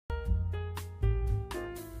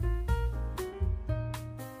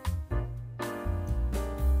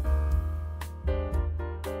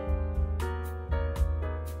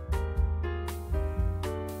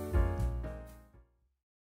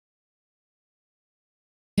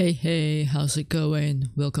Hey hey, how's it going?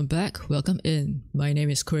 Welcome back, welcome in. My name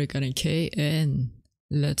is K and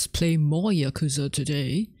let's play more Yakuza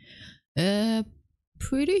today.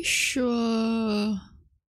 Pretty sure...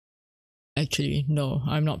 Actually, no,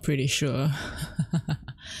 I'm not pretty sure.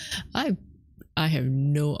 I have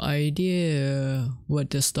no idea what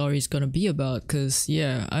the story is gonna be about, cause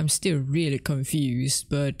yeah, I'm still really confused,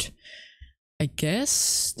 but I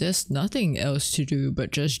guess there's nothing else to do but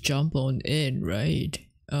just jump on in, right?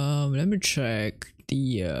 Let me check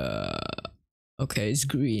the okay, it's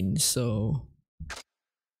green, so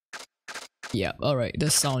yeah, alright, the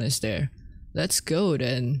sound is there. Let's go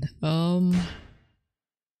then.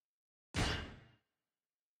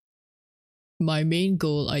 My main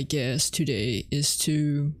goal, I guess, today is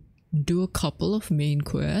to do a couple of main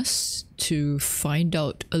quests to find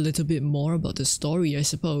out a little bit more about the story, I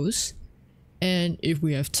suppose. And if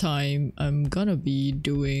we have time, I'm gonna be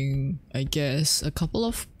doing, I guess, a couple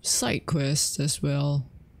of side quests as well.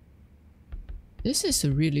 This is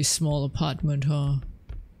a really small apartment, huh?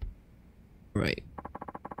 Right.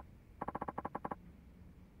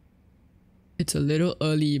 It's a little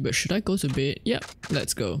early, but should I go to bed? Yep,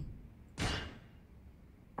 let's go.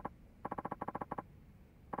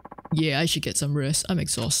 Yeah, I should get some rest. I'm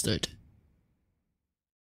exhausted.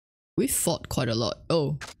 We fought quite a lot.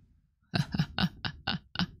 Oh.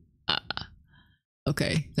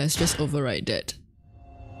 Okay, let's just override that.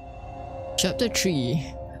 Chapter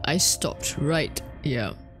 3. I stopped right.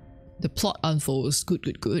 Yeah. The plot unfolds.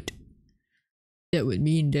 Good. That would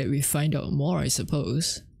mean that we find out more, I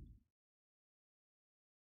suppose.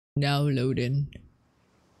 Now loading.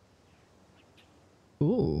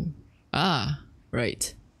 Ooh. Ah,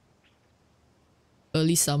 right.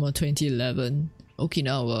 Early summer 2011.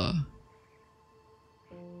 Okinawa.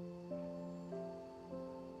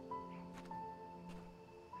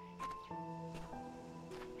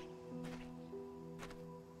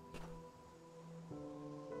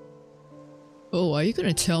 Oh, are you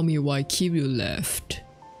gonna tell me why Kiryu left?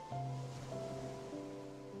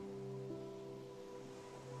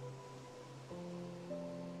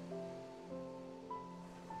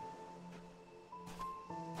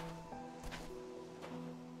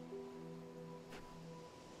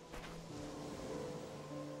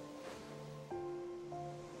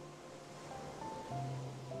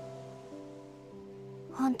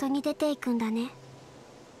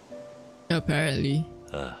 Apparently.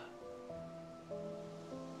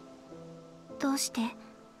 どうして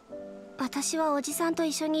私はおじさんと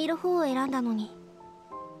一緒にいる方を選んだのに。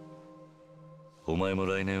お前も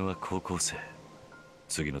来年は高校生。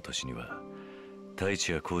次の年には太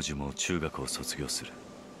一や浩二も中学を卒業する。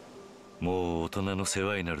もう大人の世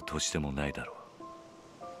話になる年でもないだろ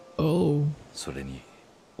う。Oh. それに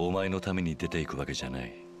お前のために出ていくわけじゃな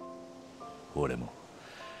い。俺も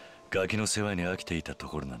ガキの世話に飽きていたと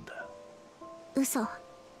ころなんだ。嘘。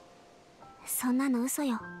そんなの嘘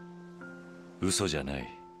よ。嘘じゃない。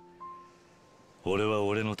俺は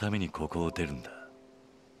俺のためにここを出るんだ。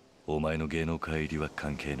お前の芸能界入りは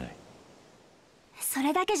関係ない。そ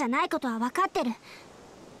れだけじゃないことは分かってる。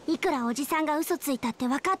いくらおじさんが嘘ついたって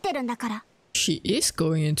分かってるんだから。She is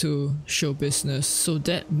going into show business, so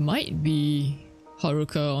that might be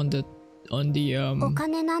Haruka on the お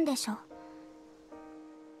金なんでしょ。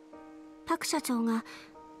パク社長が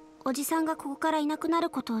おじさんがここからいなくな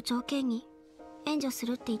ることを条件に援助す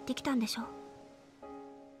るって言ってきたんでしょ。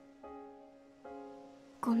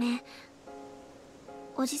ごめん。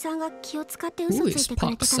おじさんが気を使って嘘ついてく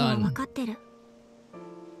れてたのは分かってる。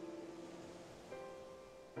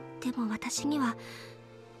でも私には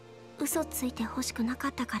嘘ついてほしくなか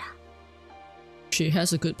ったから。She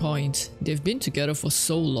has a good point. They've been together for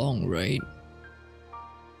so long, right?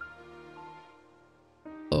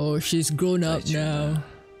 Oh, she's grown up now.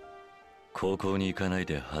 高校に行かない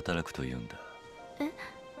で働くと言うんだ。え？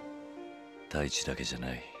太一だけじゃ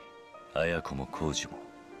ない。綾子も浩二も。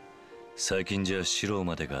最近じゃ四郎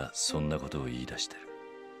までがそんなことを言い出してる。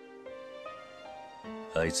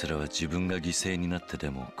あいつらは自分が犠牲になってで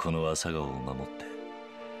もこの朝顔を守って、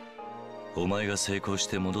お前が成功し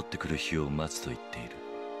て戻ってくる日を待つと言っている。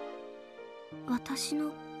私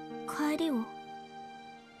の帰りを？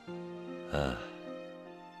ああ。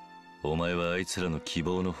お前はあいつらの希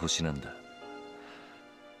望の星なんだ。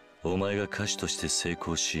お前が歌手として成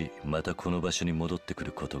功し、またこの場所に戻ってく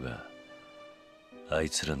ることがあい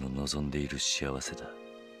つらの望んでいる幸せだ。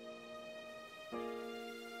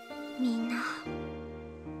みんな。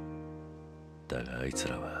だがあいつ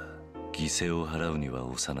らは犠牲を払うには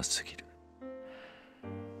幼すぎる。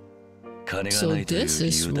金がないという理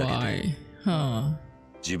由だけで、huh.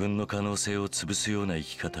 自分の可能性を潰すような生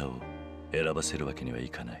き方を選ばせるわけにはい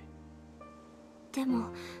かない。でも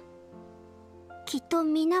きっと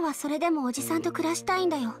みんなはそれでもおじさんと暮らしたいん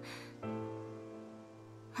だよ。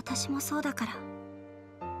私もそうだから。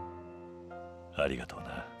ありがとう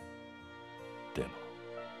な。でも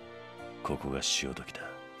ここが潮時だ。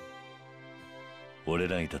俺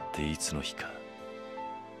らにだっていつの日か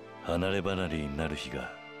離れ離れになる日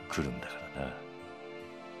が来るんだからな。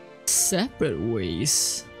 Separate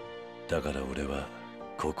ways. だから俺は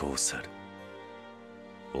ここを去る。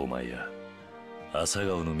お前や朝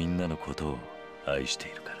顔のみんなのことを愛して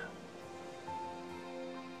いるか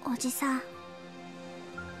ら。おじさん。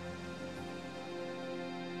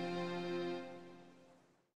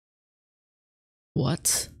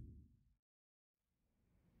What?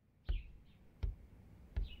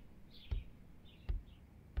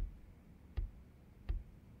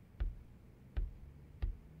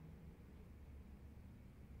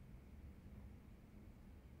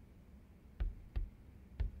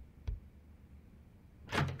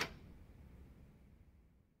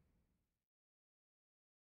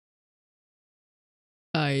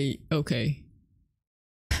 Okay.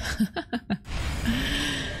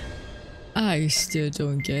 I still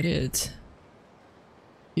don't get it.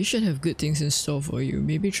 You should have good things in store for you.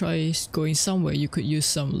 Maybe try going somewhere you could use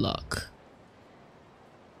some luck.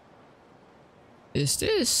 Is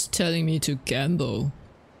this telling me to gamble?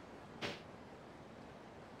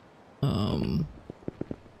 Talk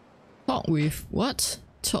with what?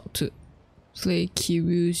 Talk to play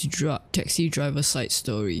Kiryu's taxi driver side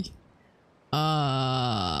story.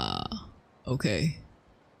 Okay.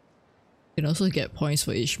 You can also get points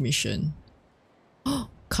for each mission.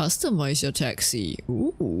 Customize your taxi.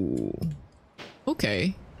 Ooh.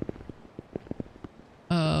 Okay.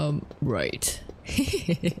 Right.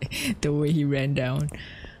 The way he ran down.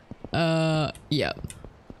 Yeah.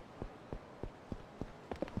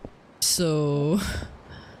 So...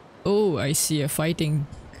 Oh, I see a fighting...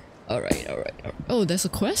 Alright. Oh, there's a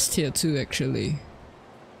quest here too, actually.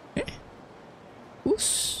 Eh?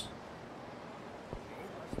 Who's...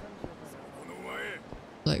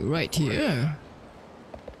 Like right here.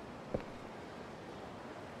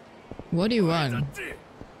 What do you want?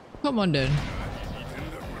 Come on then.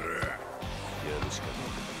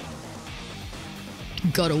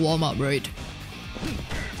 Gotta warm up, right?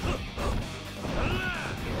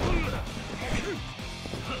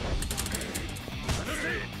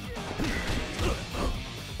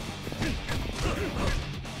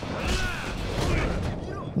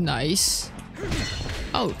 Nice.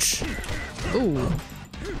 Ouch. Oh.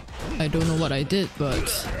 I don't know what I did,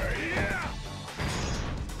 but...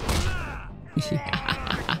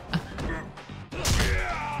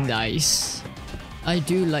 Nice. I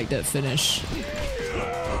do like that finish.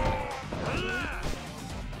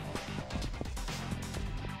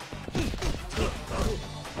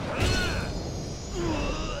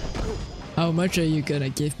 How much are you gonna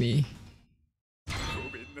give me?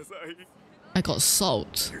 I got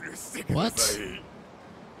salt. What?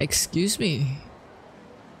 Excuse me?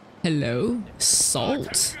 Hello?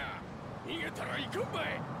 Salt?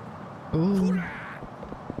 Oh.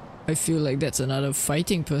 I feel like that's another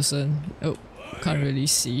fighting person. Oh, can't really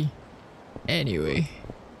see. Anyway.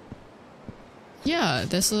 Yeah,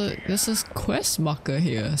 there's a quest marker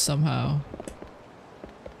here somehow.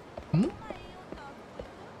 Hmm?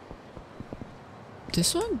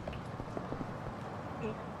 This one?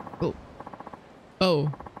 Oh.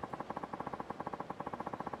 Oh.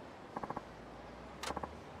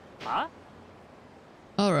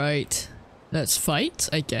 Alright. Let's fight,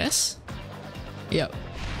 I guess. Yep.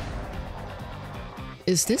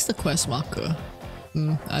 Is this the quest marker?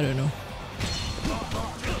 I don't know.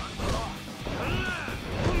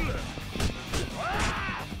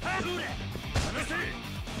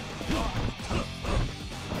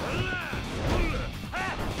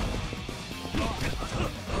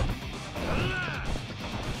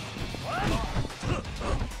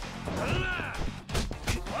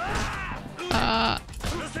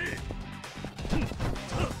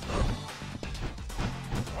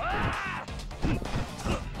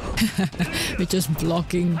 We're just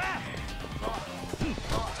blocking.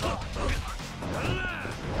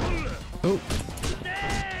 Oh.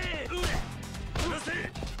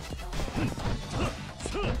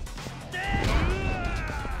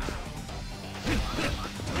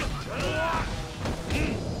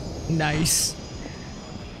 Nice.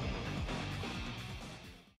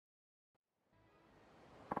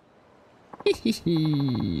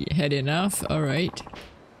 Had enough? Alright.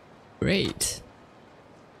 Great.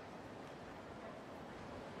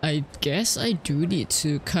 I guess I do need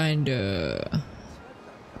to kinda...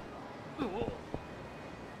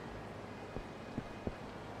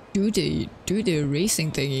 do the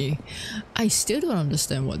racing thingy. I still don't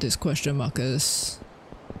understand what this question mark is.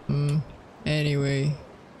 Anyway.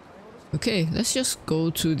 Okay, let's just go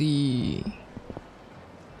to the...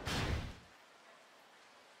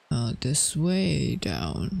 this way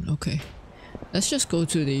down. Okay. Let's just go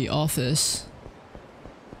to the office.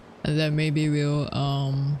 And then maybe we'll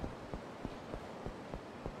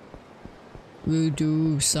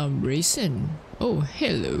do some racing. Oh,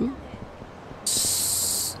 hello.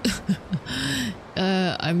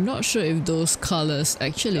 I'm not sure if those colors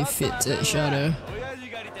actually fit each other.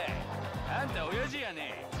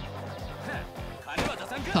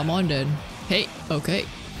 Come on then. Hey, okay.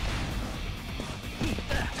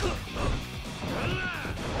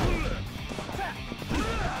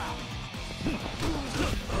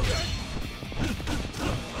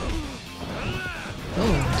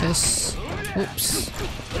 Oh, there's... oops.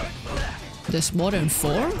 There's more than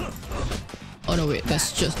 4? Oh no, wait,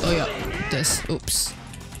 that's just... oh yeah, there's... oops.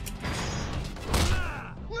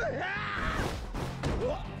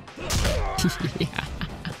 Yeah.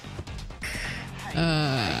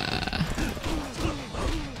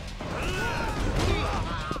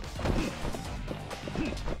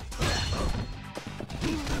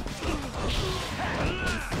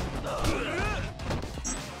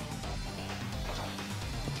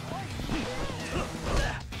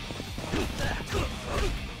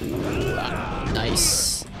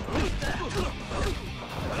 Nice.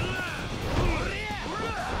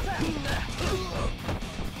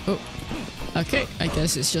 Oh, okay, I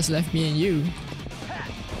guess it's just left me and you.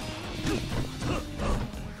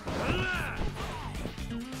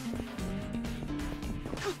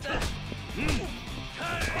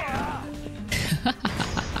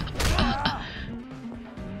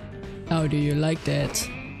 How do you like that?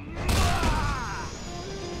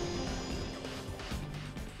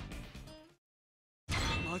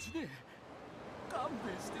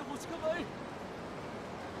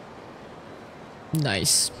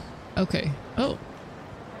 Nice. Okay. Oh.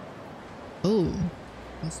 Oh.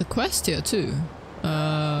 There's a quest here too.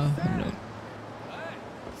 No.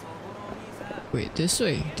 Wait, this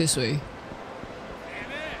way. This way.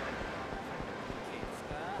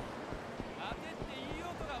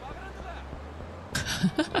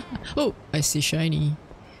 Oh, I see shiny.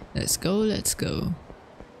 Let's go, let's go.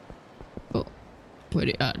 Oh, where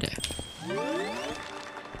they are there.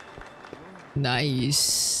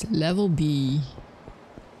 Nice. Level B.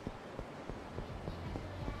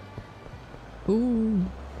 Ooh,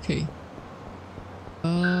 okay.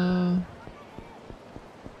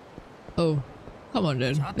 Oh, come on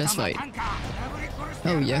then. Let's fight.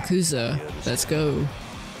 Oh, Yakuza. Let's go.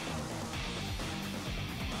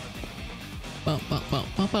 Bum, bum, bum,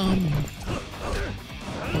 bum, bum.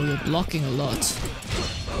 Oh, you're blocking a lot.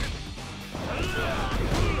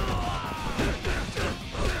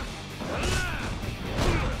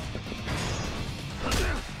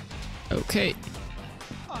 Okay.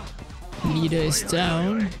 Leader is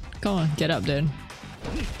down. Come on, get up then.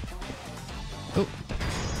 Oh.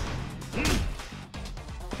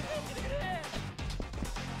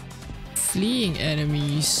 Fleeing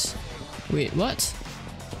enemies. Wait, what?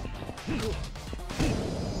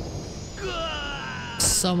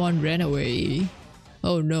 Someone ran away.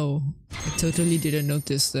 Oh no. I totally didn't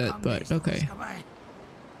notice that, but okay.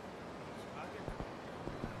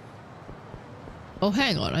 Oh,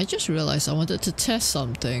 hang on. I just realized I wanted to test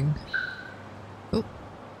something. Oh.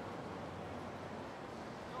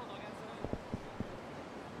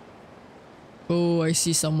 Oh, I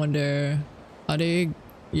see someone there. Are they...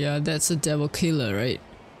 yeah, that's a devil killer, right?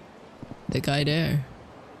 The guy there.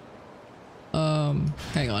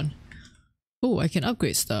 Hang on. Oh, I can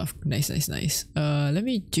upgrade stuff. Nice, nice, nice. Let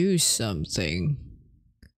me do something.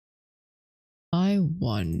 I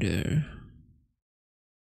wonder...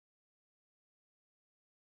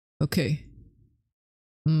 okay.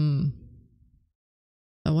 I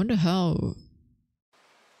wonder how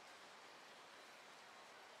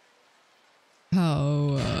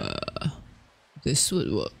this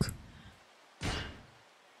would work.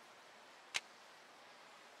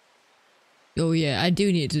 Oh yeah, I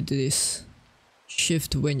do need to do this.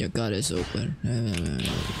 Shift when your guard is open.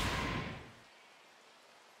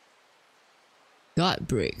 Guard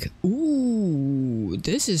break. Ooh,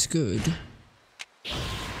 this is good.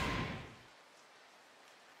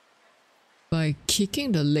 By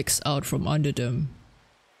kicking the legs out from under them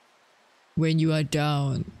when you are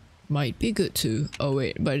down might be good too. Oh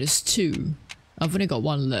wait, but it's 2. I've only got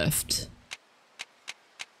 1 left.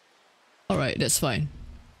 Alright, that's fine.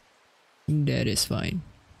 That is fine.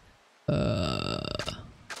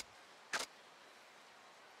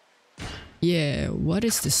 Yeah, what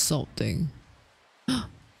is this salt thing?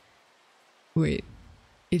 Wait,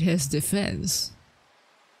 it has defense.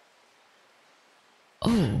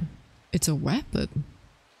 Oh, it's a weapon.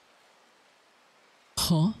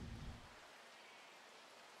 Huh?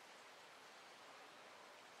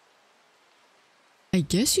 I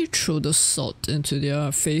guess you throw the salt into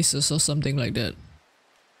their faces or something like that.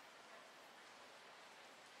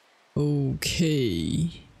 Okay.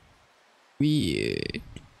 Weird.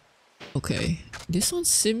 Okay. This one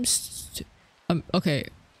seems to, okay.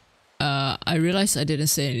 I realized I didn't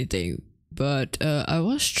say anything, but I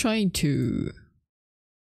was trying to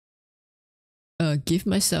give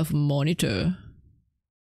myself a monitor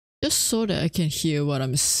just so that I can hear what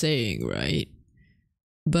I'm saying, right?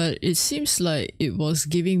 But it seems like it was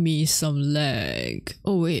giving me some lag.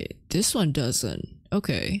 Oh wait, this one doesn't.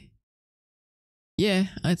 Okay. Yeah,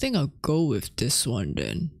 I think I'll go with this one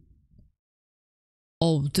then.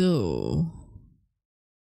 Although...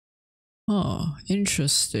 Huh,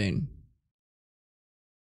 interesting.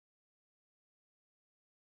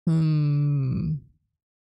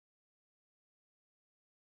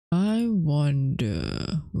 I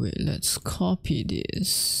wonder... Wait, let's copy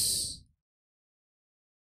this.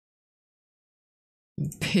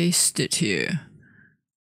 Paste it here.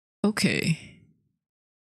 Okay.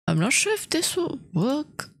 I'm not sure if this will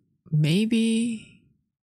work. Maybe...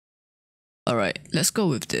 Alright, let's go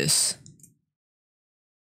with this.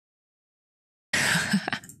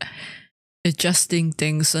 Adjusting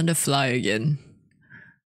things on the fly again.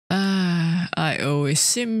 I always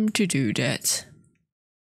seem to do that.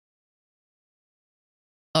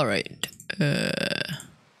 Alright,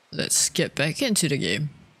 let's get back into the game.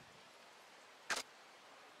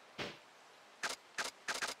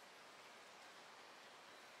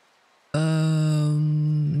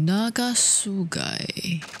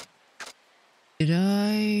 Nagasugai. Did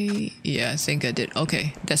I? Yeah, I think I did.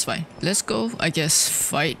 Okay, that's fine. Let's go, I guess,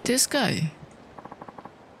 fight this guy.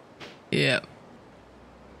 Yeah.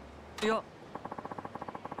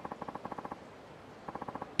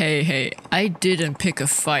 Hey, I didn't pick a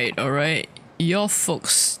fight, alright? Your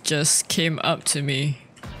folks just came up to me.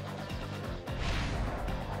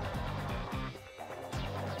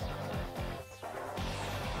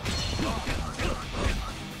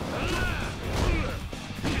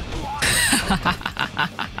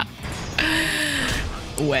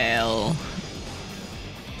 Well,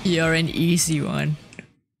 you're an easy one.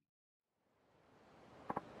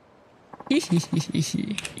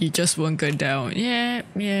 You just won't go down.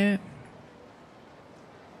 Yeah.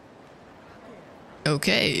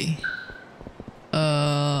 Okay.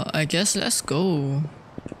 I guess let's go.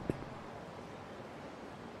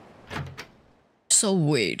 So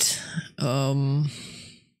wait,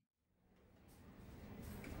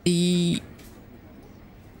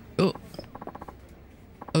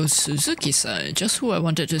 Oh, Suzuki-san, just who I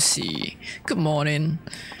wanted to see. Good morning.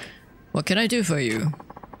 What can I do for you?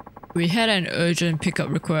 We had an urgent pickup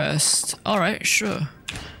request. Alright, sure.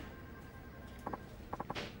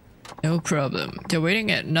 No problem. They're waiting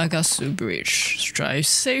at Nagasu Bridge. Drive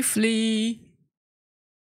safely.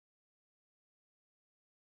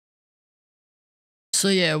 So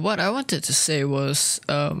yeah, what I wanted to say was,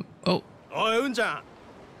 oh. おい、うんちゃ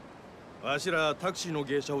ん。わしらタクシーの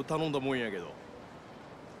芸者を頼んだもんやけど。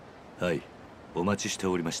はい、お待ちして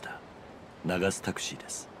おりました。流すタクシーで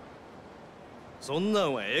す。そんな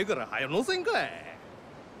んはええから早乗せんかい。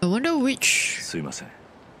I wonder which... すいません。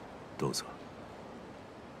どうぞ。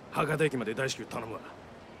博多駅まで大至急頼むわ。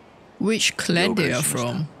Which clan they are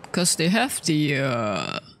from? Because they have the,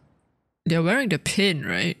 they're wearing the pin,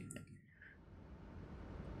 right?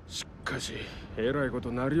 しかし、えらいこ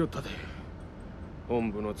となりよったで。本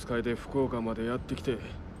部の使いで福岡までやってきて、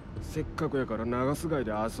せっかくやから長洲街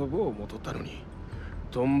で遊ぼう思とったのに、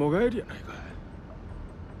とんぼ帰りやないか。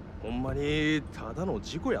ほんまにただの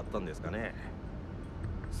事故やったんですかね。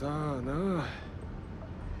さあな。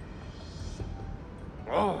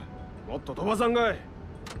ああ、もっと飛ばさんかい。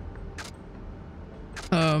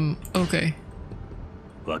Okay.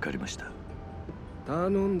 わかりました。頼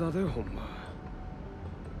んだで、ほんま。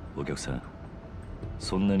お客さん、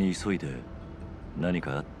そんなに急いで何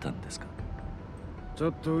かあったんですか？ちょ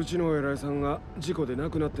っとうちの偉いさんが事故で亡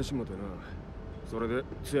くなってしもてな。それで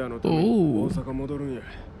通夜のために大阪戻るんや。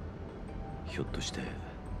ひょっとして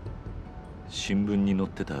新聞に載っ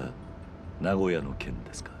てた名古屋の件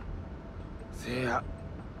ですか？せや。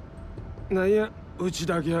なんや、うち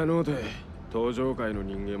だけやのうて登場界の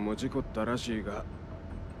人間も事故ったらしいが。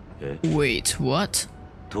え？ Wait, what?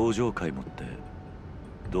 登場界もって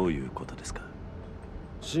どういうことですか？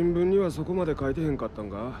新聞にはそこまで書いてへんかったん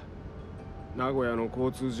か？名古屋の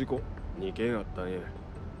交通事故2件あったんや。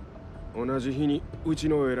同じ日にうち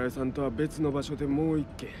の偉いさんとは別の場所でもう1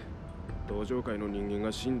件同情会の人間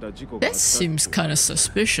が死んだ事故があっ That た。 seems kind of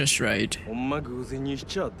suspicious, right? ほんま偶然にし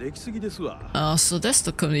ちゃできすぎですわ。So that's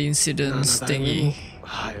the coincidence 7代目も thingy.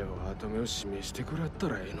 はよ後目を示してくらった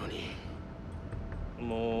らええのに。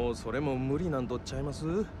もうそれも無理なんとっちゃいます。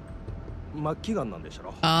末期がんなんでし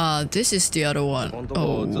ょ。This is the other one. ほんと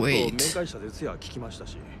Oh, ずっと面 wait. 会者ですや聞きました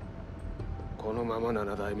し。このまま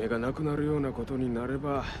7代目が亡くなるようなことになれ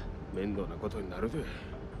ば面倒なことになるで。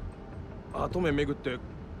後目巡って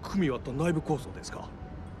組み割った内部構想ですか。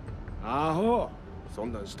アホ、そ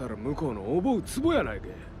んなんしたら向こうの思うツボやないけ。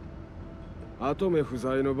後目不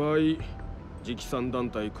在の場合、直参団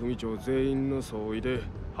体組長全員の総意で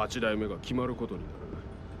8代目が決まることになる。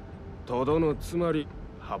とどのつまり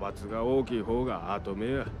派閥が大きい方が後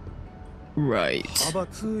目や。 Right. 派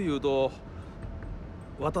閥いうと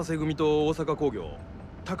渡瀬組と大阪工業、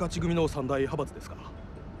高知組の三大派閥ですか。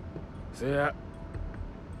せや、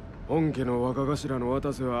本家の若頭の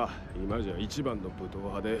渡瀬は今じゃ一番の武闘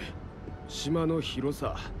派で、島の広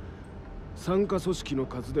さ、参加組織の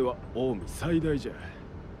数では近江最大じゃ。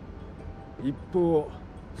一方、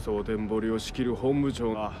蒼天堀を仕切る本部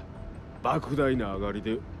長が莫大な上がり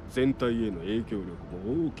で全体への影響力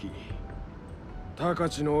も大きい。高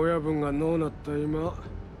知の親分がのうなった今、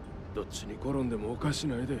どっちに転んでもおかし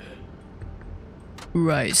ないで。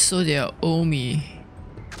 Right, so they are Omi.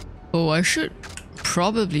 Oh, I should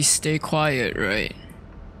probably stay quiet, right?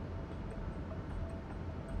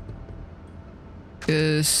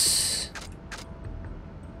 Because...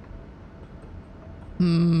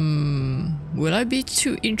 Will I be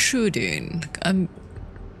too intruding?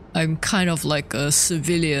 I'm kind of like a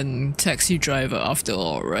civilian taxi driver after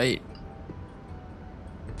all, right?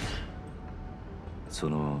 そ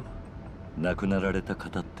の亡くなられた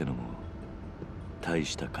方ってのも大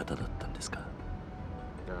した方だったんですか。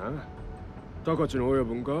ああ、高知の親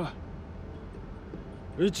分か。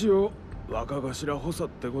一応若頭補佐っ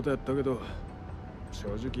てことやったけど、正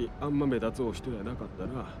直あんま目立つお人やなかった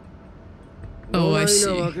な。 Oh, I ど see.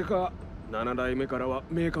 ないなわけか、7代目からは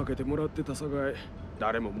目かけてもらってたさかい、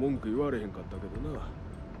誰も文句言われへんかったけど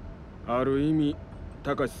な。ある意味、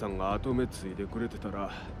高知さんが後目ついでくれてたら、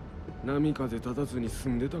波風立たずに済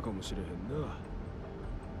んでたかもしれへんな。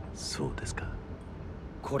そうですか。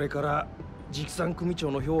これから直参組長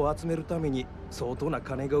の票を集めるために相当な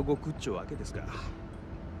金が動くっちゅうわけですか。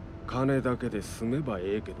金だけで済めば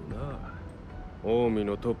ええけどな。近江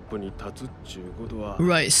のトップに立つっちゅうことは、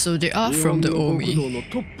 Right, so they are from the 日本の国道 Omi. の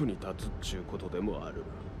トップに立つっちゅうことでもある。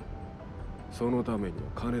そのためには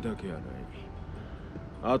金だけやない。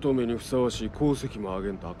後目にふさわしい功績もあ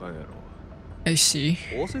げんとあかんやろ。 I see.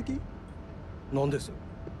 宝石なんです。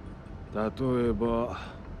例えば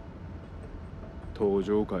登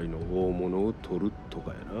場界の大物を取ると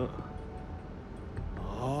かやな。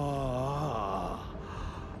あ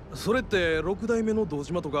あ、それって6代目の堂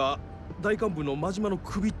島とか大幹部の真島の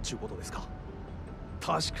首っちゅうことですか。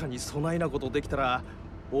確かにそないなことできたら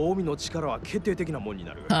近江の力は決定的なもんに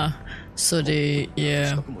なる。 So they, 資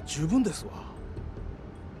yeah. 格も十分ですわ。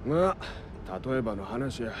まあ例えばの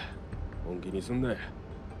話や。本気にすんなや。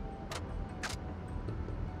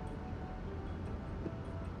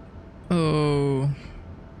Oh.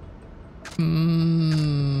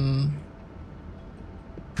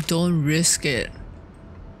 Don't risk it.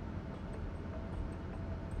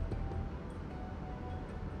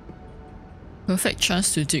 Perfect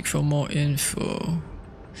chance to dig for more info.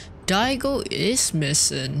 Daigo is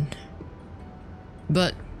missing.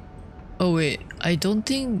 But oh wait, I don't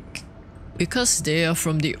think, because they are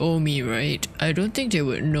from the Omi, right? I don't think they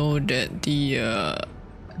would know that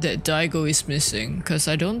that Daigo is missing, because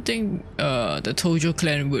I don't think the Tojo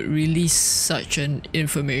clan would release such an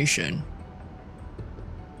information.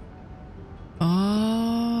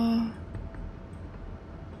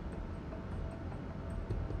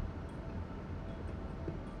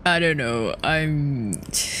 I don't know. I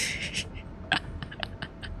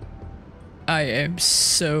am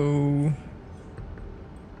so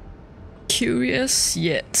curious,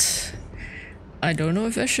 yet I don't know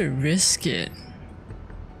if I should risk it.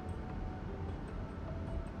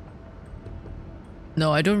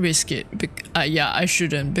 No, I don't risk it. Yeah, I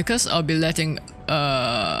shouldn't, because I'll be letting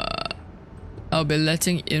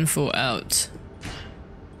info out.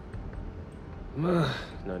 まあ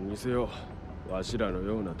何にせよ、わしらの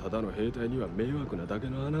ようなただの兵隊には迷惑なだけ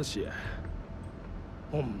の話や。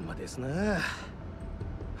ほんまですな。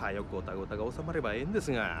早くおたごたが収まればええんで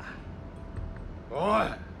すが。おい、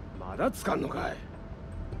まだつかんのかい。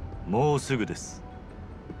もうすぐです。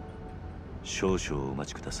少々お待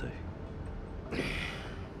ちください。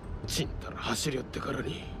ちんたら走り寄ってから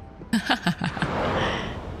に。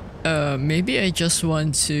Maybe I just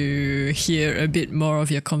want to hear a bit more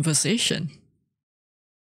of your conversation.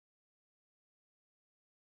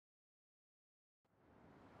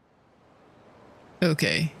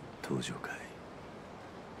 Okay. 登場会。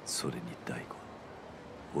それに大悟。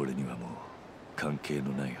俺にはもう関係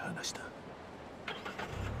のない話だ。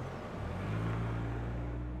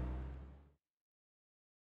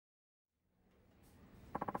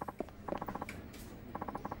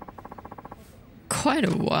Quite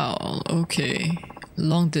a while, okay.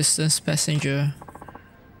 Long distance passenger.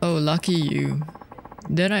 Oh, lucky you.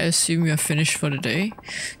 Then I assume you're finished for the day?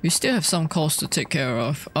 You still have some calls to take care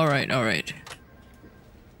of. Alright, alright.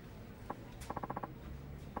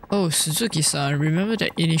 Oh, Suzuki-san, remember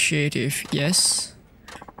that initiative? Yes.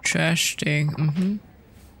 Trash thing,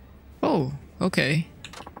 Oh, okay.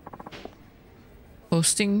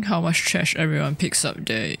 Posting how much trash everyone picks up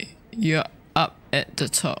there. You're up at the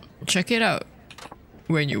top. Check it out.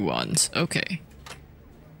 When you want, okay.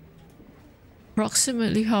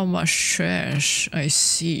 Approximately how much trash, I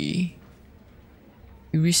see.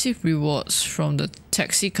 You receive rewards from the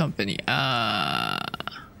taxi company.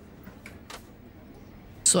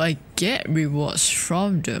 So I get rewards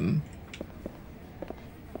from them.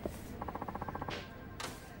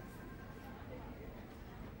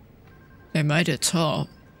 Am I the top?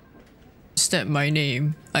 Is that my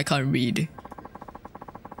name? I can't read.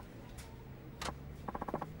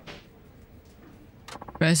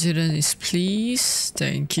 President is pleased,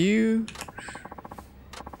 thank you.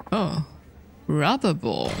 Oh, rubber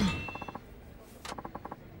ball.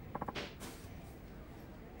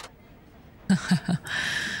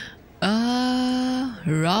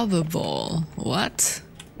 Rubber ball. What?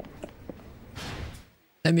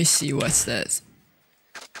 Let me see what's that.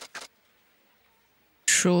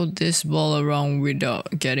 Throw this ball around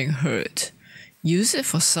without getting hurt. Use it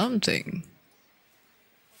for something.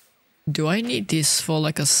 Do I need this for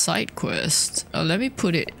like a side quest? Let me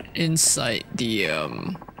put it inside the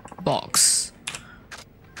box.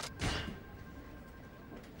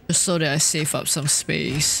 Just so that I save up some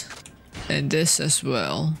space. And this as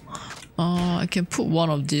well. I can put one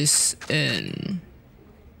of these in.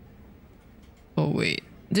 Oh wait,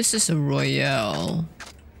 this is a Royale.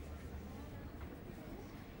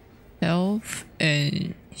 Health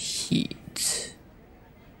and heat.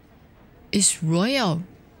 Is Royale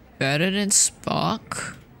better than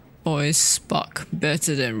Spark? Or is Spark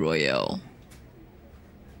better than Royale?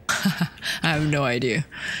 I have no idea.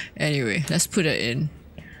 Anyway, let's put it in.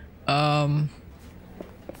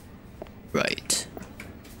 Right.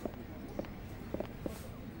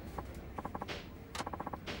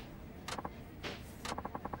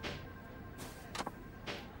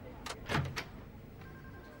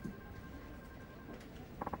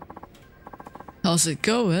 How's it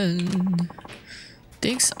going?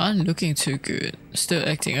 Things aren't looking too good. Still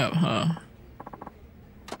acting up, huh?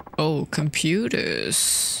 Oh,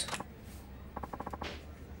 computers.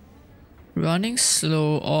 Running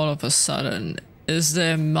slow all of a sudden. Is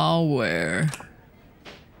there malware?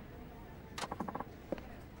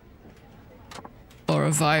 Or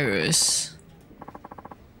a virus?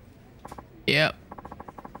 Yep.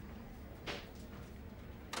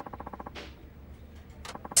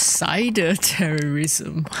 Cyber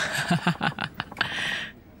terrorism.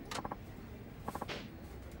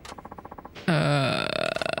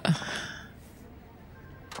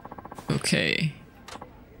 Okay.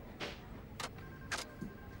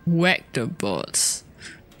 Whack the bots.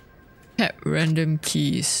 Tap random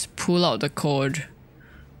keys. Pull out the cord.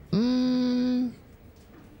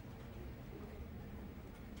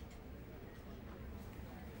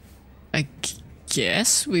 I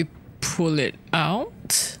guess we pull it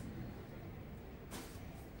out.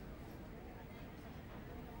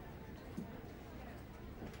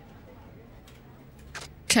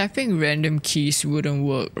 Tapping random keys wouldn't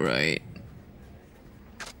work, right?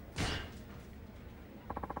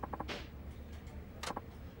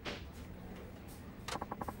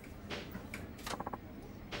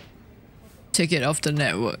 Take it off the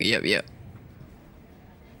network. Yep.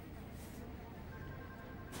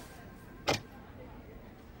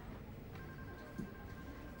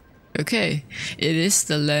 Okay, it is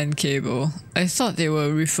the LAN cable. I thought they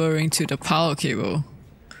were referring to the power cable.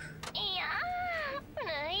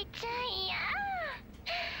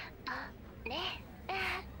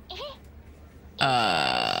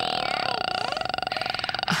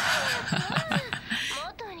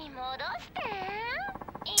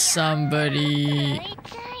 Somebody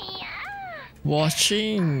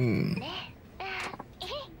watching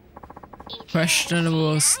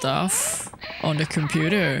questionable stuff. on the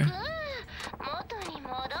computer.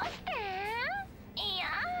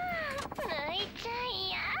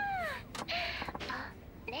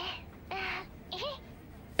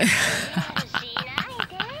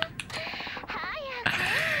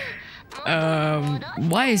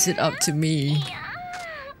 Why is it up to me?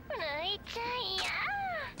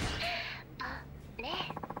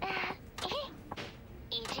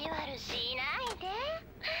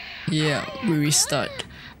 Yeah, we restart.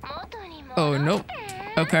 Oh nope,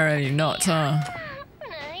 apparently not, huh?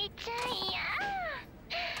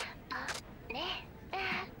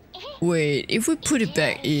 Wait, if we put it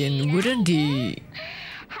back in, wouldn't the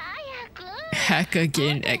hacker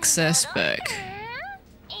gain access back?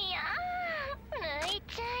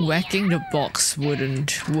 Whacking the box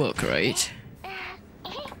wouldn't work, right?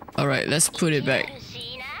 Alright, let's put it back.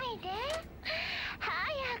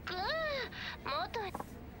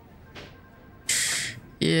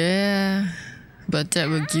 Yeah, but that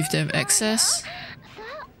will give them access.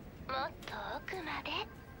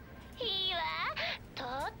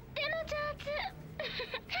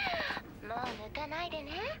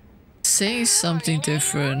 Saying something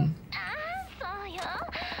different.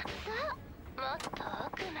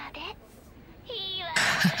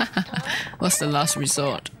 What's the last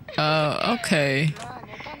resort? Okay.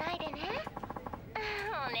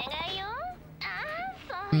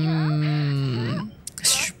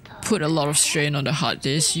 Put a lot of strain on the hard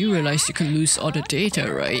disk. You realize you could lose all the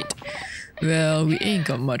data, right? Well, we ain't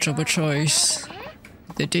got much of a choice.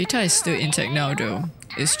 The data is still intact now though.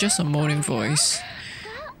 It's just a moaning voice.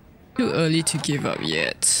 Too early to give up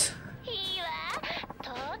yet.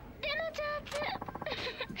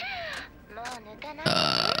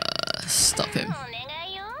 Stop him.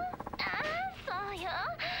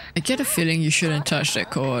 I get a feeling you shouldn't touch that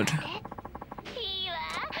cord.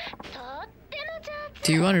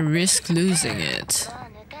 Do you want to risk losing it?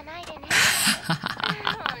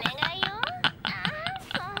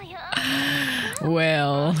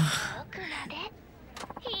 Well...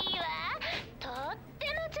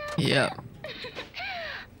 Yep.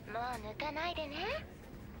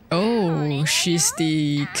 Oh, she's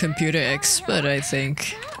the computer expert, I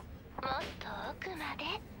think.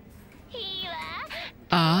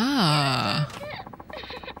 Ah.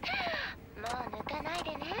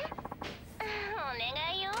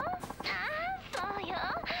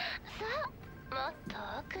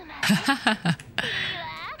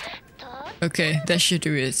 Okay, that should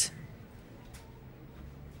do it.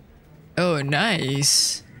 Oh,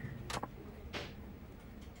 nice.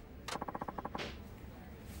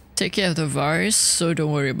 Take care of the virus, so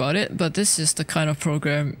don't worry about it, but this is the kind of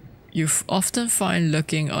program you often find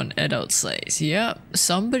lurking on adult sites. Yep,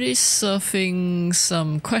 somebody's surfing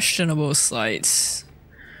some questionable sites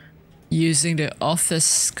using the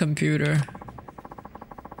office computer.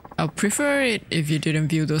 I'll prefer it if you didn't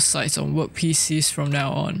view those sites on work PCs from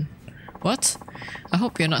now on. What? I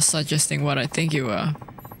hope you're not suggesting what I think you are.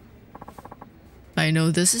 I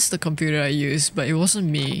know this is the computer I used, but it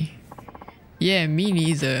wasn't me. Yeah, me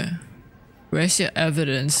neither. Where's your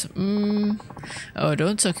evidence? Oh,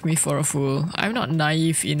 don't take me for a fool. I'm not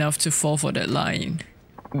naive enough to fall for that line.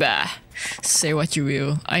 Bah, say what you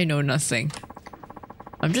will, I know nothing.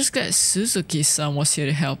 I'm just glad Suzuki-san was here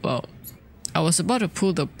to help out. I was about to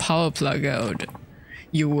pull the power plug out.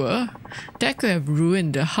 You were? That could have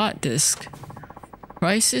ruined the hard disk.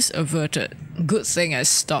 Crisis averted. Good thing I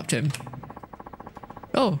stopped him.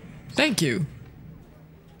 Oh, thank you.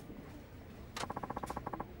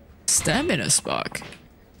 Stamina spark.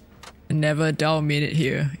 Never a dull minute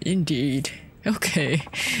here, indeed. Okay,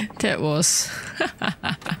 that was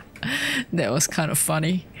that was kind of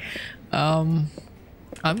funny. I'm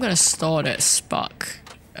gonna store that spark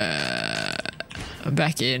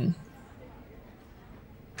back in,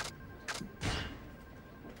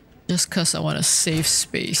 just cause I want to save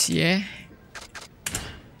space, yeah.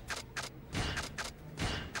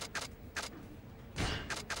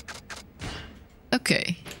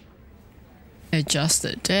 Okay.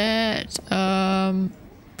 Adjusted that.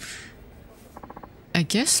 I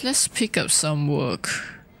guess let's pick up some work.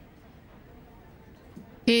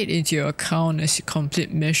 Head into your account as you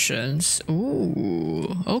complete missions.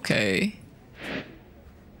 Ooh, okay.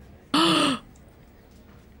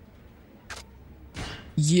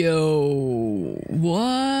 Yo,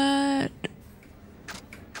 what?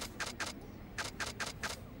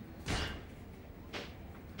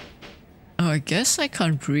 Oh, I guess I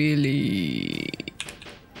can't really...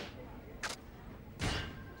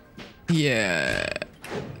 Yeah,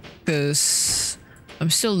 because I'm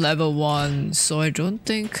still level 1, so I don't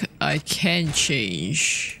think I can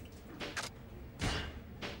change.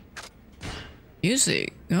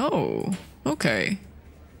 Music. Oh, okay.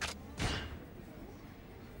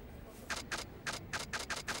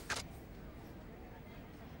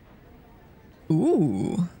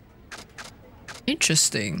 Ooh.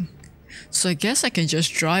 Interesting. So I guess I can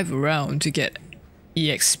just drive around to get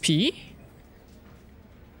EXP?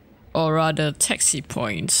 Or rather taxi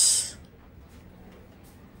points.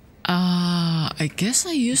 I guess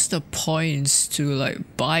I use the points to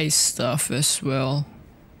like buy stuff as well.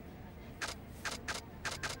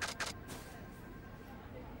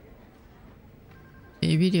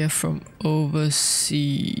 Maybe they're from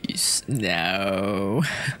overseas. No.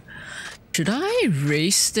 Should I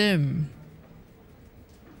race them?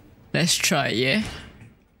 Let's try, yeah?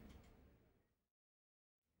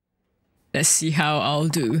 Let's see how I'll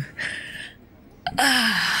do.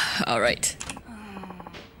 Alright.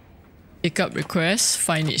 Pickup request,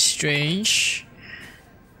 find it strange.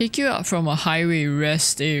 Pick you up from a highway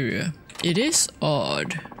rest area. It is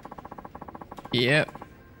odd. Yep.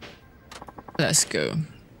 Let's go.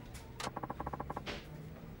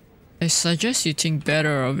 I suggest you think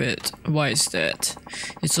better of it. Why is that?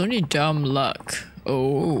 It's only dumb luck.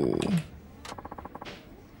 Oh.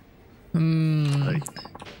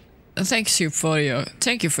 Thank you for your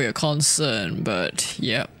concern, but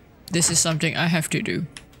yeah, this is something I have to do.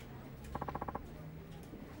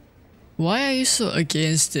 Why are you so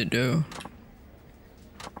against it though?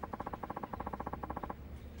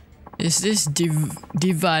 Is this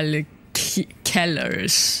Dival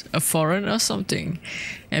Kellers a foreigner or something?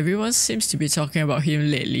 Everyone seems to be talking about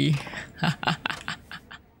him lately.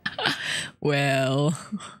 Well,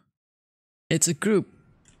 it's a group.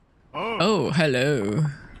 Oh, hello.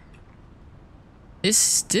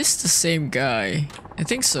 Is this the same guy? I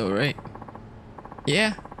think so, right?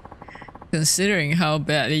 Yeah. Considering how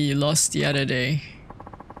badly you lost the other day.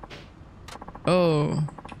 Oh.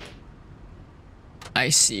 I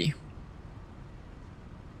see.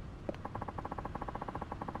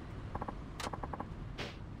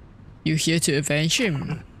 You here to avenge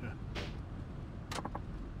him?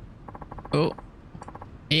 Oh.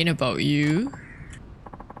 Ain't about you.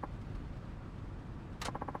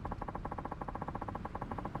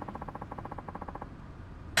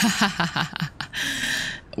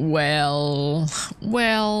 Well,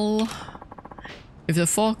 if the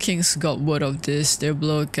four kings got word of this, they'll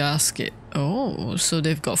blow a gasket. Oh, so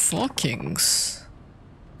they've got four kings.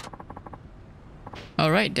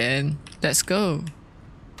 Alright then, let's go.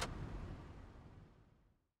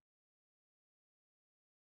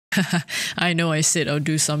 I know I said I'll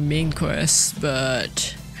do some main quests,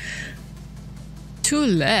 but 2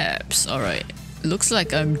 labs. Alright, looks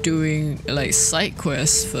like I'm doing like side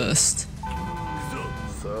quests first.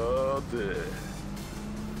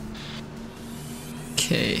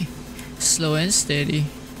 Okay, slow and steady.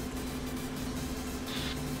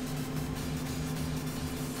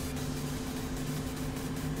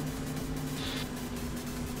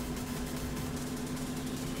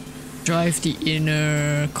 Drive the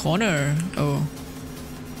inner corner. Oh.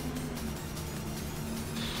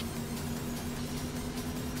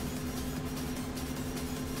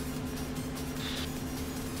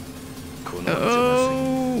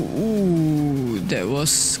 Oh, ooh, that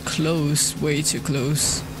was close, way too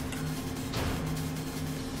close.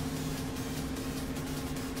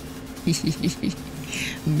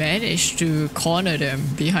 Managed to corner them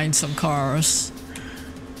behind some cars.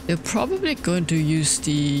 They're probably going to use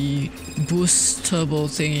the boost turbo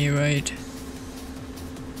thingy, right?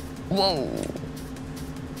 Whoa!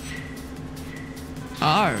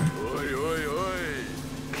 R.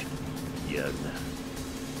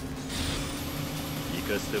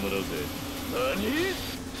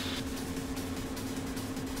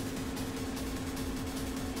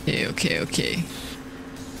 Okay.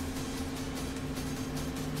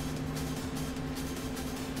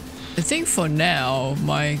 I think for now,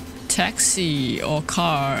 my taxi or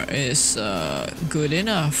car is good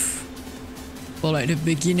enough for like the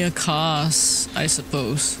beginner cars, I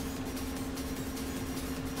suppose.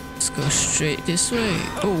 Let's go straight this way.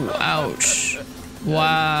 Oh, ouch.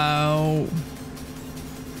 Wow.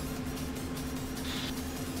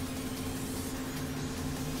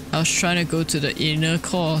 I was trying to go to the inner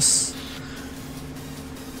course.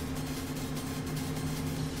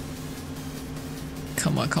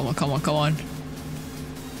 Come on.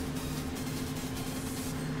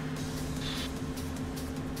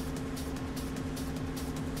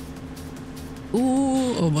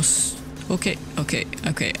 Ooh, almost. Okay,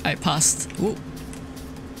 I passed. Ooh.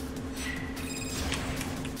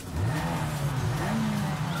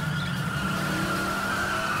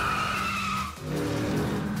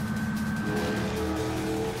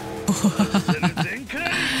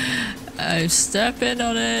 I'm stepping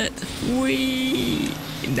on it. Whee!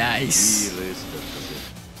 Nice.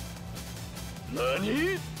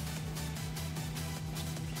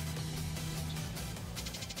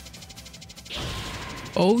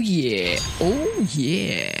 Oh yeah. Oh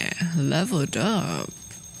yeah. Leveled up.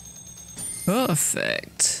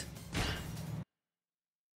 Perfect.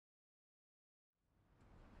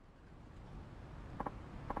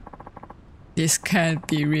 This can't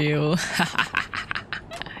be real.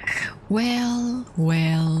 Well.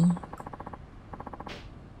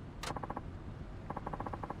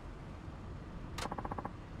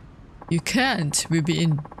 You can't. We'll be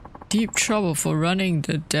in deep trouble for running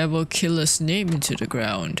the devil killer's name into the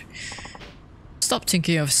ground. Stop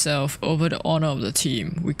thinking of self over the honor of the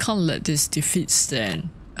team. We can't let this defeat stand.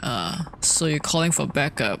 So you're calling for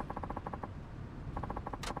backup.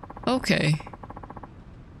 Okay.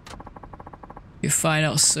 You find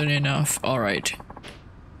out soon enough. Alright.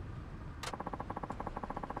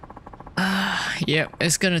 Yep,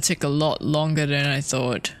 it's gonna take a lot longer than I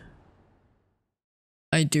thought.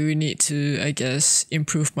 I do need to, I guess,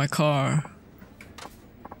 improve my car.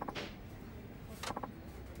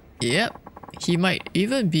 Yep, he might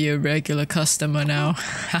even be a regular customer now.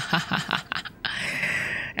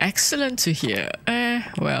 Excellent to hear.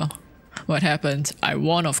 Well, what happened? I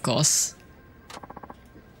won, of course.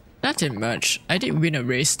 Nothing much. I did win a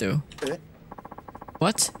race though.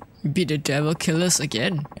 What? You beat the devil killers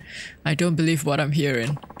again? I don't believe what I'm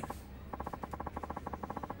hearing.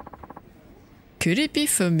 Could it be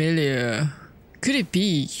familiar? Could it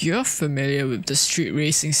be you're familiar with the street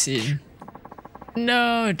racing scene?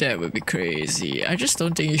 No, that would be crazy. I just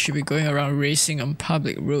don't think you should be going around racing on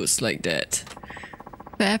public roads like that.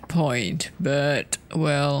 Fair point, but,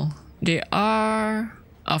 well, they are,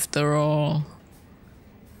 after all,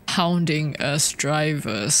 hounding us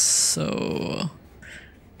drivers, so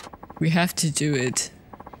we have to do it.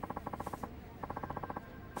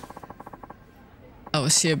 I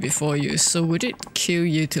was here before you, so would it kill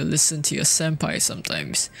you to listen to your senpai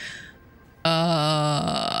sometimes?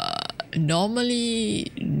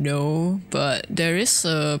 Normally no, but there is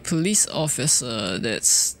a police officer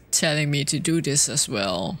that's telling me to do this as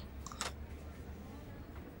well.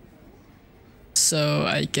 So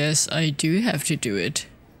I guess I do have to do it.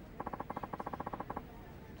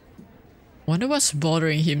 Wonder what's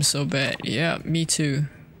bothering him so bad. Yeah, me too.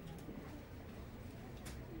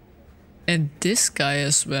 And this guy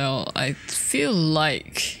as well, I feel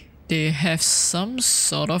like they have some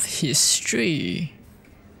sort of history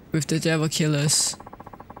with the devil killers.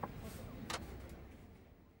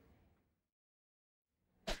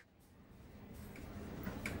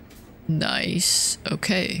 Nice,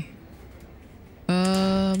 okay.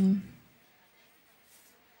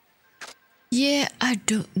 Yeah, I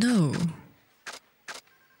don't know.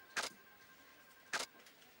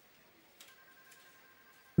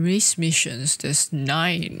 Race missions, there's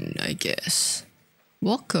 9, I guess.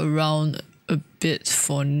 Walk around a bit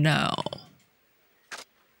for now.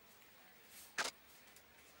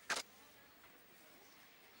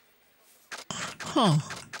 Huh.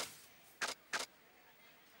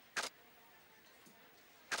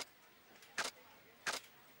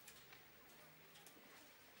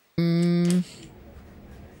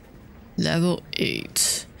 Level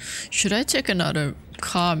 8. Should I take another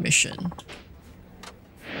car mission?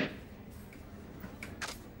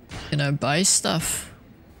 Can I buy stuff?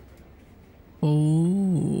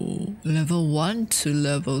 Oh, level 1 to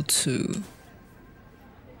level 2.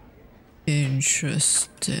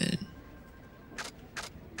 Interesting.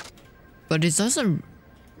 But it doesn't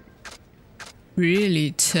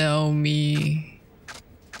really tell me.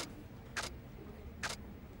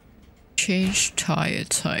 Change tire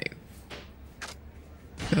type.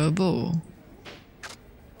 Turbo.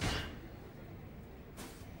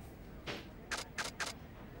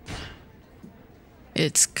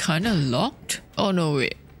 It's kinda locked? Oh no,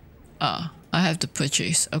 wait. I have to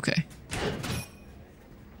purchase. Okay.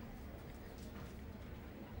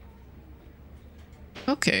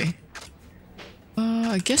 Okay.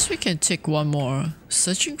 I guess we can take one more.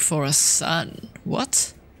 Searching for a son.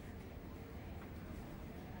 What?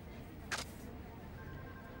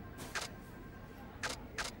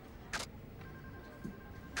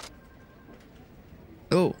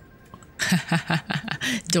 Oh.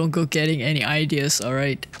 Don't go getting any ideas,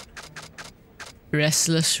 alright?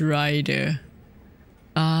 Restless rider.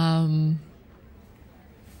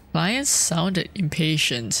 Client sounded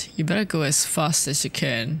impatient. You better go as fast as you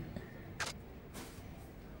can.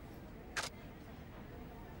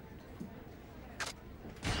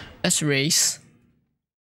 Let's race.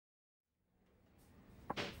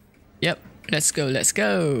 Yep, let's go, let's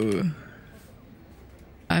go.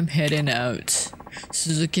 I'm heading out.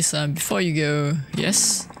 Suzuki-san, before you go,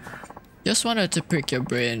 yes? Just wanted to pick your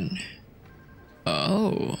brain.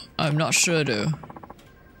 Oh, I'm not sure though.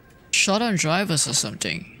 Short on drivers or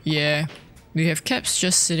something. Yeah, we have cabs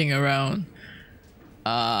just sitting around.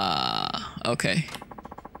 Okay.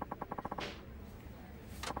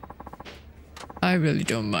 I really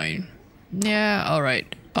don't mind. Yeah,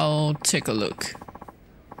 alright. I'll take a look.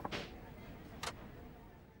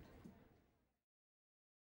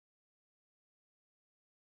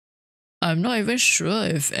 I'm not even sure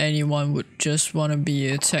if anyone would just want to be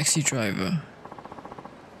a taxi driver.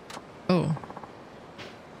 Oh.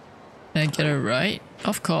 Can I get a ride?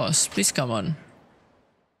 Of course, please come on.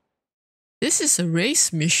 This is a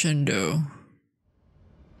race mission though.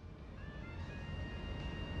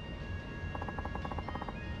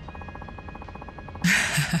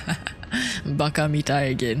 Baka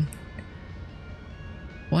mitai again.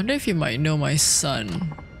 Wonder if you might know my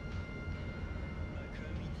son.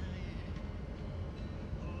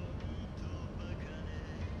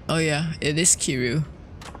 Oh yeah, it is Kiryu.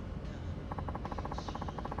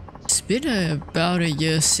 It's been about a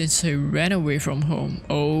year since I ran away from home.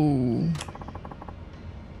 Oh.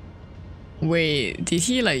 Wait, did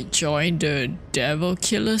he like join the devil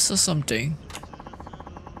killers or something?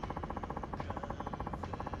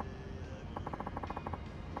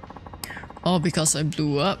 All because I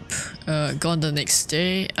blew up, gone the next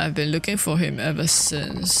day. I've been looking for him ever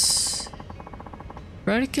since.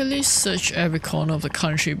 Practically searched every corner of the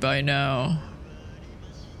country by now.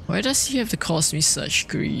 Why does he have to cause me such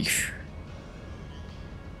grief?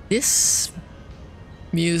 This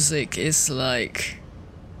music is like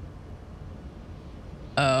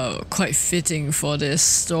quite fitting for this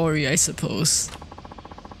story, I suppose.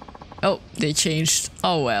 Oh, they changed.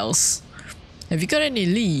 Oh wells. Have you got any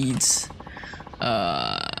leads?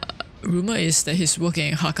 Rumor is that he's working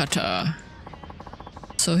in Hakata.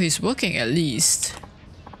 So he's working at least.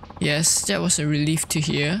 Yes, that was a relief to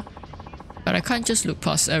hear. But I can't just look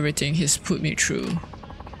past everything he's put me through.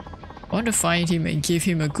 I want to find him and give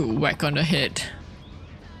him a good whack on the head.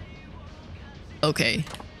 Okay.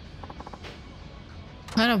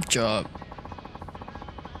 Kind of job.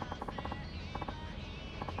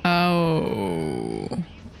 Oh.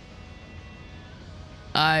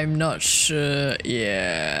 I'm not sure.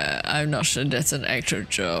 Yeah, I'm not sure that's an actual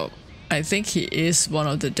job. I think he is one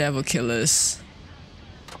of the devil killers.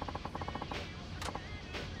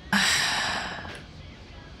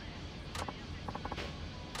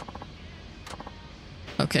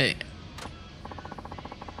 Okay.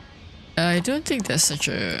 I don't think there's such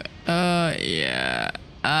a... yeah.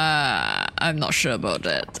 I'm not sure about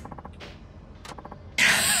that.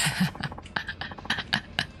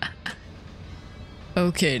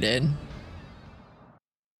 Okay then.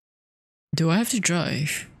 Do I have to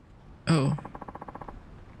drive? Oh.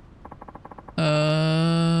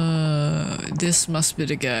 This must be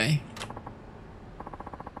the guy.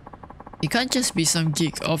 You can't just be some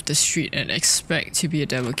geek off the street and expect to be a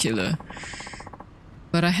devil killer.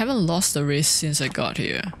 But I haven't lost the race since I got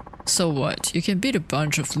here. So what? You can beat a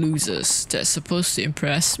bunch of losers. That's supposed to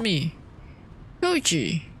impress me.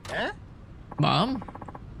 Koji! Huh? Mom?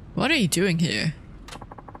 What are you doing here?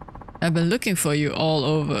 I've been looking for you all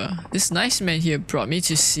over. This nice man here brought me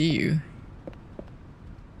to see you.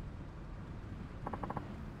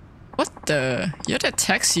 What the? You're the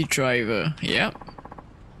taxi driver. Yep.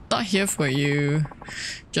 Not here for you.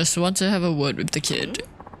 Just want to have a word with the kid.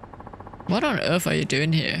 What on earth are you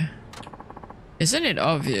doing here? Isn't it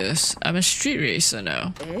obvious? I'm a street racer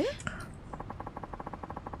now.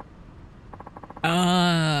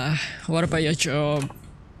 What about your job?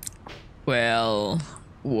 Well...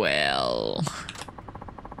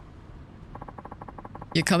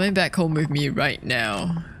 You're coming back home with me right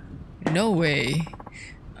now. No way.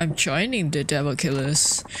 I'm joining the devil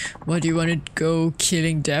killers. What do you want to go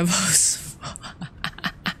killing devils?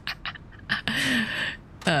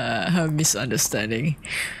 Her misunderstanding.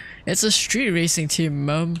 It's a street racing team,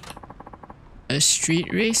 Mum. A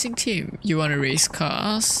street racing team? You want to race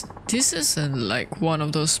cars? This isn't like one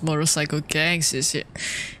of those motorcycle gangs, is it?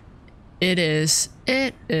 It is.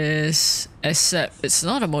 It is. Except it's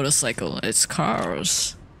not a motorcycle, it's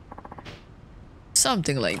cars.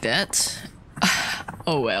 Something like that.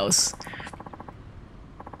 Oh wells.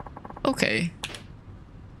 Okay.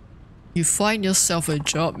 You find yourself a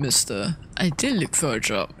job, mister. I did look for a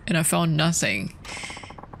job and I found nothing.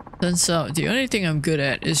 Turns out the only thing I'm good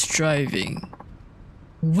at is driving.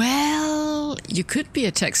 Well, you could be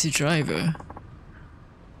a taxi driver.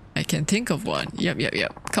 I can think of one.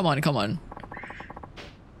 Yep. Come on.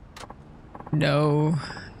 No.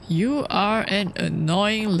 You are an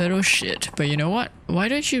annoying little shit. But you know what? Why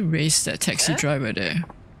don't you race that taxi driver there?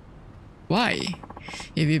 Why?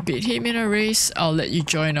 If you beat him in a race, I'll let you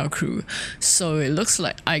join our crew. So it looks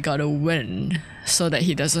like I gotta win so that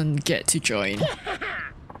he doesn't get to join.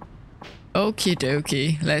 Okie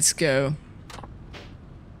dokie, let's go.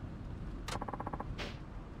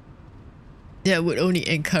 That would only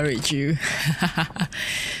encourage you.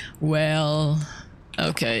 Well,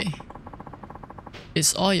 okay.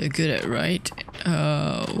 It's all you're good at, right?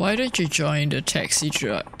 Why don't you join the taxi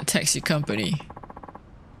company?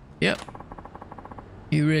 Yep.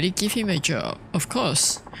 You really give him a job? Of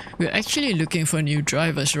course. We're actually looking for new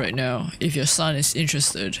drivers right now, if your son is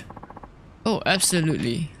interested. Oh,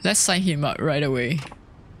 absolutely. Let's sign him up right away.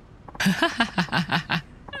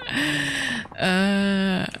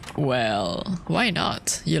 Well, why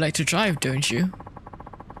not? You like to drive, don't you?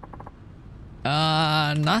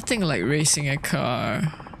 Nothing like racing a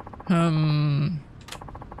car.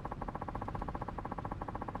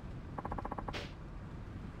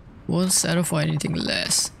 Won't settle for anything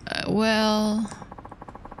less. Well...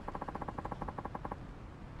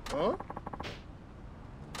 Huh?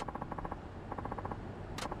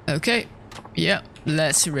 Okay. Yep,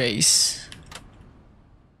 let's race.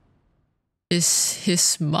 Is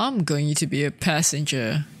his mom going to be a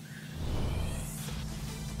passenger?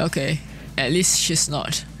 Okay, at least she's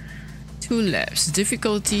not. 2 laps,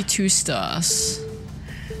 difficulty 2 stars.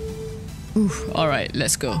 Ooh, alright,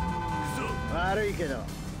 let's go.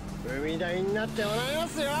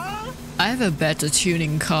 I have a better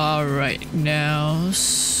tuning car right now,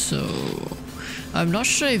 so I'm not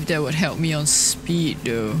sure if that would help me on speed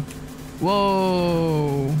though.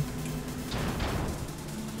 Whoa!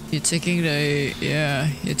 You're taking the, yeah,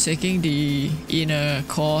 you're taking the inner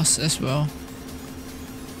course as well.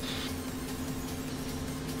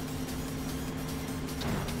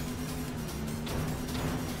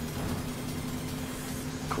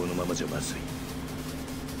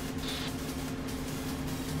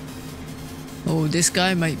 Oh, this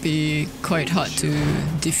guy might be quite hard to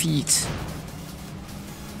defeat.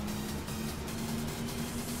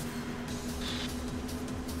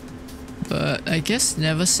 But I guess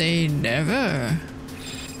never say never.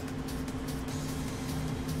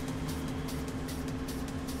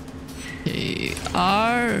 Okay,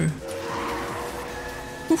 R.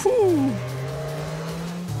 Woohoo!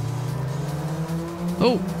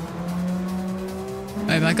 Oh!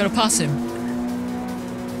 Am I gonna pass him?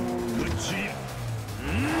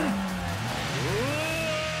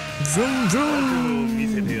 Vroom vroom!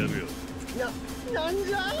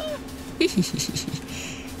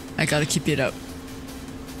 I gotta keep it up.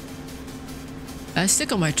 I still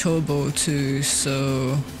got my turbo too,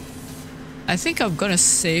 so I think I'm gonna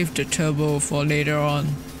save the turbo for later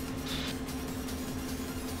on.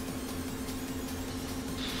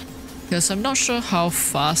 Because I'm not sure how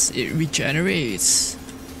fast it regenerates.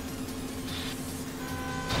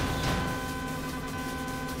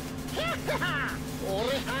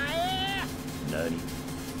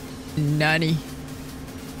 Nani?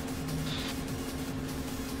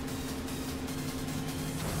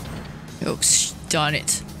 Oops, darn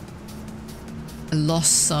it. I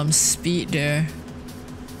lost some speed there.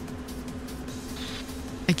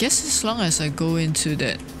 I guess as long as I go into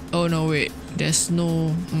that... Oh no, wait. There's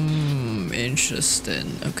no...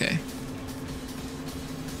 interesting. Okay.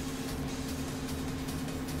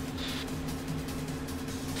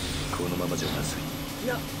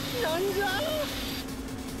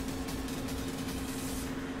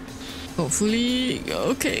 Hopefully...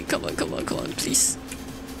 Okay, come on, please.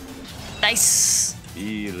 Nice!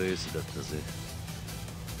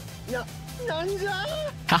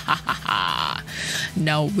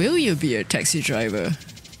 Now will you be a taxi driver?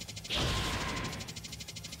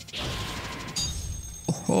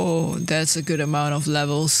 Oh, that's a good amount of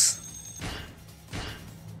levels.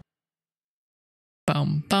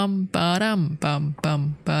 Bum bum ba-dum bum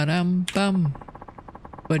bum ba-dum bum.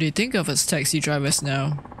 What do you think of us taxi drivers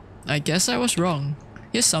now? I guess I was wrong.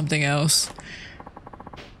 Here's something else.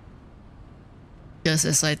 Just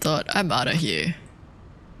as I thought, I'm out of here.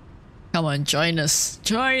 Come on, join us.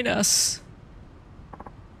 Join us!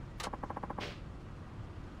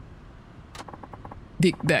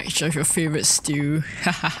 Big batch of your favorite stew.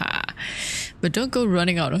 Hahaha. But don't go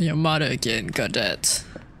running out on your mother again, got that?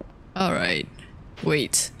 Alright.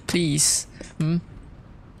 Wait, please.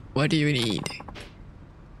 What do you need?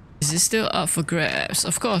 Is this still up for grabs?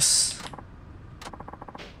 Of course.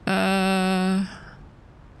 Alright.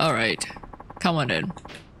 Come on then.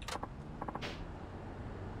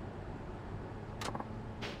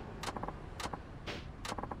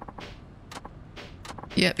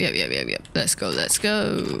 Yep. Let's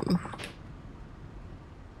go.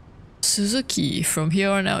 Suzuki, from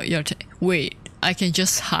here on out, wait, I can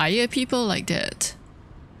just hire people like that?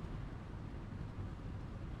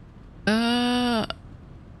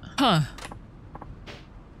 Huh.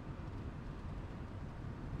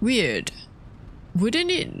 Weird.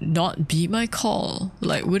 Wouldn't it not be my call?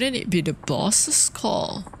 Like, wouldn't it be the boss's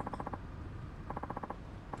call?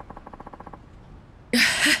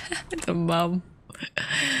 The mom.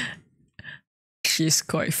 She's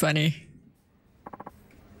quite funny.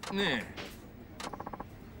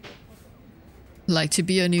 Like to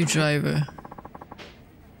be a new driver.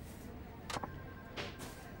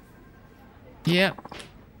 Yep.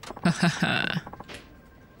 Hahaha.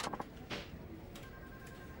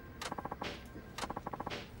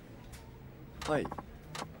 Hi.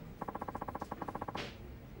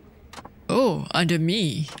 Oh, under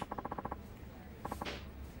me.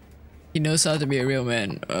 He knows how to be a real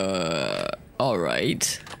man.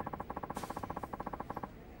 Alright.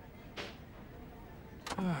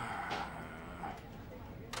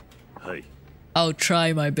 Hi. I'll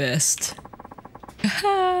try my best.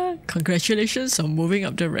 Congratulations on moving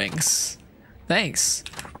up the ranks. Thanks.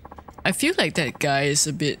 I feel like that guy is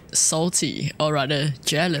a bit salty, or rather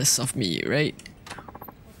jealous of me, right?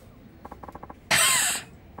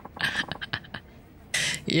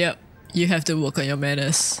 Yep, you have to work on your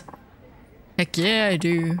manners. Heck yeah, I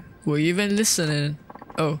do. Were you even listening?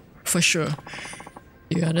 Oh, for sure.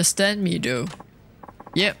 You understand me though.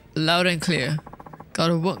 Yep, loud and clear.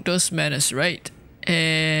 Gotta work those manners, right?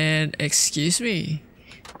 And excuse me,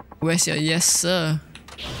 where's your yes sir?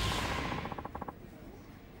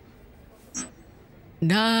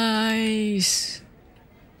 Nice.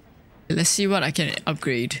 Let's see what I can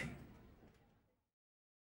upgrade.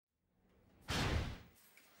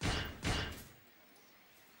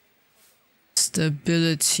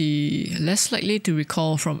 Stability, less likely to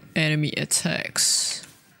recoil from enemy attacks.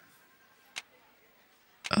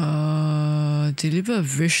 Deliver a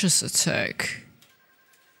vicious attack.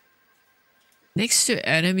 Next to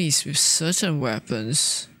enemies with certain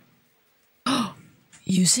weapons.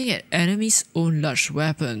 Using an enemy's own large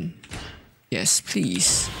weapon. Yes,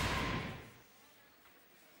 please.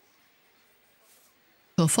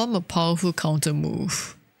 Perform a powerful counter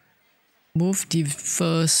move. Move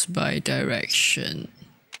differs by direction.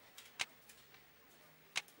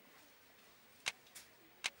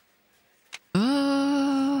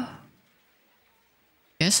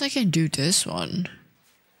 Guess I can do this one.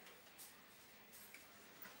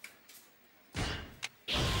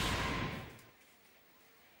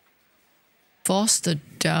 Force the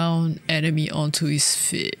down enemy onto his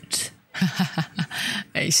feet.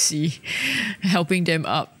 I see. Helping them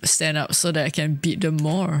up, stand up so that I can beat them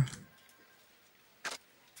more.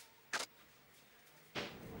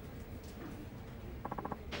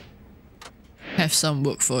 Have some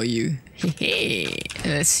work for you.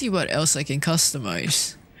 Let's see what else I can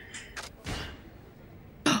customize.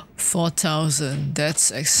 4,000,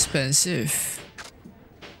 that's expensive.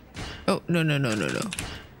 Oh, no.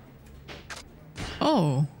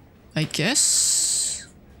 Oh, I guess.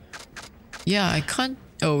 Yeah, I can't.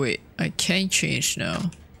 Oh, wait, I can change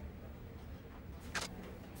now.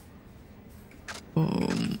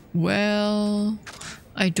 Well,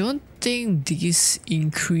 I don't think this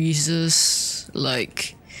increases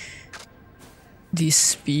like the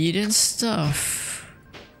speed and stuff.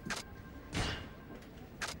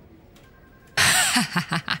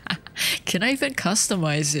 Can I even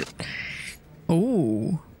customize it?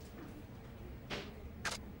 Oh.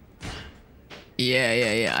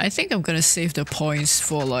 Yeah. I think I'm gonna save the points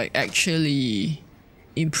for like actually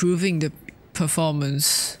improving the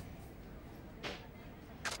performance.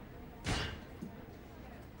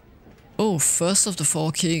 Oh, first of the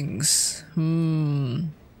four kings.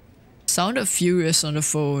 Sounded furious on the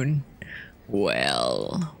phone.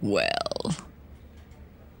 Well.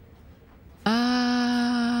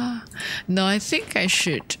 No, I think I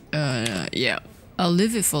should, yeah. I'll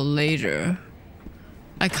leave it for later.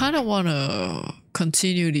 I kinda wanna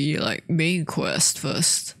continue the, like, main quest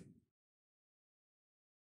first.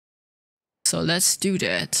 So let's do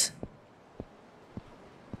that.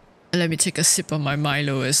 Let me take a sip of my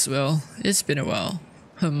Milo as well. It's been a while.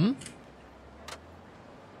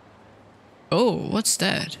 Oh, what's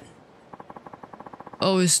that?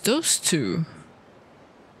 Oh, it's those two.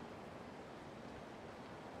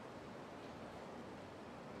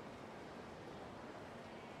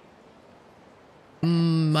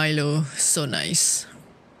 Milo, so nice.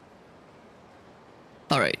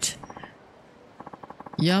 Alright.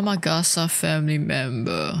 Yamagasa family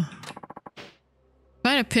member.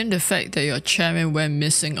 Find to pin the fact that your chairman went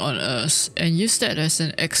missing on us and use that as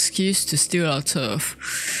an excuse to steal our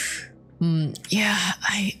turf. Yeah,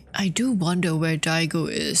 I do wonder where Daigo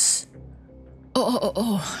is.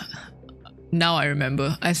 Oh. Now I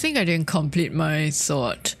remember. I think I didn't complete my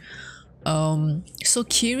thought. So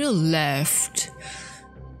Kiryu left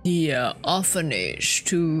the orphanage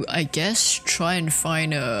to, I guess, try and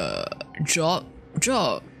find a job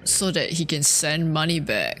so that he can send money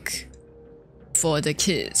back for the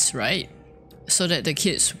kids, right? So that the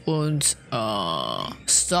kids won't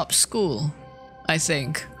stop school, I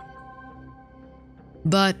think.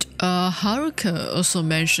 But Haruka also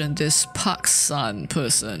mentioned this Park-san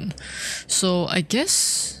person, so I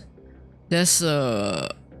guess there's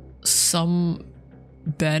some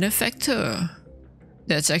benefactor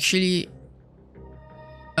that's actually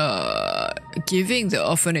giving the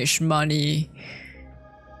orphanage money,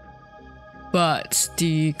 but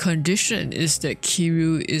the condition is that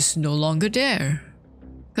Kiryu is no longer there,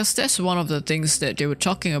 because that's one of the things that they were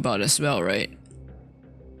talking about as well, right?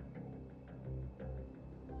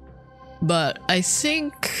 But I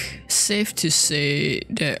think safe to say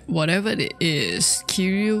that whatever it is,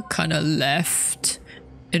 Kiryu kinda left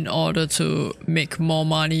in order to make more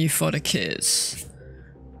money for the kids.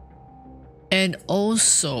 And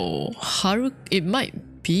also, it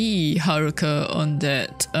might be Haruka on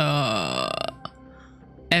that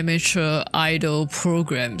amateur idol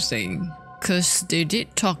program thing, cause they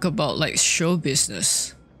did talk about like show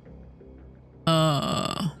business.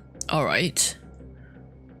 Alright.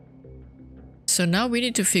 So now we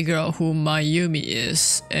need to figure out who Mayumi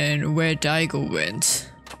is and where Daigo went.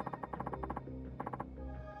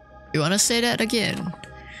 You wanna say that again?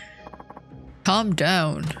 Calm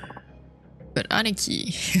down. But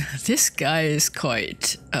Aniki, this guy is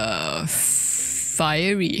quite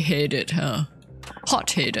fiery-headed, huh?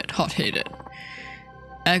 Hot-headed.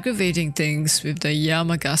 Aggravating things with the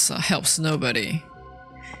Yamagasa helps nobody.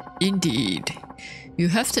 Indeed. You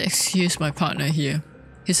have to excuse my partner here.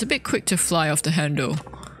 He's a bit quick to fly off the handle.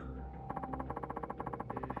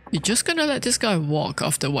 You're just gonna let this guy walk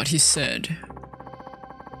after what he said?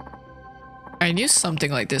 I knew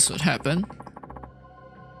something like this would happen.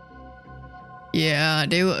 Yeah,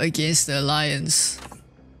 they were against the Alliance.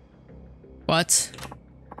 What?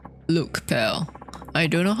 Look, pal. I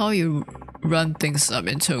don't know how you run things up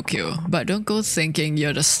in Tokyo, but don't go thinking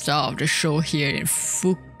you're the star of the show here in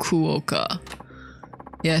Fukuoka.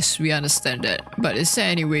 Yes, we understand that, but is there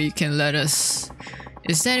any way you can let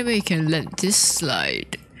this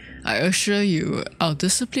slide? I assure you, I'll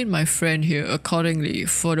discipline my friend here accordingly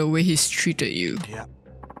for the way he's treated you. Yeah.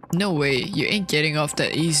 No way, you ain't getting off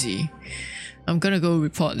that easy. I'm gonna go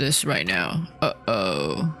report this right now.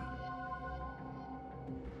 Uh-oh.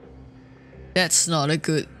 That's not a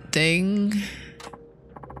good thing.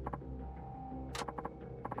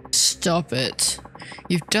 Stop it.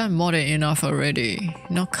 You've done more than enough already.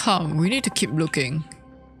 Now come, we need to keep looking.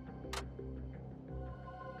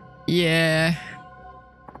 Yeah.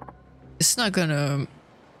 It's not gonna...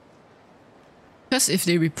 Because if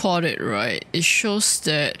they report it right, it shows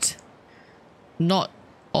that not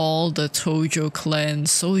all the Tojo clan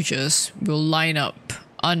soldiers will line up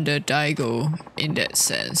under Daigo in that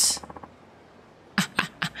sense.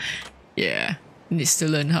 Yeah, needs to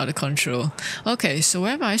learn how to control. Okay, so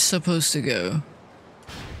where am I supposed to go?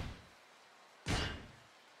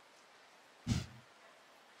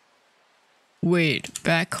 Wait,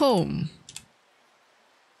 back home?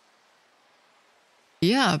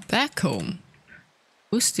 Yeah, back home.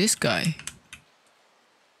 Who's this guy?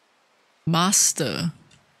 Master.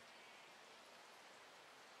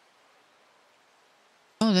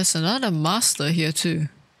 Oh, there's another master here too.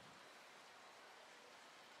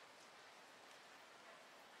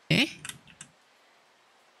 Eh?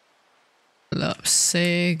 Love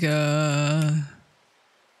SEGA.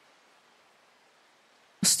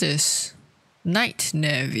 What's this? Night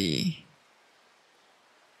Navy.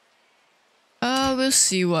 We'll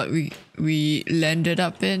see what we landed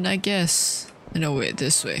up in, I guess. No, wait,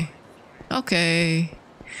 this way. Okay.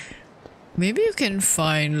 Maybe you can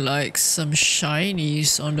find like some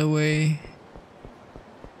shinies on the way.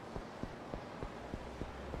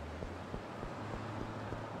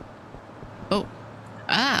 Oh.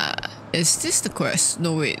 Ah, is this the quest?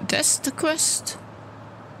 No, wait, that's the quest?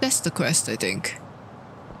 That's the quest, I think.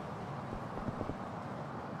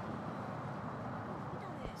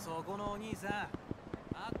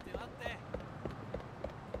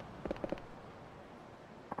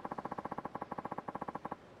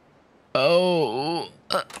 Oh.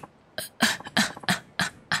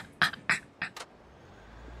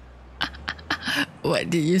 What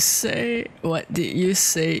did you say? What did you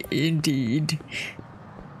say indeed?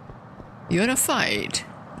 You wanna fight?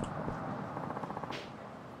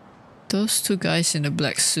 Those two guys in the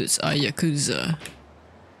black suits are Yakuza.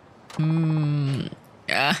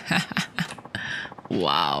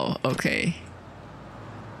 Wow, okay.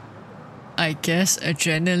 I guess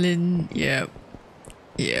adrenaline, yep.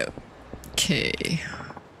 Okay.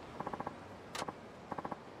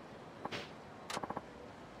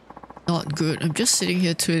 Not good. I'm just sitting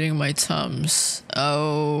here twiddling my thumbs.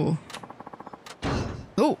 Oh.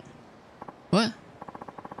 Oh! What?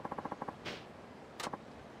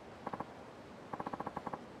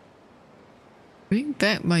 Bring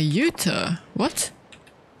back my Yuta. What?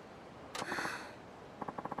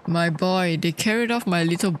 My boy. They carried off my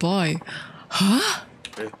little boy. Huh?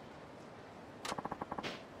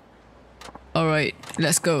 Alright,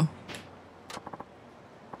 let's go.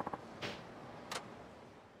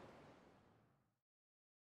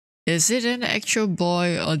 Is it an actual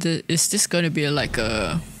boy or is this gonna be like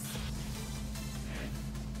a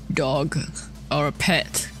dog or a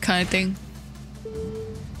pet kind of thing?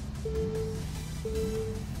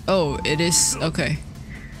 Oh, it is. Okay.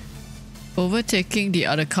 Overtaking the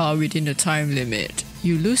other car within the time limit.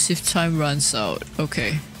 You lose if time runs out.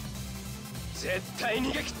 Okay.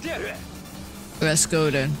 Let's go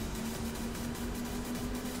then.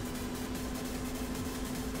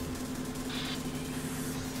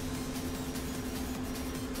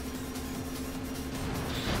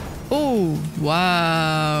 Oh,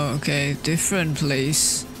 wow. Okay, different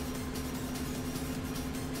place.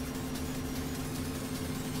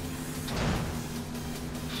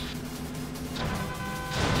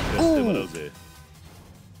 Oh.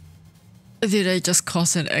 Did I just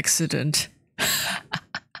cause an accident?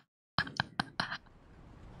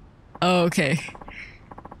 Oh, okay.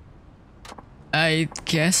 I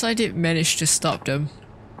guess I did manage to stop them.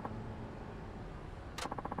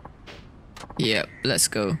 Yep, let's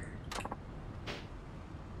go.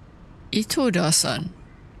 Itoda-san.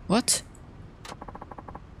 What?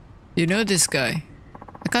 You know this guy?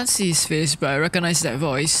 I can't see his face, but I recognize that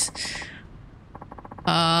voice.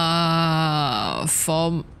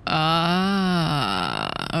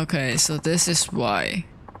 Okay, so this is why.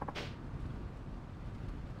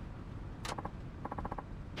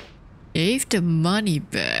 Gave the money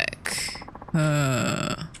back.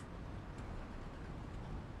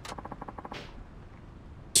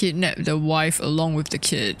 Kidnapped the wife along with the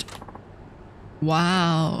kid.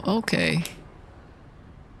 Wow, okay.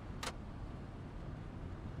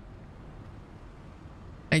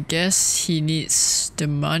 I guess he needs the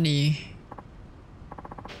money.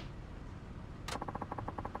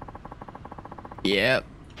 Yep.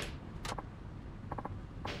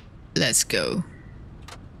 Let's go.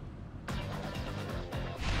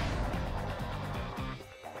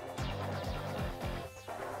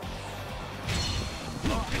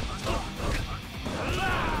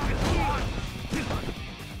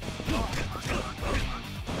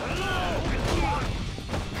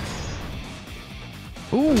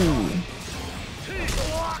 Ooh.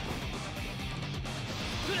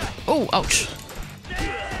 Oh, ouch.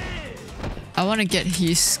 I want to get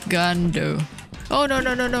his gun though. Oh, no.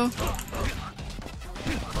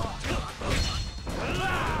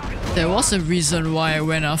 There was a reason why I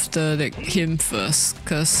went after him first,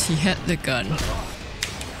 because he had the gun.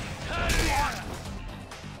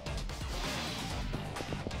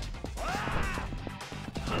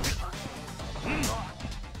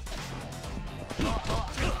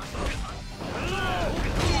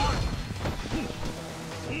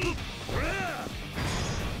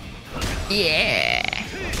 Yeah.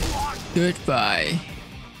 Goodbye.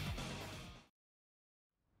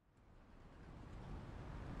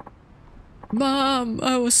 Mom,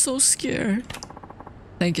 I was so scared.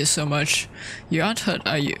 Thank you so much. You aren't hurt,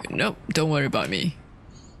 are you? Nope, don't worry about me.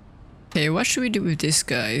 Hey, what should we do with these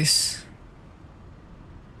guys?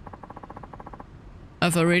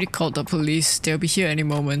 I've already called the police. They'll be here any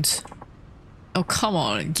moment. Oh, come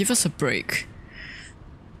on, give us a break.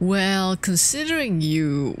 Well, considering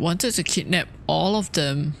you wanted to kidnap all of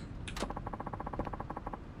them...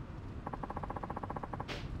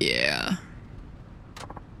 Yeah.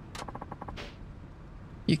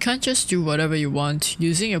 You can't just do whatever you want,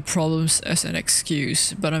 using your problems as an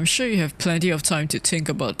excuse, but I'm sure you have plenty of time to think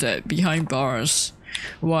about that behind bars.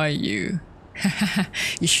 Why you?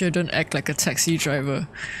 You sure don't act like a taxi driver.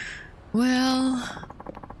 Well,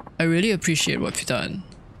 I really appreciate what you've done.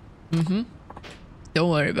 Don't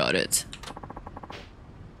worry about it.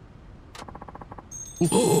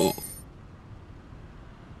 Whoa.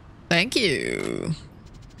 Thank you.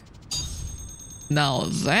 Now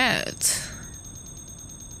that...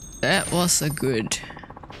 That was a good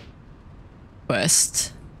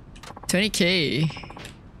quest. 20k.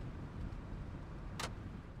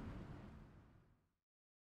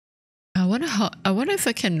 I wonder if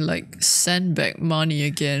I can like send back money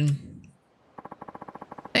again.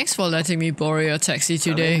 Thanks for letting me borrow your taxi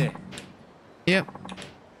today. Yep.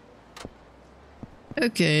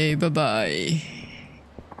 Okay, bye-bye.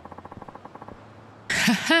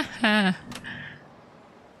 Hahaha.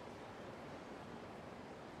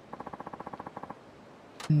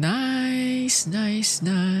 Nice, nice,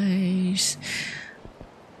 nice.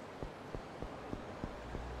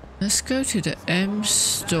 Let's go to the M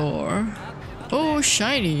store. Oh,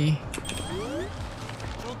 shiny.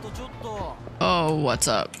 Oh, what's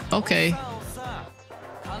up? Okay.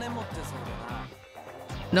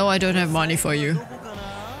 No, I don't have money for you.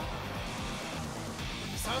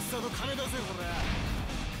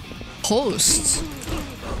 Host.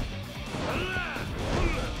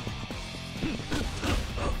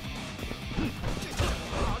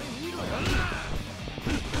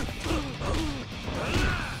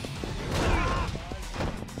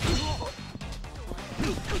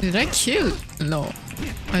 Did I kill? No.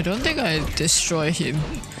 I don't think I destroyed him.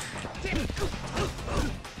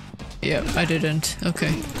 Yep, I didn't. Okay.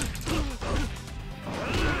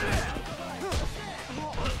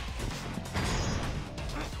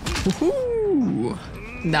 Woohoo!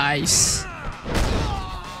 Nice.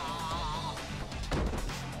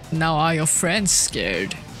 Now are your friends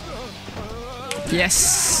scared?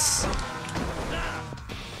 Yes.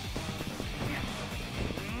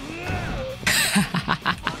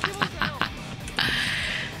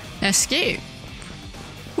 Escape?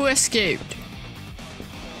 Who escaped?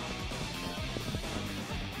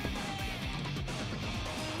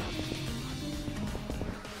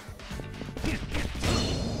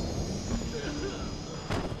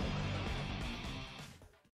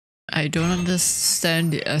 I don't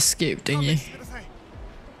understand the escape thingy.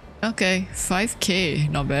 Okay, 5k,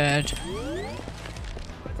 not bad.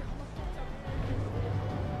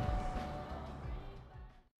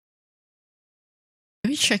 Let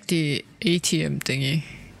me check the ATM thingy.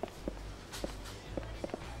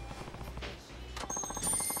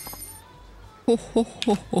 Ho, ho,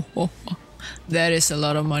 ho, ho, ho. That is a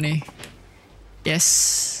lot of money.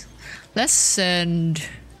 Yes. Let's send...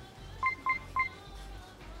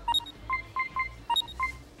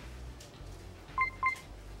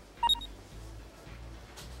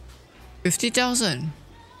 $50,000.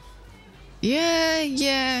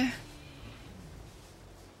 Yeah.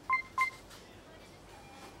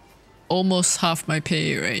 Almost half my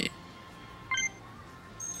pay, right?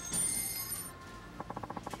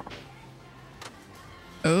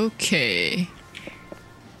 Okay.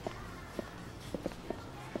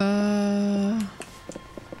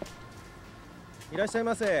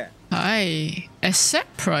 Hi.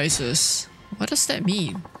 Accept prices. What does that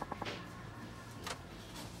mean?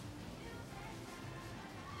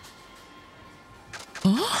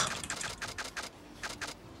 Huh?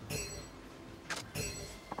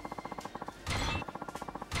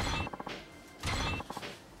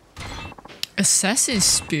 Assassin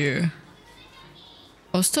Spear.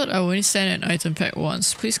 I was told I only send an item pack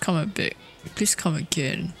once. Please come a bit. Please come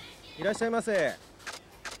again.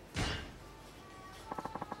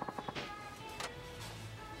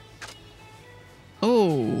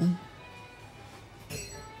 Oh.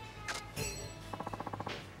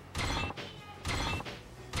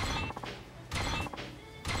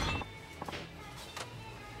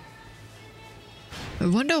 I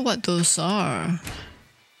wonder what those are.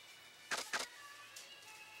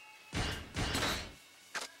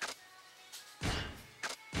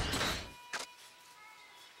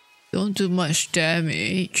 Don't do much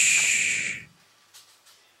damage.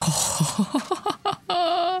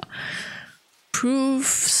 Prove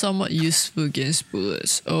somewhat useful against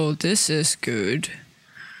bullets. Oh, this is good.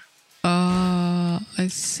 I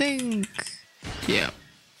think... yeah.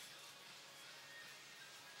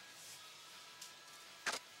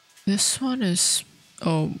 This one is...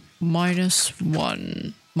 oh,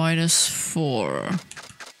 -1. -4.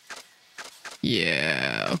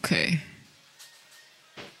 Yeah, okay.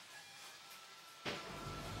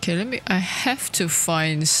 Okay, let me... I have to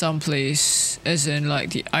find someplace, as in like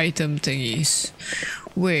the item thingies.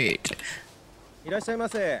 Wait.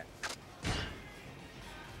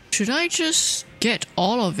 Should I just get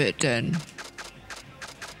all of it then?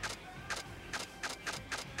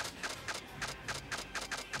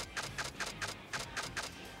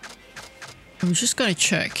 I'm just gonna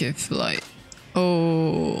check if like...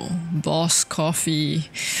 oh, boss coffee.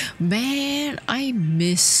 Man, I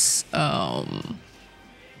miss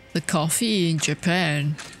the coffee in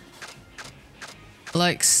Japan.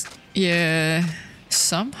 Like, yeah,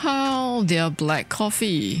 somehow their black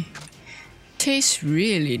coffee tastes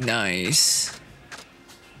really nice.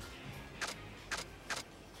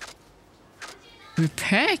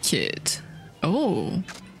 Repair kit. Oh,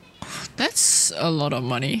 that's a lot of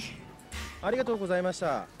money. ありがとうございまし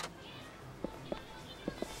た。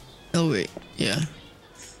 Oh wait, yeah.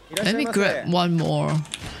 いらっしゃ Let い me ませ。 grab one more.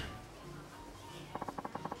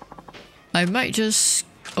 I might just...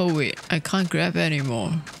 Oh wait, I can't grab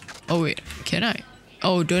anymore. Oh wait, can I?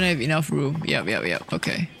 Oh, don't have enough room. Yep,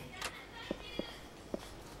 okay.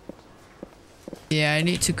 Yeah, I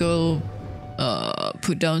need to go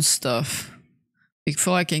put down stuff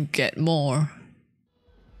before I can get more.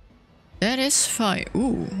 That is fine.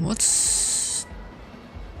 Ooh, what's...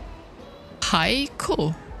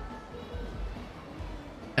 Haiko?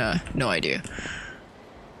 No idea.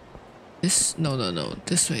 This... No.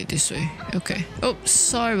 This way. Okay. Oh,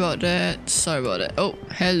 sorry about that. Oh,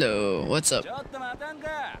 hello. What's up?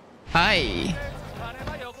 Hi.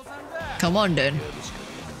 Come on then.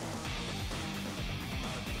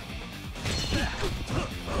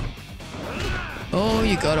 Oh,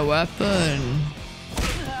 you got a weapon.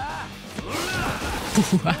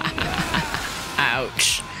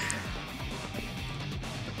 Ouch.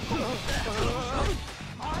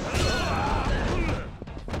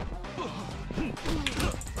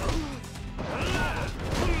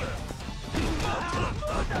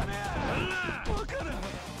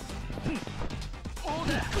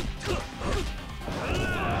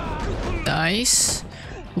 Nice.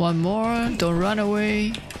 One more. Don't run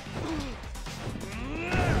away.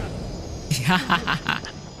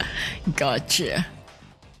 Gotcha.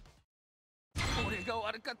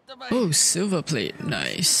 Oh, silver plate.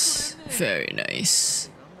 Nice. Very nice.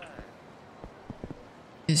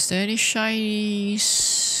 Is there any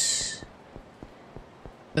shinies?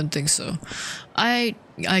 Don't think so. I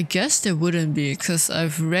guess there wouldn't be because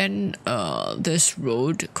I've ran this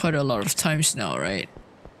road quite a lot of times now, right?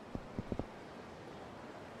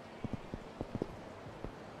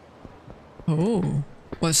 Oh,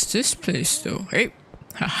 what's this place though? Hey,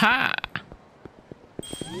 haha!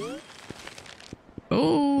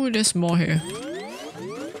 Oh, there's more here.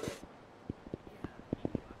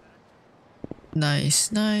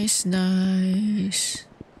 Nice.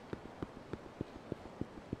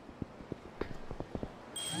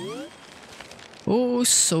 Oh,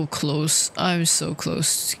 so close. I'm so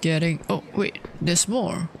close to getting... Oh, wait, there's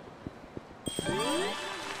more.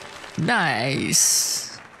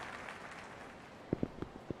 Nice.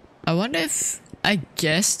 I wonder if... I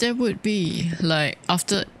guess there would be, like,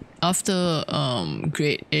 after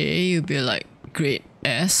grade A, you'd be like grade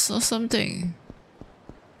S or something.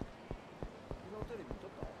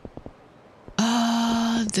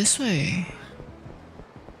 This way.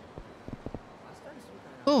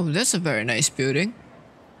 Oh, that's a very nice building.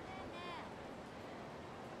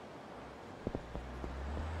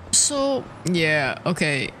 So, yeah,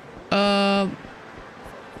 okay. I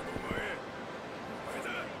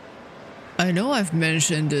know I've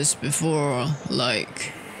mentioned this before,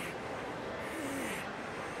 like...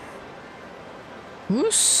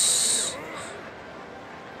 Who's...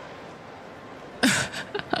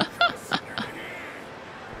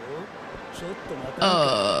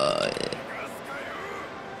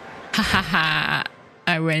 Hahaha,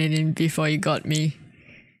 I went in before you got me.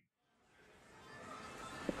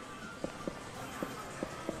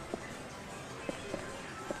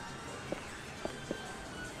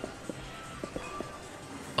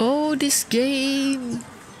 Oh, this game.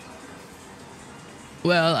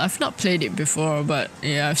 Well, I've not played it before, but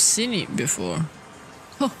yeah, I've seen it before.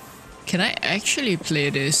 Oh, can I actually play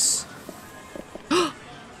this?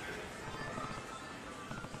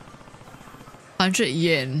 100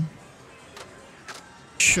 yen.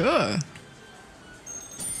 Sure.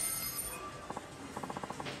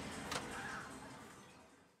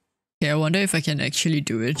 Yeah, I wonder if I can actually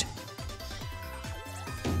do it.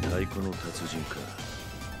 太鼓の達人か。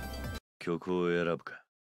曲を選ぶか。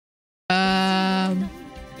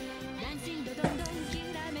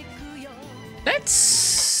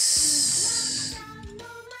Let's...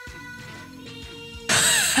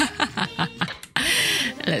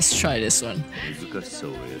 Let's try this one. 難しさ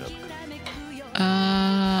を選ぶか。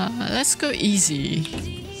Let's go easy.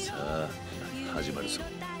 さあ、始まるぞ。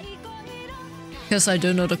Because I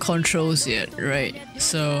don't know the controls yet, right?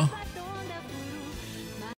 So...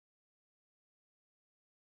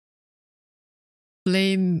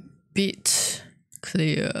 Flame beat,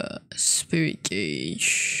 clear, spirit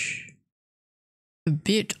gauge. A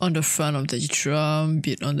beat on the front of the drum,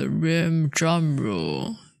 beat on the rim, drum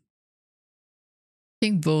roll.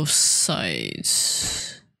 think both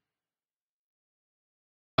sides.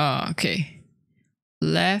 Ah, okay.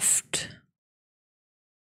 Left,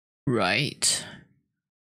 right,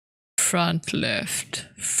 front left,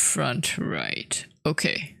 front right.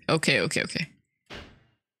 Okay, okay.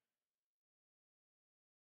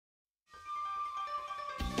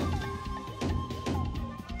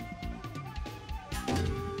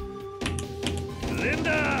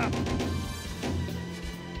 Linda!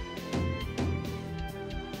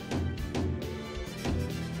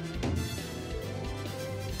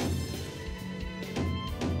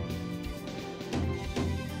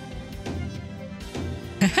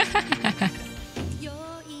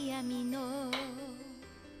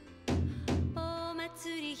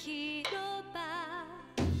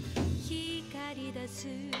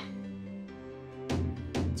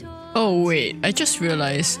 Oh wait, I just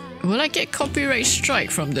realized, will I get copyright strike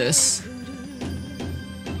from this?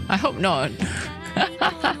 I hope not.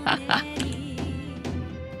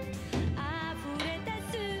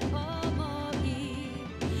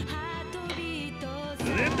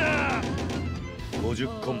 Linda! 50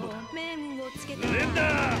コンボだ。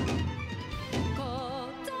Linda!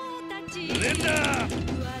 Linda!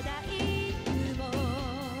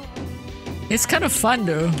 It's kind of fun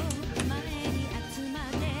though.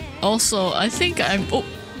 Also, I think I'm... Oh!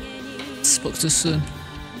 Spoke too soon.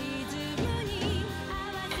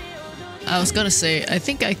 I was gonna say, I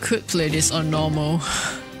think I could play this on normal.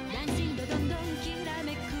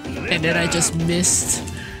 And then I just missed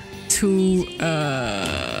 2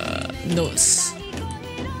 notes.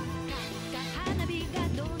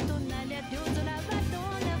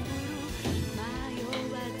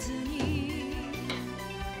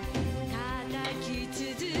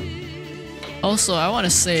 Also, I want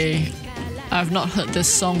to say, I've not heard this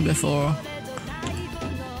song before.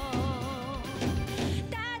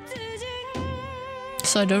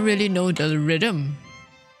 So I don't really know the rhythm.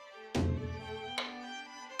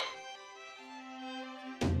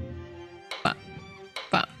 Ba,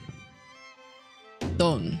 ba,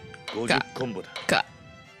 don, ga, ga.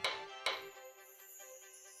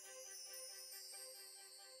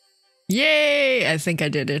 Yay! I think I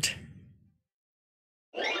did it.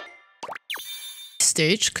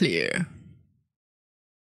 Stage clear.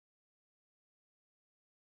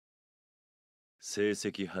 成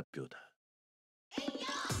績発表だ。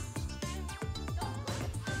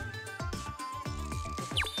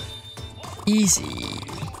Easy.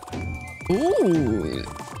 Ooh,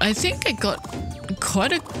 I think I got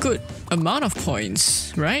quite a good amount of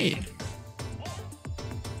points, right?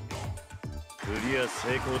 クリア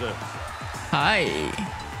成功だ。Hi.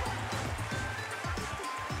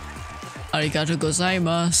 Arigato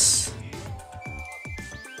gozaimasu.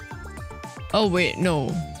 Oh wait,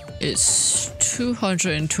 no. It's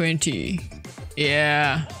 220.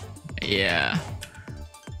 Yeah.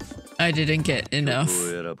 I didn't get enough.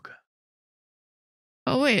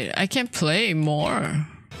 Oh wait, I can play more.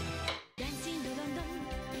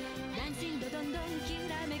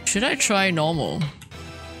 Should I try normal?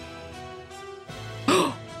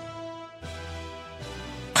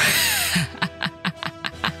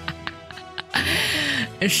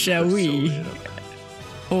 Shall we?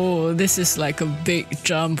 Oh, this is like a big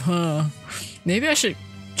jump, huh? Maybe I should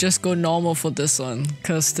just go normal for this one,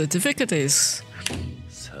 cause the difficulty is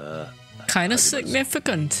kinda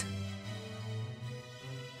significant.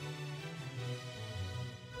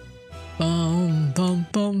 Bum bum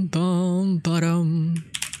bum bum ba-dum.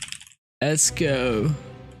 Let's go.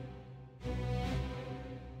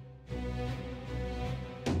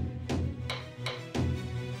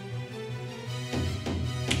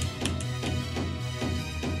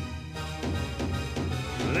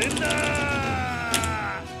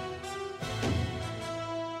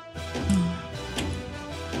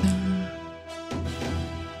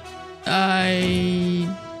 I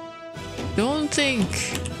don't think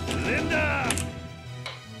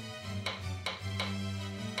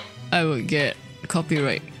I would get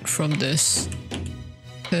copyright from this,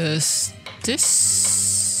 because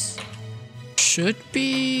this should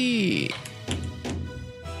be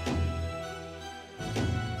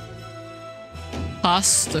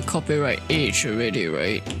past the copyright age already,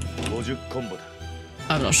 right?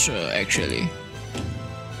 I'm not sure actually.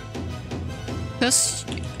 Because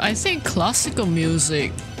I think classical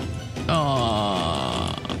music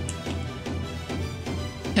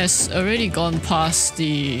has already gone past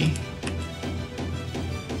the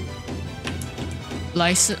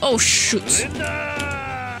license. Oh shoot!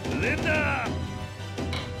 Linda!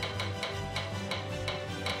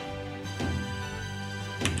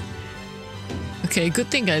 Okay, good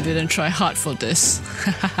thing I didn't try hard for this.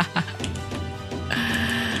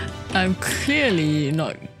 I'm clearly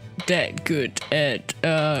not that good at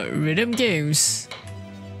rhythm games.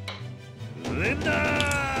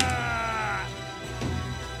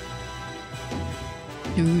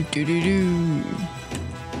 Do do do do.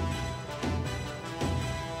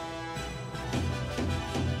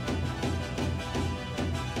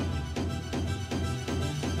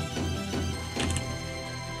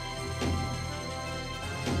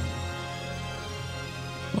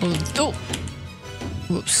 Oh,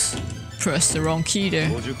 whoops. Pressed the wrong key there.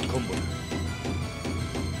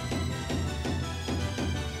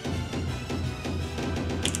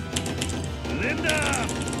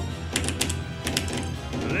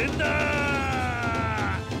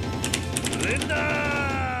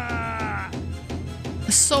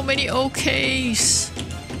 So many OKs.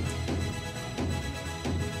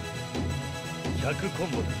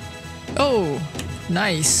 Oh,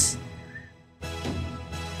 nice.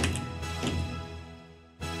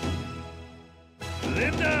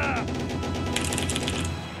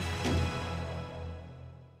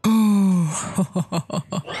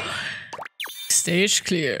 Stage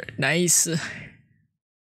clear. Nice.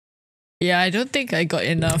 Yeah, I don't think I got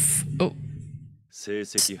enough. Oh.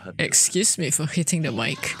 Excuse me for hitting the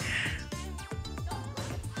mic.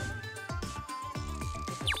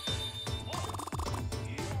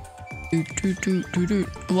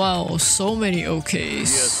 Wow, so many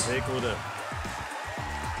OKs.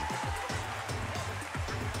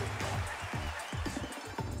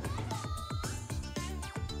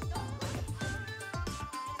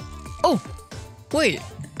 Oh, wait,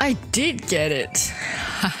 I did get it.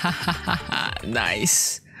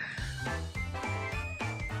 Nice.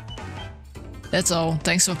 That's all.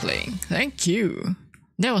 Thanks for playing. Thank you.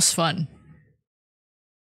 That was fun.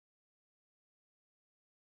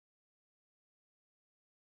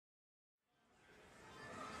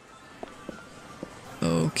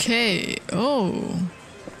 Okay. Oh.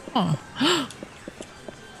 Oh.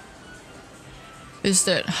 Is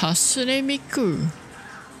that Hasune Miku?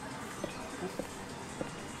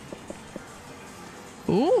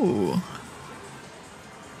 Ooh.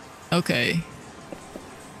 Okay.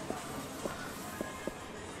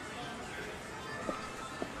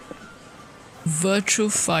 Virtual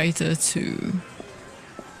Fighter 2.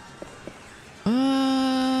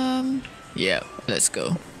 Yeah, let's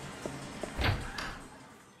go.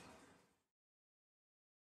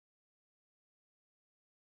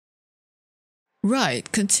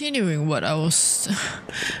 Right, continuing what I was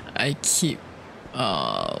I keep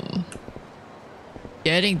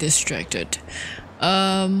getting distracted.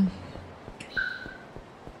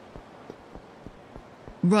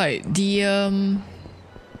 Right, the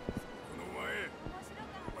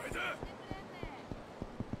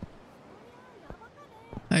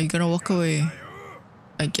are you gonna walk away?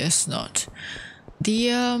 I guess not.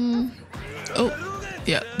 The oh,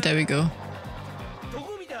 yeah, there we go.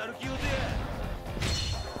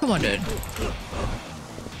 Come on, dude.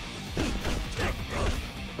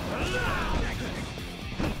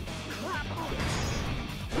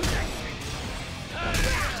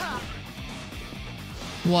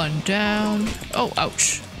 One down. Oh,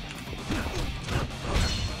 ouch.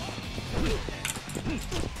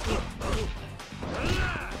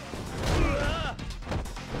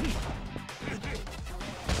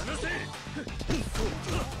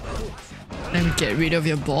 Let me get rid of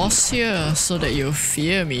your boss here so that you'll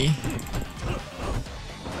fear me.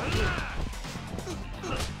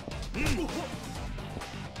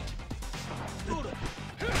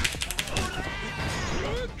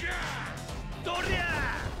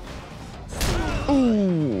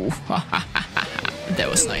 Ooh, that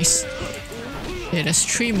was nice. Yeah, there's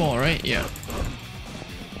 3 more, right? Yeah.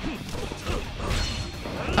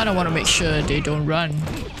 I don't want to make sure they don't run.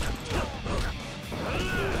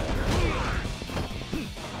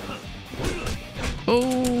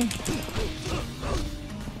 Oh.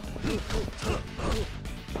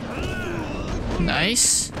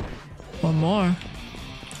 Nice. One more.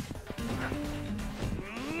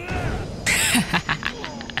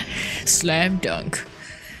 Slam dunk.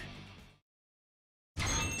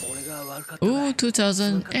 Ooh,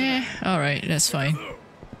 2000. Alright, that's fine.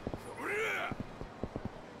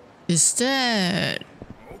 Is that...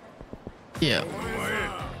 Yeah.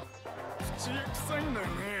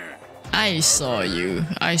 I saw you.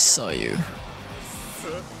 I saw you.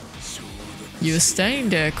 You were standing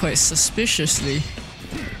there quite suspiciously.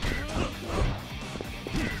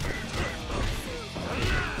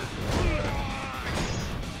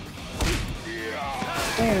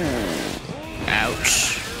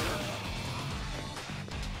 Ouch.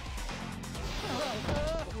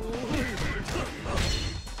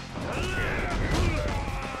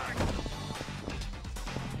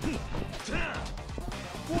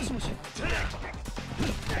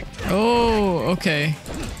 Oh, okay.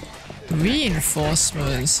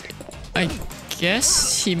 Reinforcements. I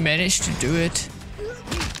guess he managed to do it.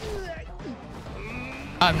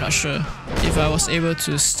 I'm not sure if I was able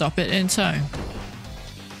to stop it in time.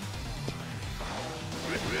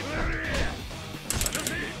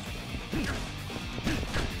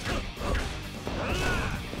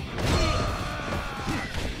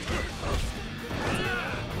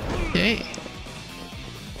 Okay.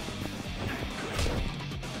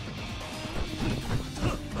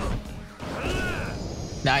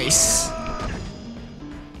 Nice.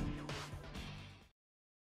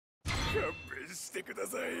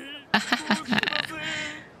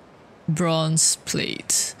 Bronze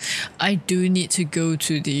plate. I do need to go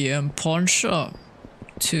to the pawn shop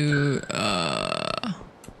to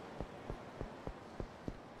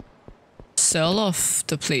sell off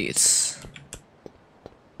the plates.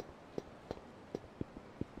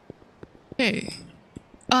 Okay.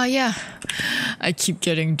 Oh yeah, I keep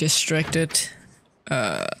getting distracted.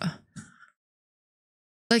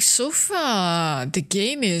 Like so far, the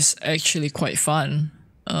game is actually quite fun.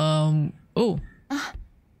 Oh.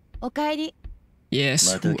 おかえり。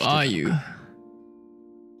 Yes, who are you?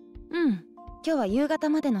 うん。今日は夕方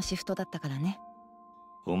までのシフトだったからね。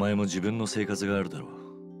お前も自分の生活があるだろう。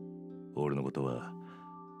俺のことは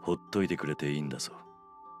ほっといてくれていいんだぞ。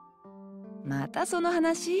またその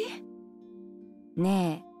話？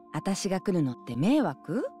ねえ、私が来るのって迷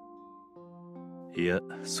惑？いや、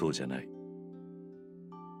そうじゃない。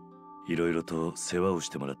いろいろと世話をし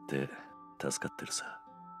てもらって助かってるさ。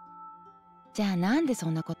じゃあなんでそ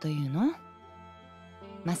んなこと言うの？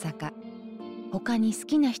まさか他に好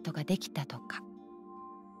きな人ができたとか。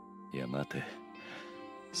いや待て、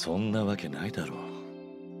そんなわけないだろう。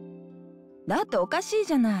だっておかしい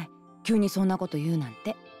じゃない、急にそんなこと言うなん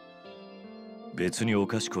て。別にお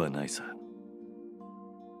かしくはないさ。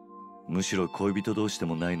むしろ恋人同士で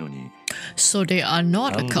もないのに、 So they are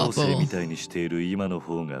not a 感動性 couple, みたいにしている今の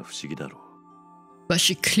方が不思議だろう。 but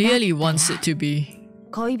she clearly wants it to be.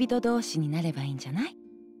 恋人同士になればいいんじゃない？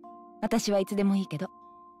私はいつでもいいけど。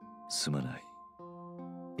すまない。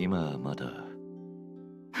今はまだ。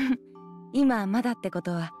今はまだってこ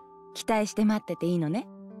とは期待して待ってていいのね。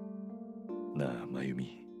なあ、まゆ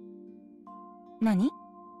み。何？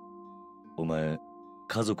お前、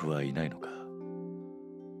家族はいないのか？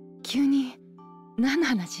急に何の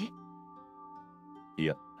話？い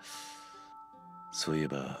や、そういえ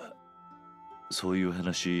ば、そういう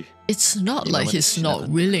話。 It's not like he's not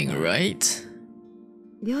willing, right?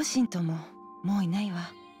 両親とももういない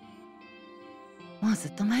わ。もうず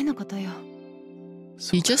っと前のことよ。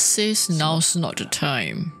He just says now's not the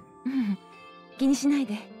time. うん、気にしない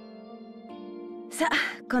で。さあ、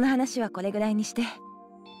この話はこれぐらいにして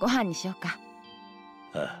ご飯にしようか。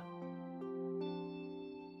ああ。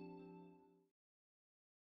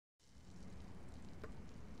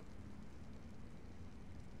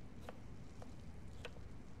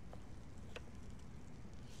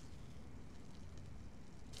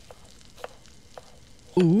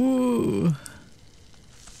Ooh.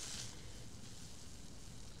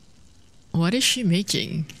 What is she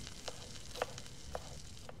making?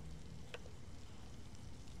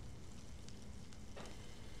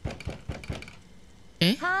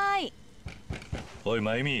 Eh? はーい。おい、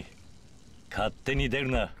まゆみ。勝手に出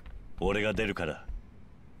るな。俺が出るから。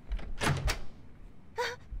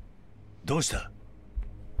どうした？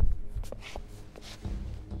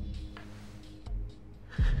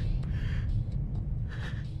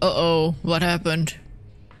 Uh-oh, what happened?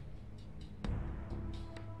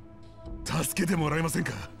 助けてもらえません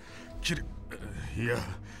か？いや、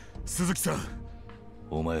鈴木さん。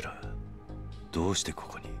お前ら、どうしてこ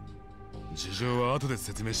こに？事情は後で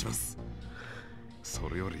説明します。そ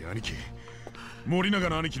れより兄貴、森永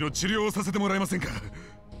の兄貴の治療をさせてもらえませんか？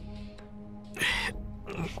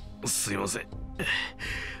すいません。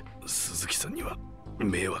鈴木さんには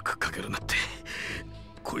迷惑かけるなって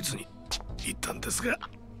こいつに言ったんですが。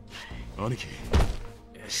兄貴、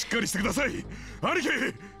しっかりしてください。兄貴。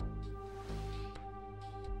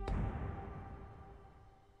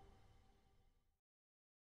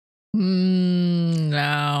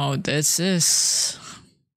Now this is.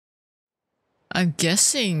 I'm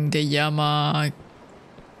guessing the Gasa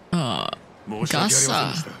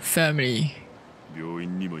family. 病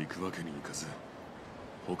院にも行くわけにいかず、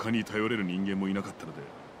他に頼れる人間もいなかったので、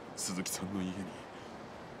鈴木さんの家に。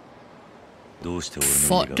どうして俺の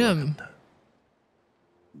家が分かった？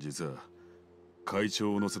実は会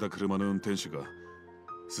長を乗せた車の運転手が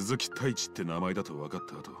鈴木太一って名前だと分かっ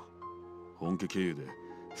た後、本家経由で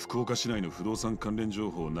福岡市内の不動産関連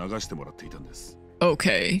情報を流してもらっていたんです。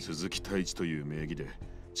Okay. 鈴木太一という名義で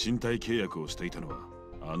賃貸契約をしていたのは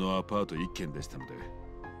あのアパート1軒でしたので、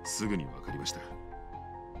すぐに分かりました。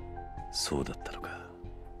そうだったのか。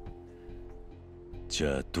じ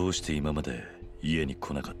ゃあどうして今まで家に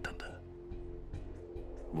来なかったんだ？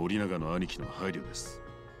森永の兄貴の配慮です。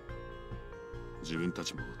自分た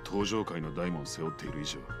ちも登場界の大門を背負っている以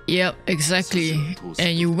上。Yep, exactly.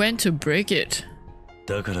 And you went to break it.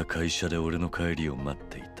 だから会社で俺の帰りを待っ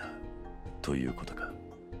ていたということか。はい。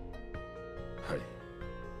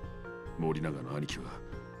森永の兄貴は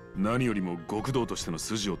何よりも極道としての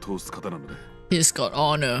筋を通す方なので。He's got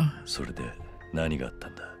honor. それで何があった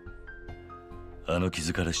んだ？あの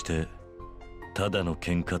傷からしてただの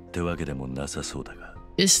喧嘩ってわけでもなさそうだが。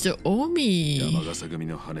It's the Omi. 山笠組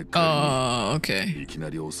の跳ねっかりに Okay. いきな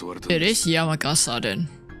り襲われたん It で is す。Yamakasa then.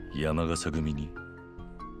 山笠組に？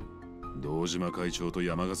堂島会長と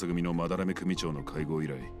山笠組の斑目組長の会合以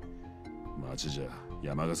来、町じゃ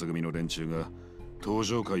山笠組の連中が登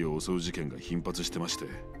場会を襲う事件が頻発してまして、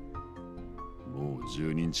もう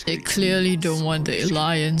10人近い。They clearly don't want the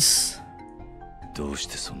alliance. どうし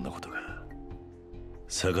てそんなことが？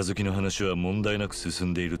杯の話は問題なく進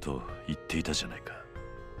んでいると言っていたじゃないか。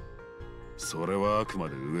それはあくま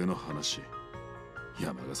で上の話。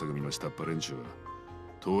山笠組の下っ端連中は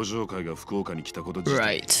登場会が福岡に来たこと自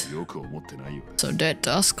体 Right. よく思ってないようです。 So that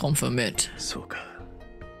does confirm it. そうか。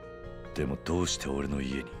でもどうして俺の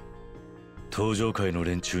家に？登場会の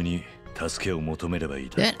連中に助けを求めればいい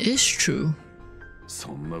だ。 That is true.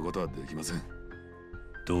 そんなことはできません。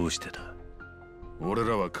どうしてだ？俺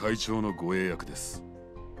らは会長の護衛役です。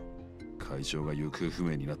会長が行方不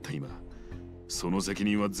明になった今、その責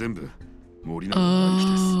任は全部森永の兄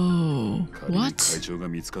貴です。 Oh, 仮に what? 会長が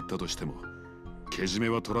見つかったとしてもけじめ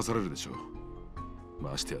は取らされるでしょう。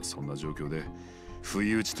ましてやそんな状況で不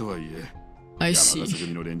意打ちとはいえ I 山笠 see.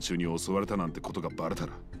 組の連中に襲われたなんてことがバレた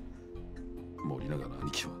ら森永の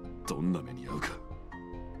兄貴はどんな目に遭うか。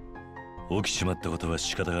起きちまったことは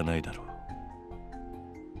仕方がないだろう。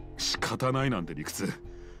仕方ないなんて理屈、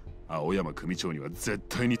青山組長には絶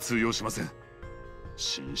対に通用しません。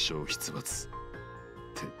心象筆罰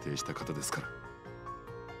徹底した方ですから。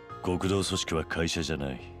極道組織は会社じゃ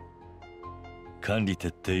ない。管理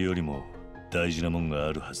徹底よりも大事なもんが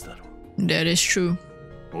あるはずだろう。 That is true.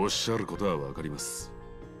 おっしゃることはわかります。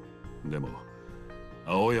でも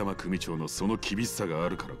青山組長のその厳しさがあ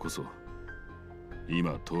るからこそ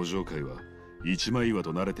今登場会は一枚岩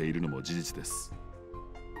と慣れているのも事実です。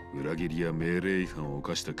裏切りや命令違反を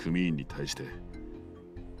犯した組員に対して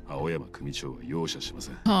青山組長は容赦しま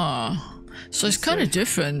せん。 Huh. So it's kind of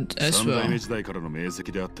different as 三代目 well. 時代からの名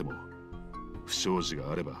跡であっても不祥事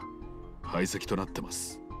があれば排斥となってま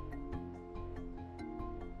す。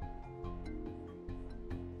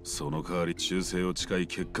その代わり忠誠を誓い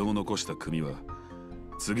結果を残した組は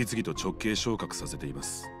次々と直系昇格させていま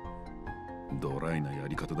す。ドライなや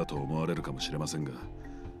り方だと思われるかもしれませんが、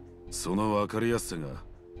その分かりやすさが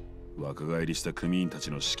若返りした組員た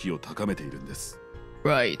ちの士気を高めているんです。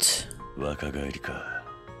 Right. 若返りか。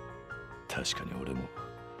確かに俺も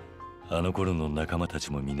あの頃の仲間た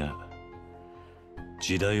ちも皆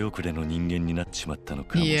時代遅れの人間になっちまったの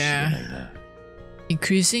かもしれないな。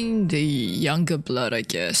Increasing the younger blood, I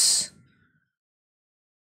guess.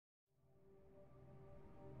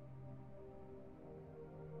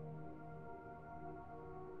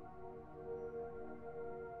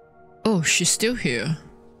 Oh, she's still here.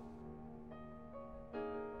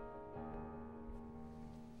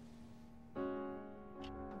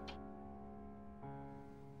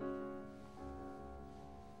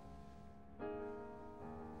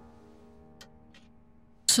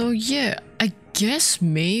 So yeah, I guess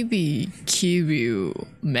maybe Kiryu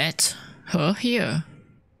met her here.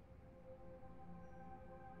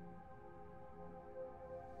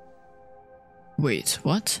 Wait,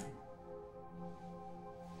 what?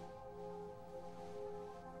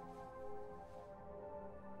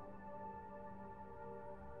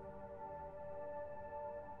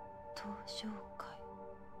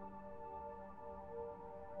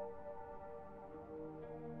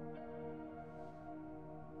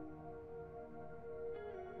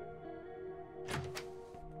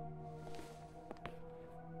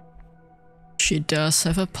 She does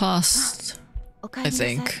have a past, おかえ I りなさ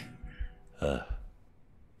い。 think. ああ。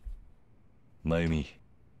まゆみ。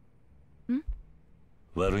ん？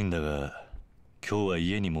悪いんだが、今日は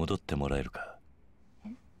家に戻ってもらえるか。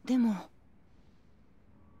でも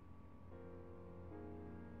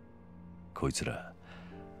こいつら、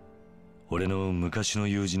俺の昔の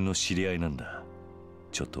友人の知り合いなんだ。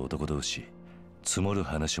ちょっと男同士、積もる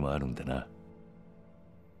話もあるんでな。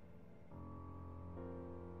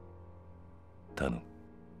頼む。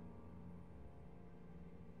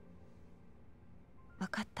わ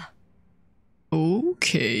かった。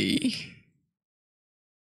Okay.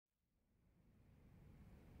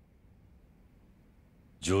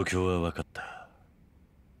 状況は分かった。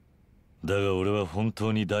だが俺は本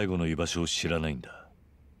当に大悟の居場所を知らないんだ。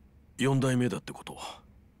4代目だってこと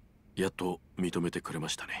やっと認めてくれま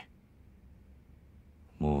したね。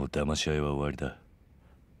もう騙し合いは終わりだ。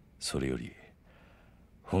それより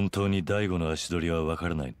本当に大悟の足取りは分か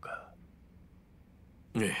らないのか。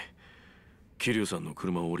ええ、桐生さんの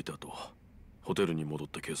車を降りた後ホテルに戻っ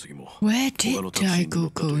た形跡も Where 他の did タクシーに乗 Daigo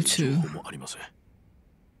ったとい go う情 to? 報もありません。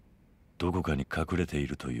どこかに隠れてい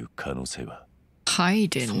るという可能性は。そん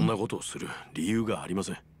Hiding. なことをする理由がありま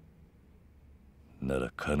せん。な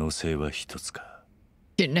ら可能性は一つか。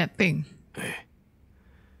 Kidnapping. え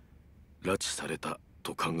え、拉致された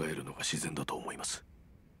と考えるのが自然だと思います。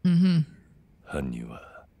Mm-hmm. 犯人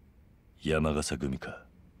は山笠組か。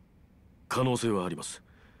可能性はあります。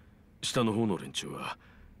下の方の連中は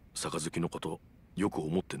杯のことよく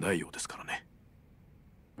思ってないようですからね。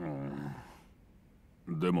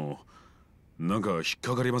でもなんか引っ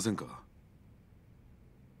かかりませんか？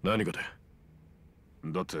何かで？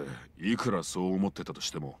だっていくらそう思ってたとし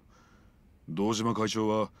ても堂島会長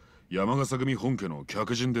は山笠組本家の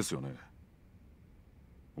客人ですよね。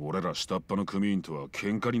俺ら下っ端の組員とは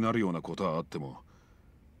喧嘩になるようなことはあっても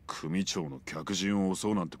組長の客人を襲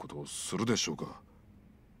うなんてことをするでしょうか？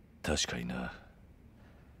確かにな。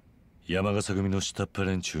山笠組の下っ端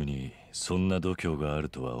連中にそんな度胸がある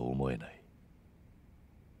とは思えない。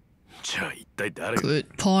じゃあ一体誰が？ Good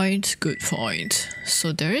point, good point.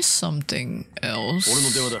 So there is something 俺の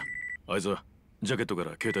else. 電話だ。あいつはジャケットか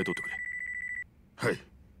ら携帯取ってくれ。はい。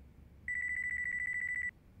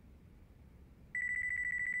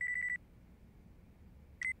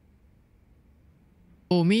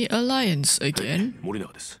Omi Alliance はい、 again? 森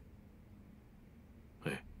永です。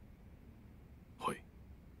はい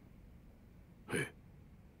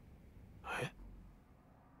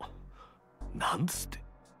なんですって。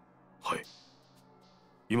はい、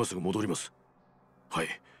今すぐ戻ります。はい、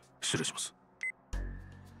失礼します。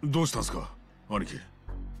どうしたんすか兄貴？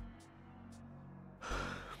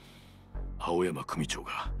青山組長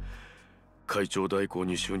が会長代行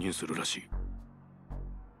に就任するらしい。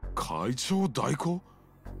会長代行？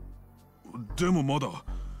でもまだ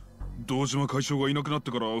堂島会長がいなくなっ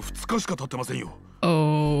てから2日しか経ってませんよ。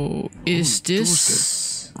Oh, is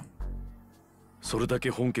this? それだけ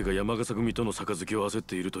本家が山笠組との杯を焦っ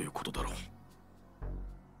ているということだろう。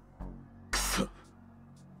くそ、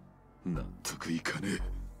納得いかね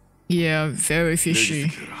え。Yeah, very レジ fishy.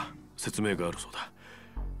 席から説明があるそうだ。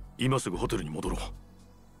今すぐホテルに戻ろう。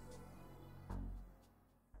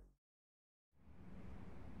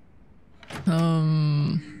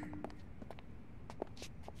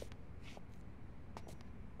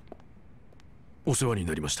お世話に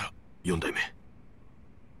なりました、4代目。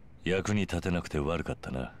役に立てなくて悪かっ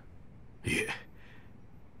たな。いえ、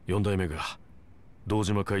4代目が堂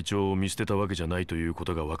島会長を見捨てたわけじゃないというこ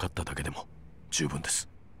とが分かっただけでも十分です。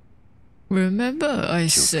Remember I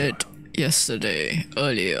said yesterday,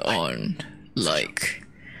 earlier on, like,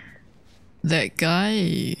 that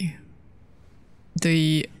guy,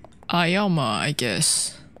 the Ayama, I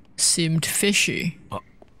guess, seemed fishy. あ、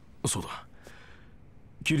そうだ。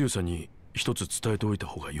桐生さんに一つ伝えておいた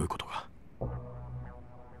方が良いことが。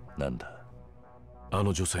なんだ？あ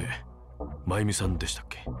の女性、真由美さんでしたっ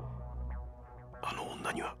け？あの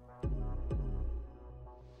女には。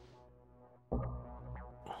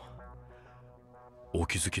お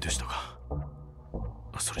気づきでしたか？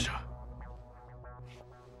それじゃ。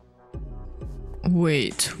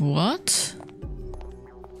Wait, what?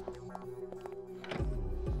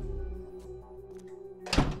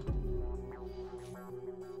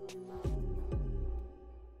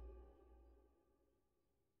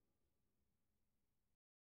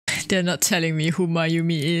 They're not telling me who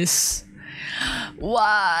Mayumi is.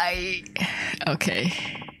 Why? Okay.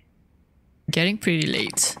 Getting pretty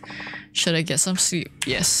late. Should I get some sleep?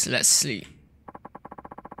 Yes, let's sleep.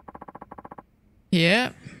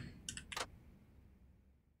 Yeah.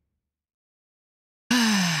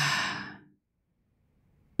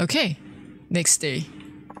 Okay. Next day.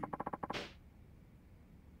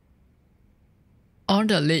 On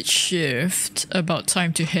the late shift, about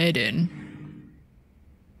time to head in.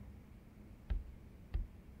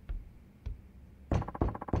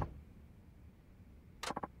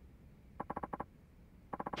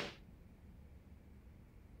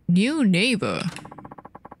 New neighbor.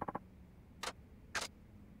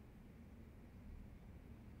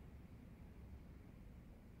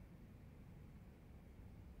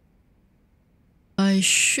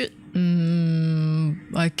 should...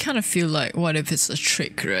 I kind of feel like, what if it's a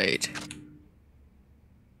trick, right?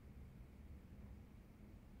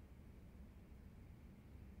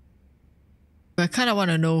 I kind of want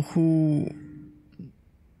to know who...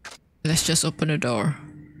 Let's just open the door.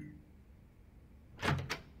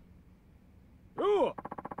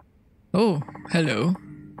 Oh, hello.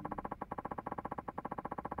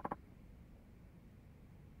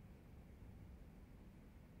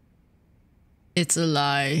 It's a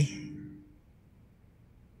lie.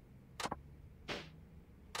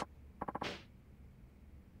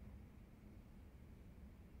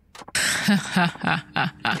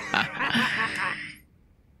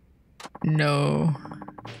 No.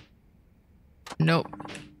 Nope.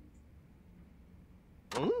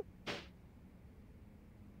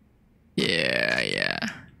 Yeah.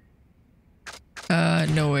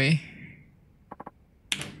 No way.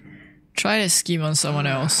 Try to scheme on someone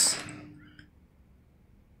else.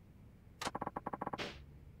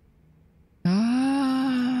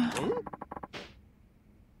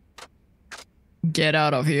 Get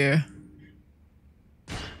out of here.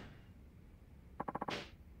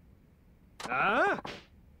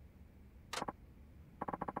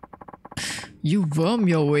 You worm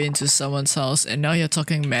your way into someone's house and now you're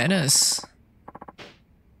talking manners.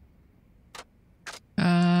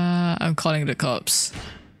 I'm calling the cops.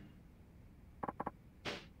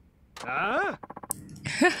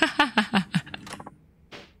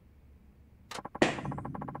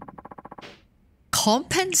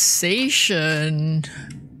 Compensation.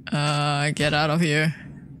 Get out of here.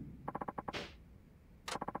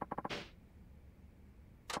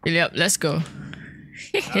 Yep, let's go.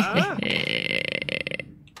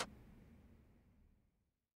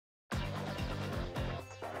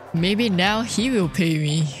 Maybe now he will pay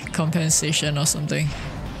me compensation or something.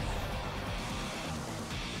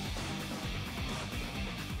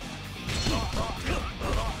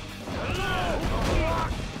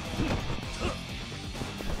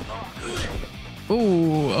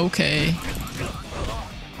 Ooh, okay.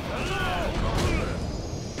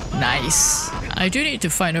 Nice. I do need to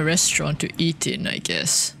find a restaurant to eat in, I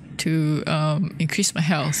guess, to increase my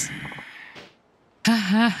health.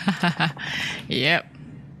 Yep.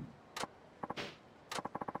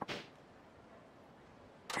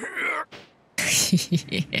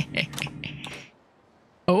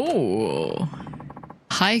 Oh,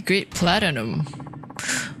 high grade platinum.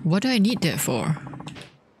 What do I need that for?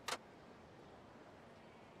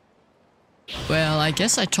 Well, I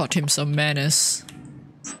guess I taught him some manners.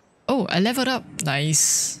 Oh, I leveled up.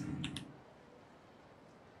 Nice.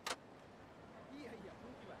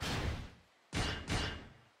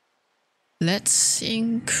 Let's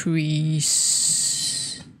increase.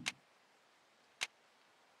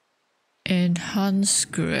 Enhance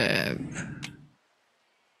grab.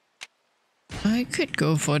 I could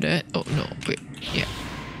go for that. Oh no, wait, yeah.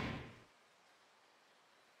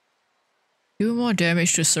 Do more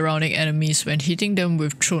damage to surrounding enemies when hitting them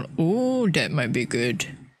with thrown. Oh, that might be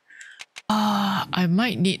good. I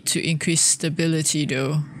might need to increase stability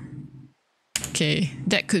though. Okay,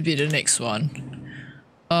 that could be the next one.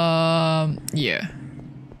 Yeah.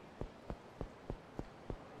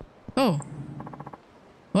 Oh.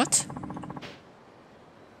 What?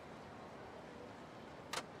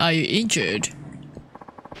 Are you injured?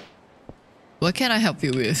 What can I help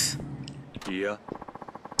you with? Yeah.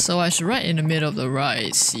 So I was right in the middle of the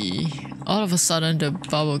ride, see? All of a sudden the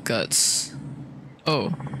bubble guts.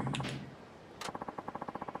 Oh.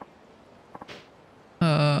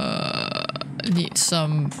 Need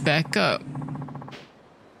some backup.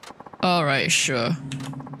 Alright, sure.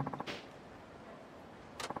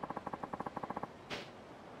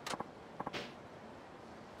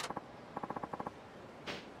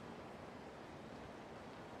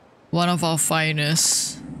 One of our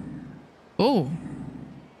finest. Oh.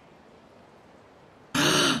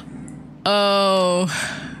 Oh.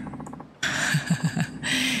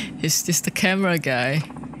 Is this the camera guy?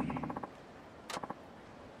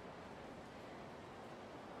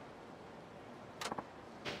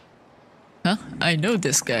 Huh? I know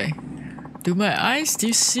this guy. Do my eyes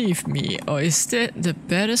deceive me, or is that the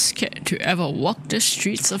baddest cat to ever walk the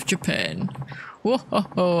streets of Japan?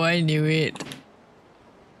 Whoa, I knew it.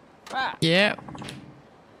 Yeah.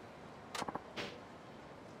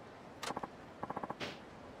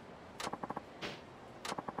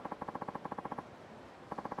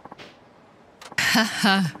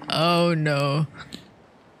 Haha, oh no.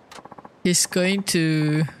 He's going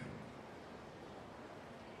to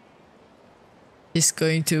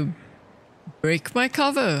break my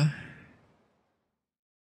cover.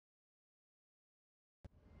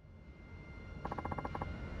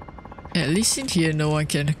 At least in here no one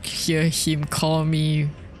can hear him call me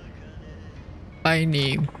by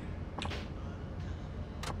name.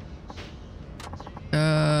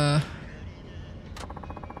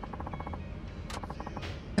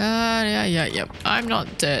 Yep. I'm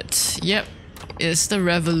not dead. Yep. It's the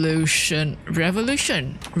revelation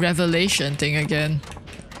thing again.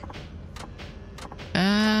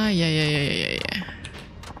 Yeah.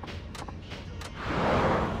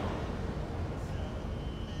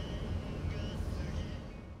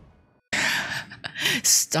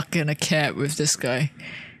 Stuck in a cab with this guy.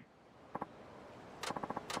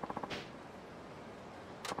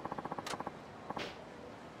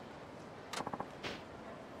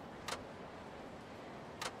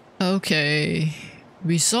 Okay.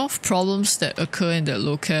 Resolve problems that occur in that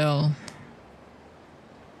locale.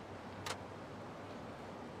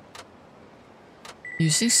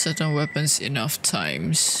 Using certain weapons enough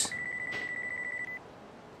times.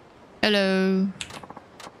 Hello.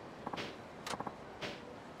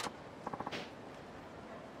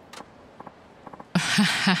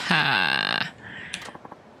 Hahaha.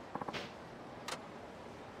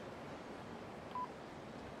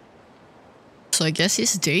 So I guess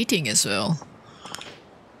he's dating as well.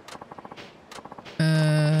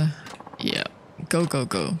 Yeah. Go.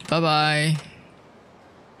 Bye-bye.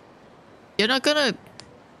 You're not gonna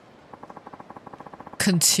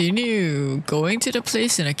continue going to the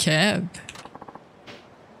place in a cab?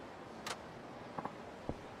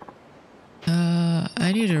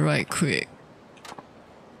 I need to write quick.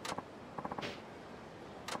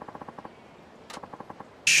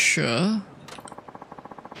 Sure.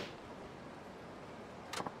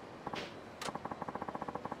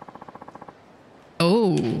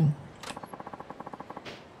 Oh.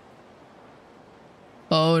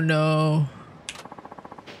 Oh no.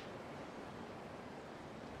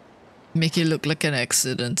 Make it look like an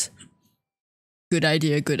accident. Good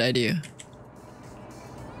idea.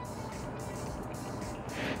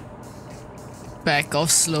 Back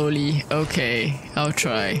off slowly. Okay, I'll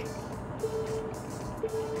try.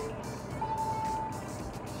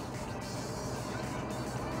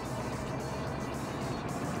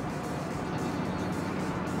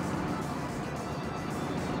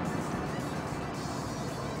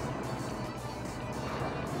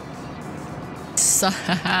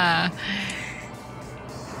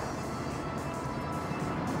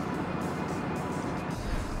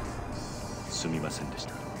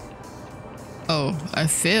 Oh, I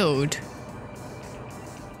failed.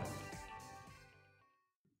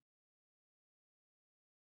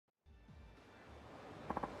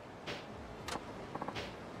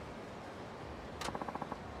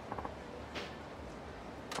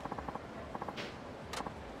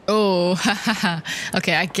 Oh, hahaha.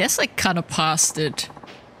 Okay, I guess I kind of passed it.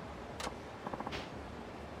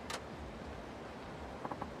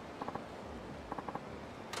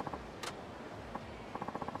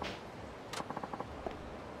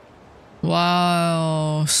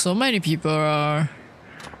 Wow, so many people are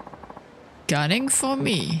gunning for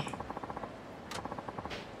me.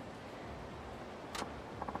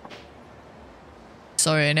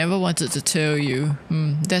 Sorry, I never wanted to tell you.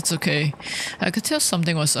 That's okay. I could tell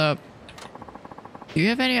something was up. Do you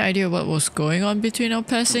have any idea what was going on between our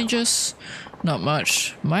passengers? Not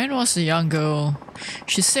much. Mine was a young girl.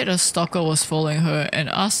 She said a stalker was following her and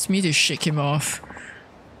asked me to shake him off.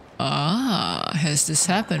 Ah, has this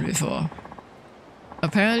happened before?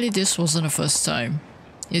 Apparently this wasn't the first time.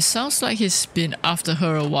 It sounds like he's been after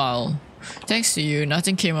her a while. Thanks to you,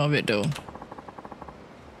 nothing came of it though.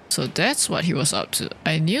 So that's what he was up to.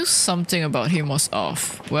 I knew something about him was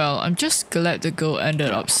off. Well, I'm just glad the girl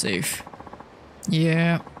ended up safe.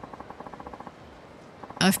 Yeah.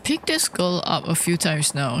 I've picked this girl up a few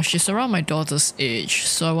times now. She's around my daughter's age,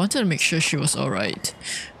 so I wanted to make sure she was alright.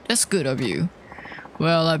 That's good of you.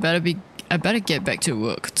 Well, I better get back to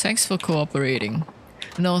work. Thanks for cooperating.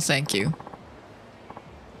 No, thank you.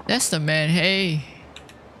 That's the man. Hey.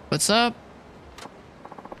 What's up?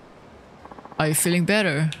 Are you feeling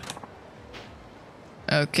better?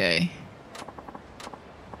 Okay.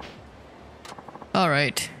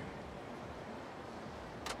 Alright.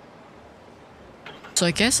 So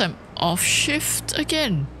I guess I'm off shift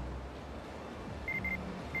again.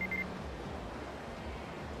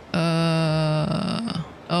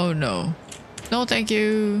 Oh no. No thank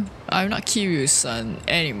you. I'm not Kiryu-san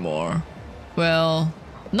anymore. Well,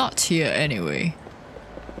 not here anyway.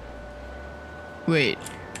 Wait.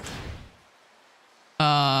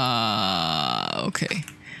 Okay.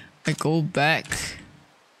 I go back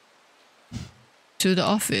to the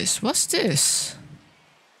office. What's this?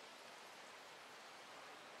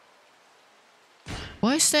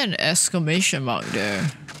 Why is is there an exclamation mark there?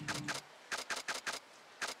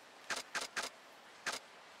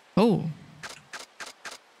 Oh.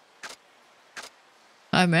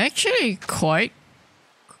 I'm actually quite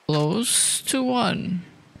close to one.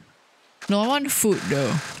 No, I want food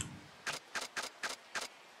though.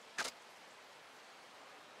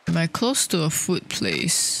 Am I close to a food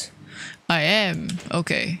place? I am.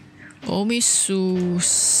 Okay. Omisu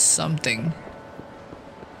something.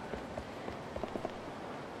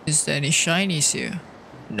 Is there any shinies here?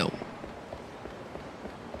 No.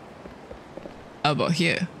 How about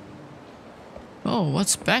here? Oh,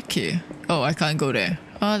 what's back here? Oh, I can't go there.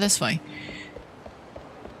 Oh, that's fine.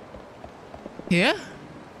 Here?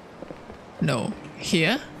 No.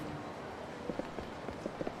 Here?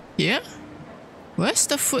 Here? Where's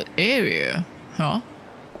the food area? Huh?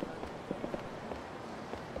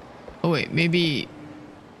 Oh wait, maybe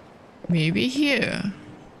here.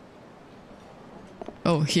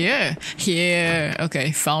 Oh, here. Here.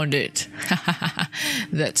 Okay, found it.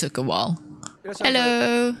 That took a while.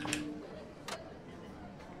 Hello.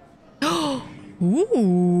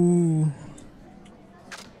 Ooh.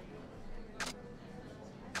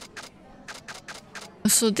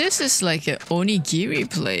 So this is like an onigiri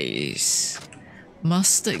place.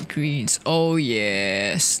 Mustard greens. Oh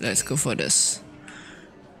yes. Let's go for this.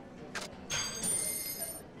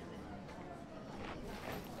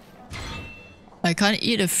 I can't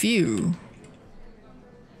eat a few.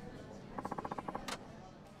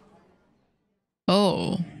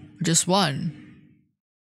 Oh, just one.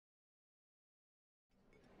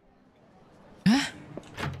 Huh?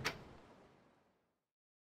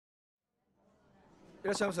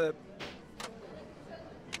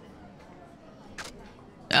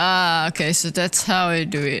 Ah, okay, so that's how I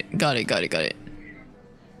do it. Got it.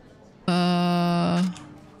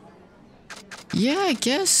 Yeah, I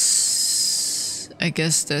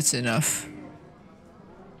guess that's enough.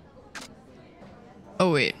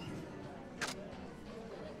 Oh wait.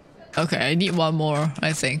 Okay, I need one more,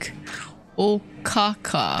 I think.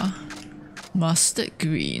 Okaka. Mustard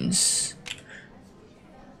greens.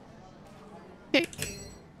 Okay.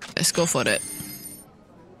 Let's go for that.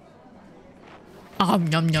 Yum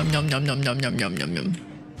yum yum yum yum yum yum yum yum yum yum.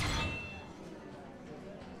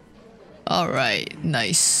 Alright,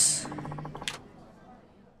 nice.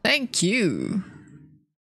 Thank you.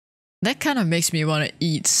 That kind of makes me want to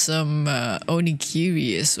eat some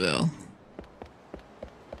onigiri as well.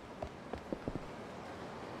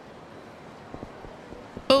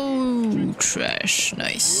 Oh, trash.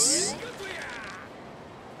 Nice.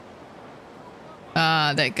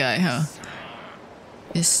 Ah, that guy, huh?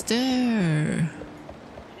 Is there...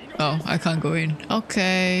 Oh, I can't go in.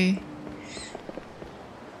 Okay.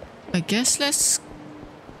 I guess let's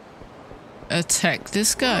attack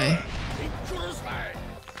this guy.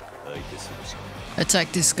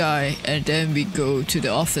 Attack this guy and then we go to the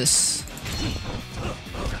office.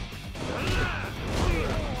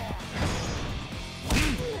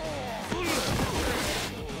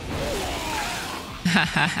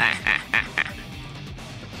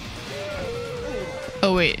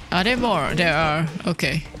 Oh wait, are there more? There are.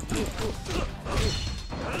 Okay.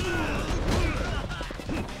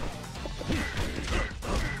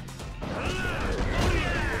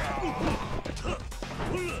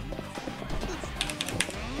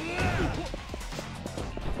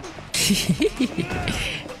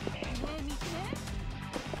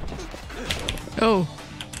 Oh.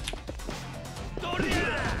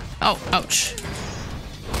 Oh, ouch.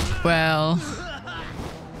 Well.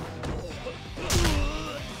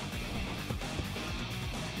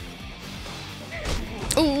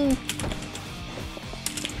 Oh.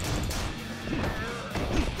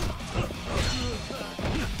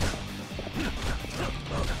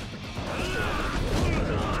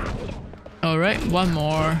 All right, one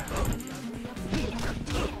more.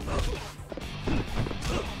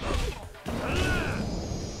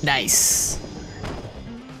 Nice.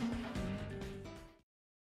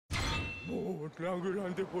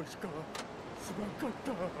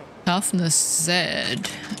 Toughness Z.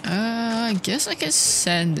 I guess I can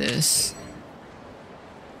send this.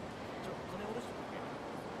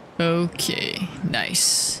 Okay,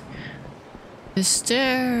 nice. Is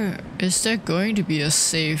there going to be a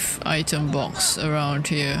safe item box around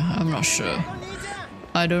here? I'm not sure.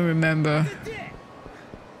 I don't remember.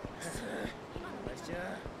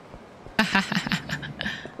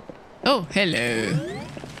 Oh, hello.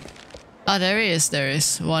 Ah, there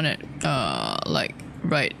is one at like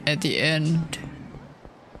right at the end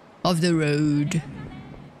of the road.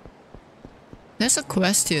 There's a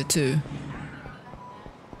quest here too.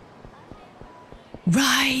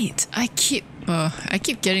 Right! I keep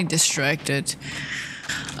getting distracted.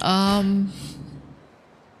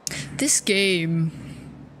 This game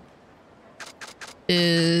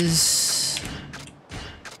is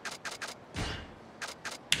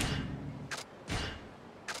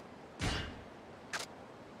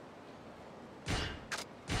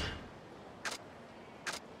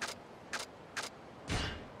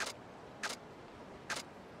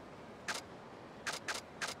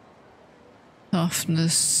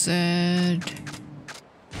toughness said.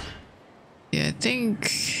 Yeah, I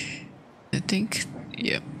think,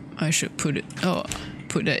 yep, I should put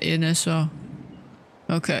that in as well.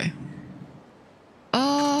 Okay.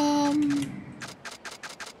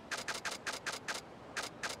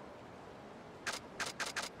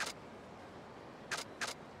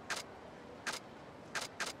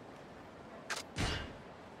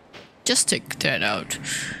 Just take that out.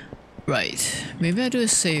 Right, maybe I do a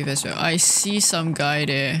save as well. I see some guy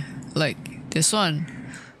there, like this one.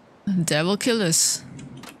 Devil Killers.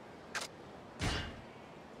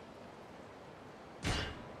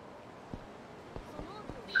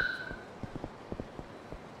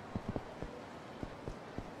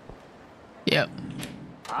 Yep.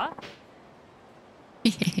 Huh?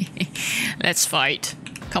 Let's fight.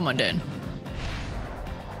 Come on then.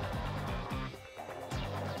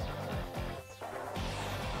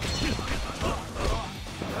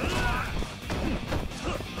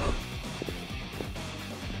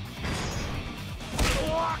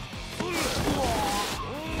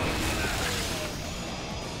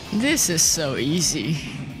 This is so easy.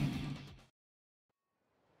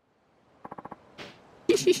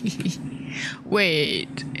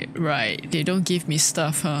 Wait, right, they don't give me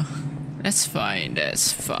stuff, huh? That's fine,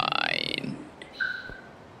 that's fine.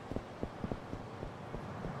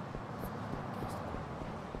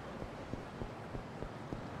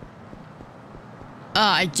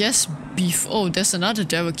 I guess oh, there's another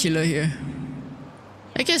devil killer here.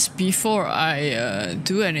 I guess before I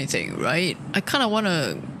do anything, right? I kind of want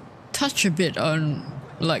to touch a bit on,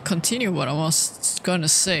 like, continue what I was gonna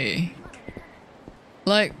say.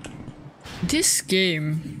 Like, this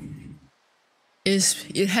game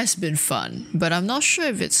it has been fun, but I'm not sure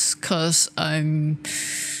if it's cause well,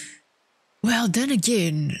 then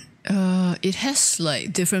again, it has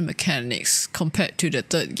like different mechanics compared to the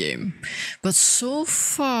third game, but so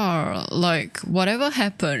far, like, whatever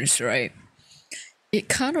happens, right, it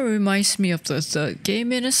kind of reminds me of the third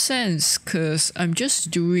game in a sense, cause I'm just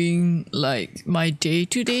doing like my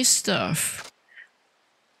day-to-day stuff.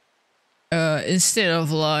 Instead of,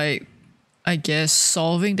 like, I guess,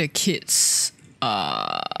 solving the kids'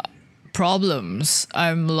 problems,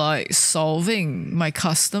 I'm like solving my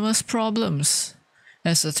customers' problems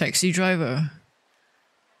as a taxi driver.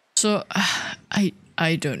 So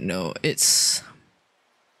I don't know. It's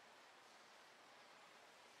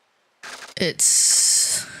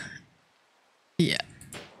yeah.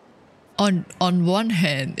 On one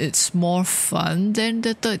hand, it's more fun than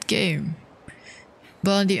the third game.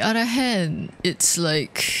 But on the other hand, it's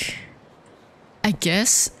like, I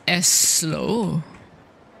guess, as slow.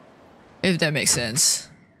 If that makes sense.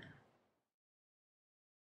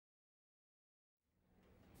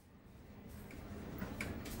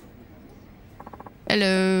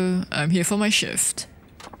 Hello, I'm here for my shift.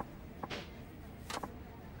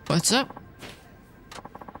 What's up?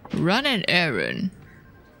 Run an errand.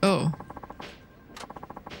 Oh.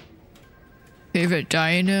 Favorite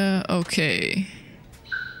diner? Okay.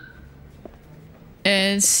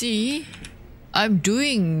 And see, I'm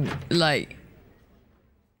doing like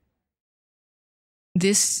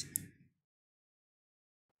this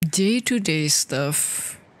day-to-day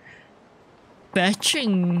stuff,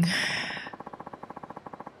 fetching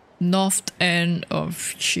north end of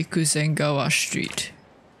Shikuzengawa Street,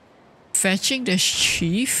 fetching the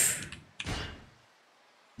chief.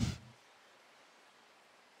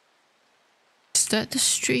 Is that the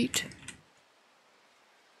street?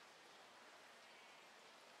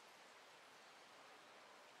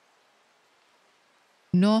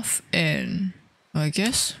 North end, I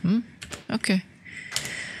guess. Okay.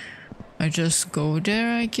 I just go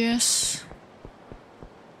there, I guess.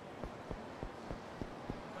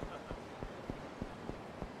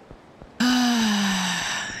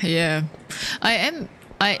 Yeah, I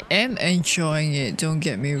am enjoying it, don't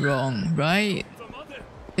get me wrong, right?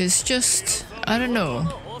 It's just, I don't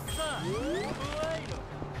know.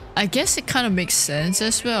 I guess it kind of makes sense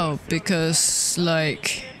as well, because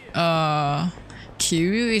like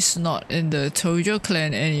Kiryu is not in the Tojo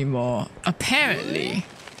clan anymore, apparently.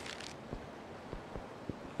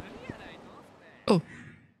 Oh,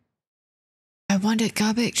 I wanted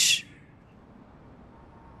garbage.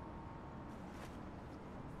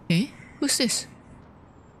 Who's this?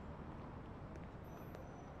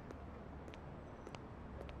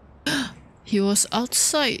 He was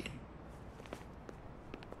outside.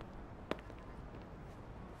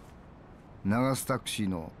 流すタクシー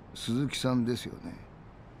の鈴木さんですよね。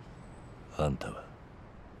あんたは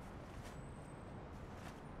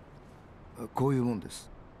こういうもんです。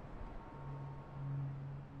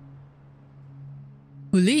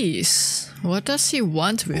Police? What does he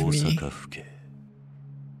want 大 with me? 阪府警。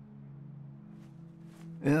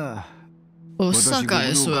いや、Osaka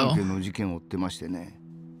私、 as 合同 well. 関係の事件を追ってましてね。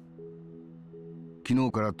昨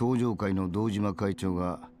日から東上会の堂島会長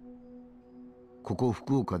がここ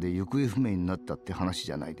福岡で行方不明になったって話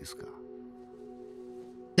じゃないですか。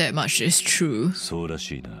That much is true. そうら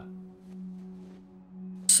しいな。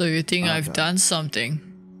 So you think I've done something?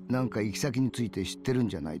 なんか行き先について知ってるん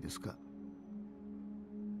じゃないですか。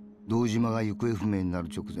堂島が行方不明になる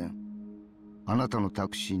直前、あなたのタ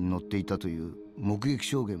クシーに乗っていたという目撃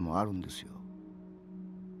証言もあるんですよ。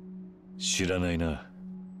知らないな。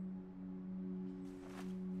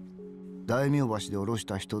大名橋で降ろし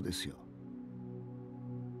た人ですよ。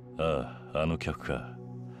ああ、あの客か。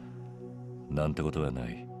なんてことはな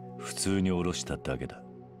い。普通に降ろしただけだ。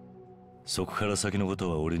そこから先のこと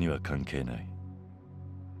は俺には関係ない。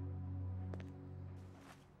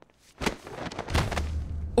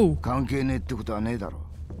お関係ねえってことはねえだろ。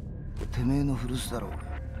てめえの古巣だろ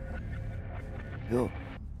う。よ、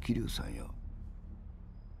桐生さんよ。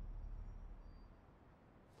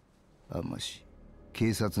あんまし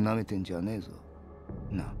警察なめてんじゃねえぞ。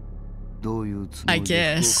な、どういうつもり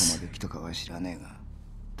で福岡まで来たかは知らねえが、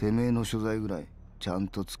てめえの所在ぐらいちゃん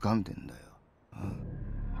と掴んでんだよ。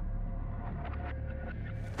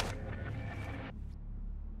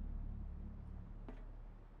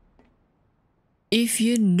If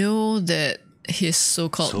you know that he's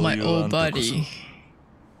so-called my old buddy.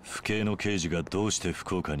 府警の刑事がどうして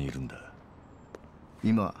福岡にいるんだ。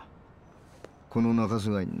今この中洲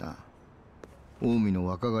街にな、近江の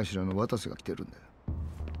若頭の渡瀬が来てるんだよ。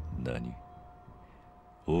何？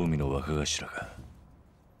近江の若頭が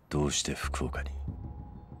どうして福岡に？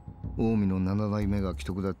近江の7代目が既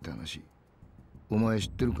得だって話、お前知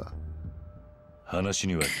ってるか？話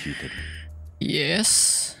には聞いてる。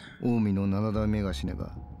 Yes. 近江の7代目が死ね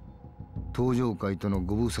ば東上会との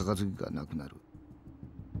五分杯がなくなる。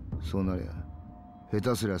そうなりゃ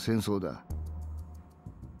下手すりゃ戦争だ。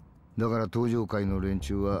だから東上会の連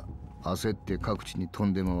中は焦って各地に飛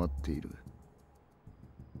んで回っている。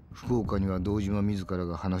福岡には堂島自ら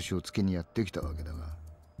が話をつけにやってきたわけだが、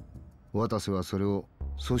渡瀬はそれを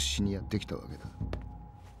阻止しにやってきたわけだ。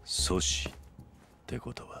阻止って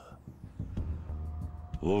ことは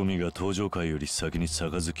近江が東上会より先に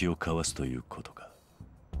杯を交わすということか。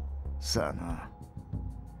さあな、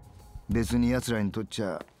別に奴らにとっち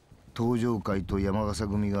ゃ東上会と山笠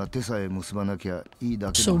組が手さえ結ばなきゃいい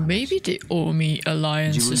だけの So 話。 maybe the Omi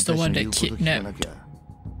alliance 自 is the 分 one た that ちの言うこと聞かな kidnapped きゃ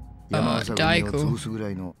山笠組を Daigo. 潰すぐら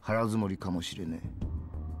いの腹積もりかもしれねえ。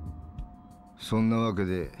そんなわけ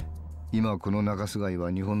で今この中洲街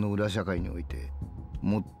は日本の裏社会において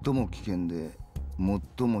最も危険で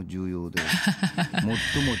最も重要で最も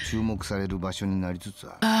注目される場所になりつつ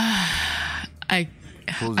ある。I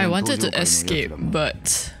当 I 然 wanted 東 to 上会の奴 escape, らも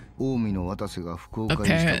but 近江の渡瀬が福岡にし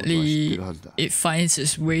たことは知って apparently るはずだ。 it finds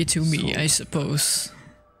its way to me, I suppose.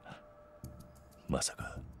 まさ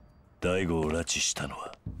か大悟を拉致したの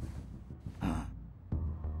は。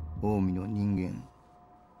近江の人間、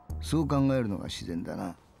そう考えるのが自然だ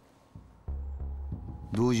な。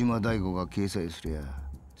堂島大吾が掲載すりゃ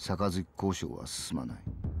杯交渉は進まない。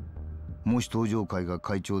もし東上会が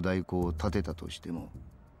会長代行を立てたとしても、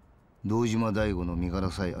堂島大吾の身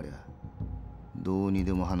柄さえありゃどうに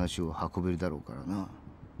でも話を運べるだろうからな。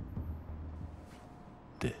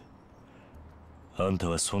で、あんた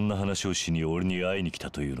はそんな話をしに俺に会いに来た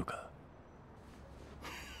というのか。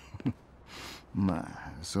ま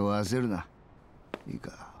あそう焦るな。いい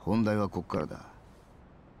か、本題はこっからだ。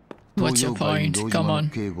 What's 東 your 上会に point? 堂 Come 島の on.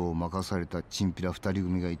 警護を任されたチンピラ2人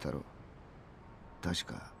組がいたろ。確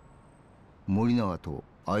か森永と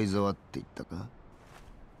相沢って言ったか。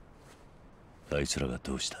あいつらが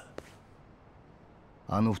どうした？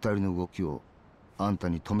あの2人の動きをあんた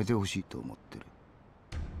に止めてほしいと思ってる。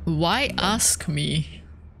 Why ask me?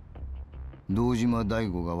 堂島大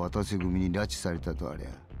吾が渡瀬組に拉致されたとありゃ、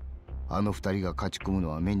あの2人が勝ち込むの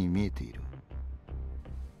は目に見えている。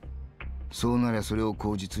そうなりゃそれを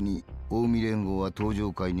口実に近江連合は東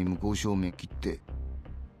上会に向こう正面切って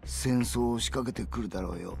戦争を仕掛けてくるだ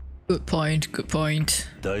ろうよ。 Good point, good point.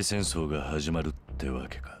 大戦争が始まるってわ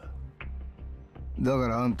けか。だか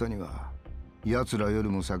らあんたには奴らより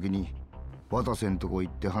も先に渡瀬んとこ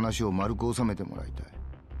行って話を丸く収めてもらいたい。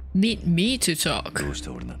 Need me to talk. どうして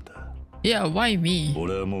俺なんだ。 Yeah, why me?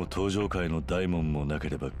 俺はもう登場界の大門もなけ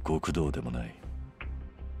れば極道でもない。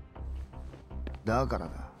だから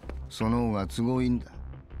だ。その方が都合いいんだ。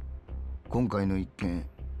今回の一件、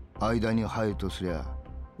間に入るとすりゃ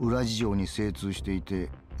裏事情に精通していて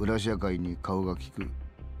裏社会に顔が利く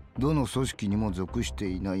どの組織にも属して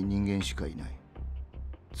いない人間しかいない。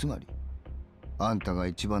つまりあんたが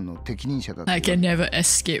一番の適任者だって。 I can never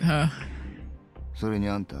escape her. それに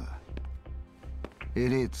あんたえ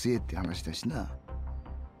れえ強えって話だしな。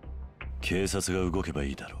警察が動けば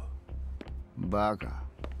いいだろう。バカ。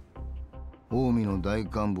近江の大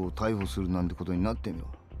幹部を逮捕するなんてことになってみろ。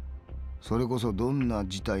それこそどんな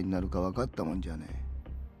事態になるか分かったもんじゃね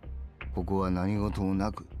え。ここは何事も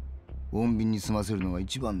なく穏便に済ませるのが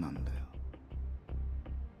一番なんだよ。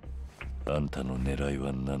あんたの狙い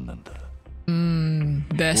は何なんだ。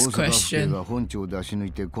Best 大阪府警 question. が本庁を出し抜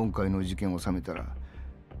いて今回の事件を収めたら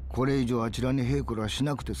これ以上あちらにへいこらし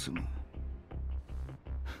なくて済む。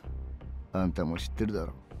あんたも知ってるだ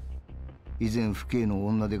ろう。以前府警の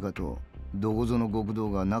女デカとどこぞの極道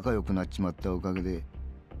が仲良くなっちまったおかげで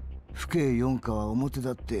府警四課は表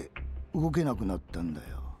立って動けなくなったんだよ。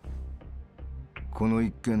この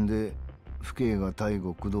一件で府警が対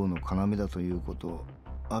極道の要だということを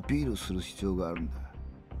アピールする必要があるんだ。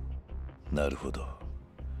なるほど。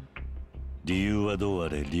理由はどうあ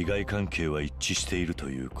れ利害関係は一致していると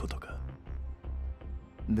いうことか。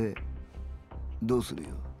でどうするよ。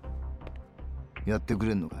やってく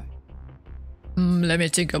れんのかい。Let me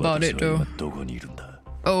think about it though. どこにいるんだ。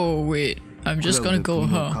 Oh wait, I'm just gonna go,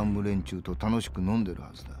 huh? 幹部連中と楽しく飲んでる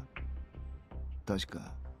はずだ。確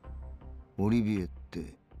かオリビエっ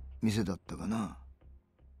て店だったかな。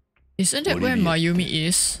 Isn't that where Mayumi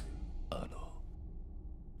is?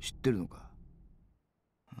 知ってるのか。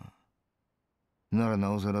なら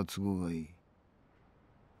なおさら都合がいい。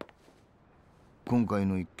今回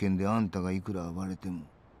の一件であんたがいくら暴れても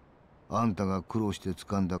あんたが苦労して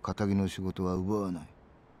掴んだ堅気の仕事は奪わない。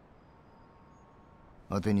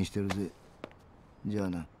当てにしてるぜ。じゃあ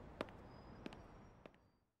な。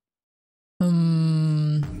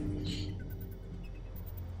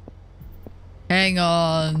Hang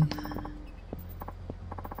on.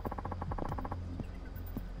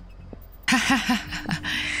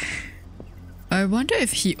 I wonder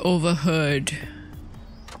if he overheard.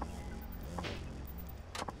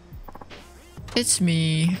 It's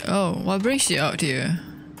me. Oh, what brings you out here?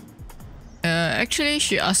 Actually,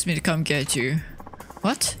 she asked me to come get you.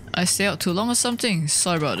 What? I stayed out too long or something?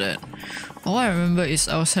 Sorry about that. All I remember is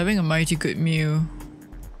I was having a mighty good meal.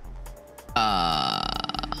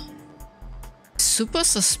 Super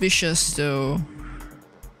suspicious though.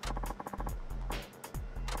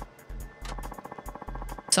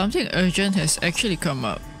 Something urgent has actually come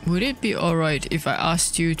up. Would it be alright if I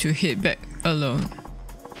asked you to head back alone?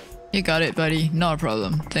 You got it, buddy. Not a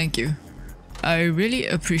problem. Thank you. I really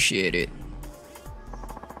appreciate it.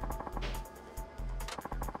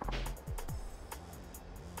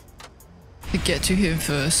 To get to him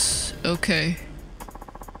first. Okay.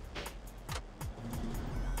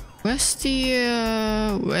 Where's the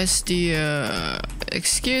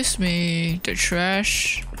excuse me, the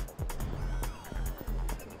trash?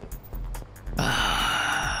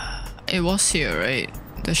 It was here, right?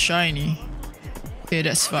 The shiny. Okay,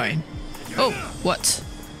 that's fine. Oh, what?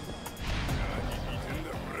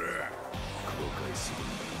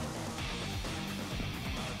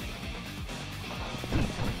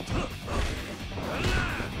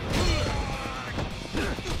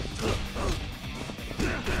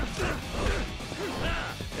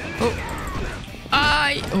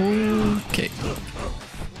 Okay.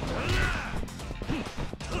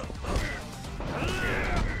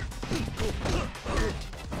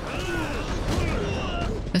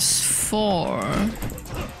 That's 4.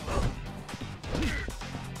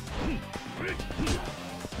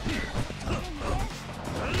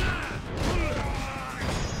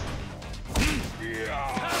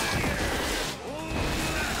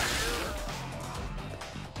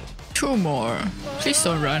 Two more. Please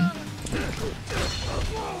don't run.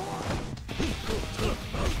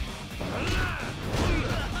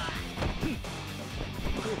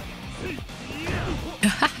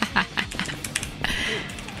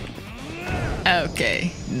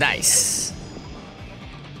 Okay, nice.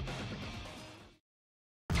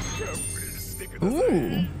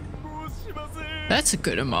 Ooh, that's a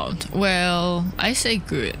good amount. Well, I say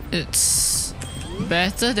good. It's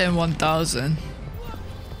better than 1,000.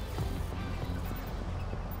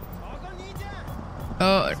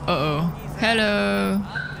 Oh, uh-oh. Hello.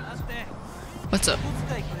 What's up?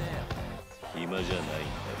 じゃないんだ。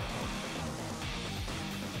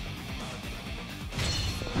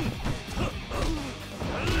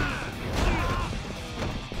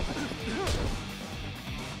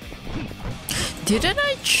Didn't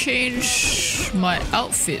I change my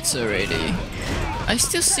outfits already? I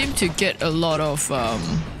still seem to get a lot of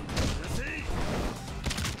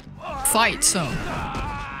fights, huh?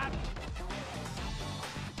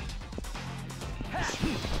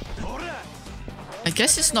 I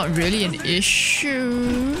guess it's not really an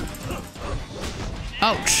issue.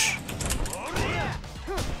 Ouch.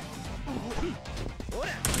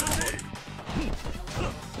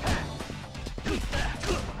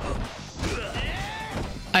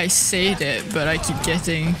 I say that, but I keep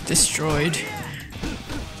getting destroyed.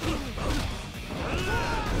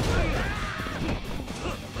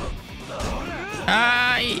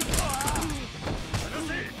 Aye.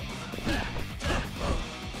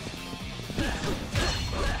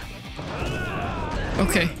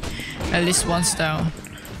 Okay, at least one's down.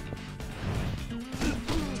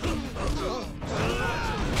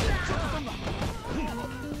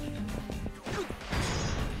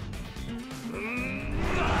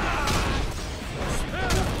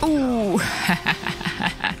 Ooh,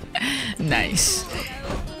 nice.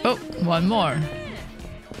 Oh, one more.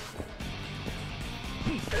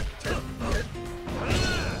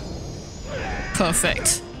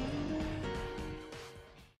 Perfect.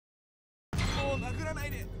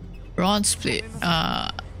 Bronze split.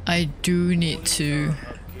 I do need to.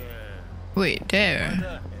 Wait,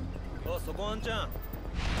 there.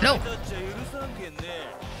 No.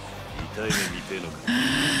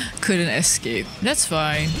 Couldn't escape. That's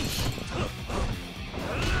fine.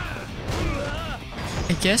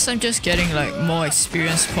 I guess I'm just getting like more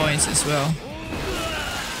experience points as well.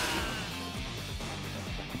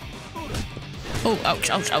 Oh, ouch,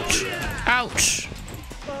 ouch, ouch. Ouch.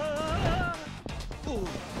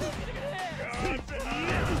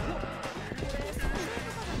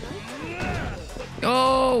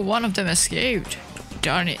 Oh, one of them escaped.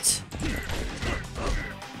 Darn it.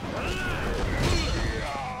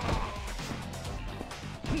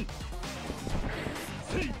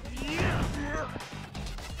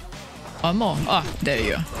 One more. Ah, there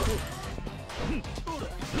you go.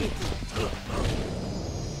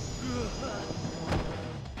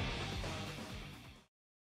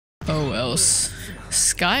 Oh, else.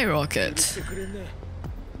 Skyrocket.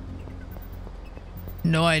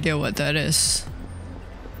 No idea what that is.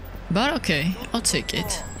 But okay, I'll take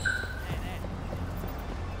it.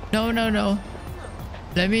 No, no, no.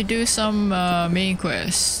 Let me do some main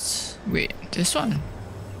quests. Wait, this one?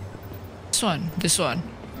 This one? This one?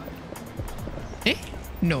 Eh?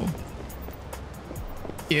 No.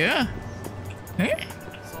 Here? Eh?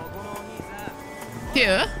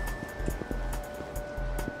 Here?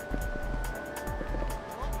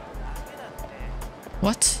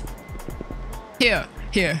 What? Here,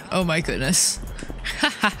 here. Oh my goodness.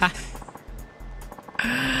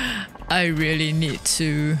 I really need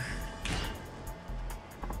to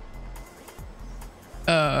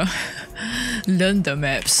learn the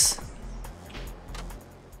maps.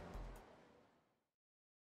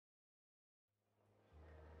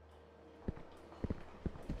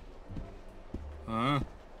 Huh?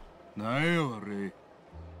 なんやあれ。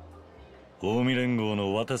近江連合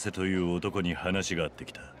の渡瀬という男に話があって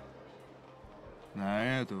きた。なん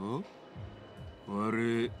やと？あ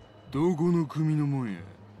れ、どこの組のもんや。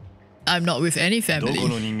I'm not with any ど family. こ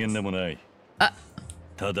の人間でもない。あ、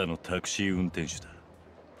ただのタクシー運転手だ。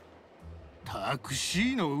タクシ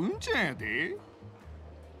ーのうんちゃんやで。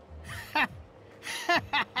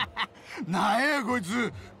なんやこい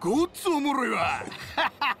つ、ごっつおもろいわ。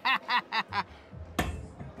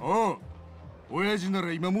おう、親父な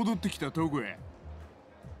ら今戻ってきたとこや。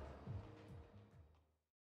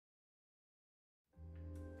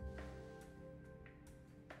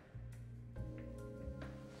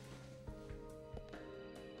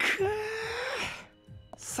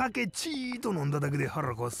酒ちーと飲んだだけで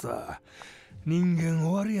腹壊すさ。人間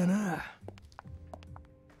終わりやな。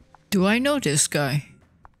Do I know this guy?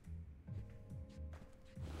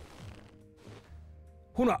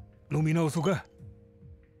 ほな、飲み直そうか。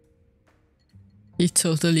He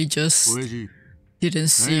totally just 親父、 didn't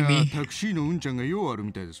see なんや me. タクシーのうんちゃんがようある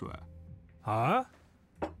みたいですわ。は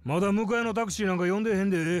あ？まだ迎えのタクシーなんか呼んでへん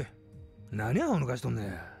で。何を抜かしとんね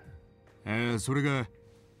ん。それが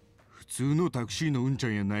普通のタクシーのうんちゃ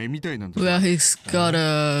んやないみたいなんです。 Well, he's got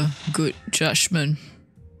a good judgment.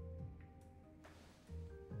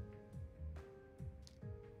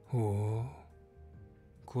 ほう。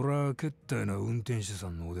こらけったいな運転手さ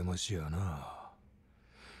んのお出ましやな。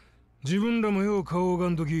自分らもよう顔をが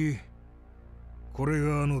んとき、これ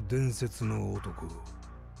があの伝説の男。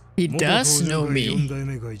 He does know 4 me. 代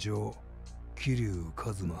目会長、桐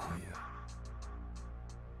生一馬藩や。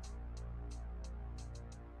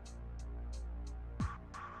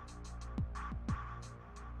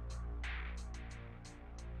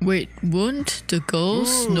Wait, won't the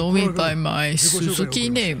girls know me by my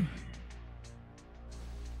Suzuki name?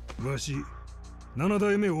 わし、7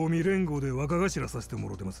代目近江連合で若頭させても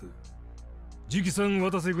ろてます。直参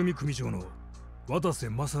渡瀬組組長の渡瀬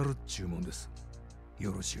勝っちゅうもんです。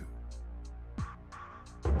よろしゅう。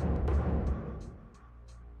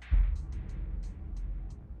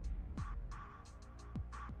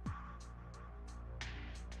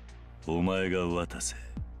お前が渡瀬。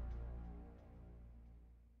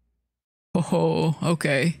Oh,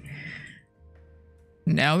 okay.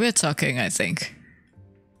 Now we're talking, I think.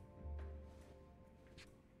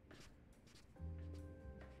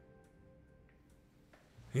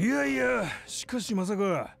 いやいや、しかしまさ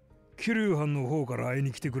か桐生藩の方から会い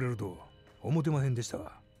に来てくれると思ってまへんでした。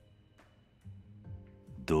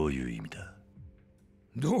どういう意味だ？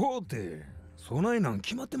どうって、そないなん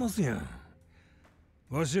決まってますやん。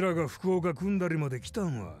わしらが福岡組んだりまで来た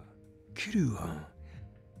んは桐生藩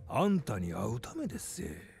あんたに会うためです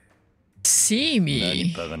せ。See 何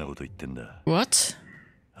me? バカなこと言ってんだ。 What?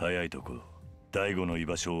 早いとこ大悟の居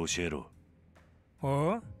場所を教えろ。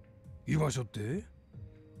はあ？居場所って？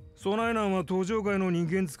そないなんは登場界の人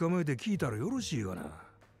間捕まえて聞いたらよろしいがな。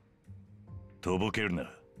とぼける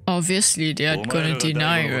な。 Obviously, they are お前ら gonna が大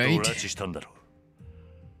deny, 悟の right? ことを拉致したんだろ。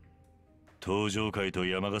登場界と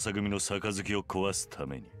山笠組の杯を壊すた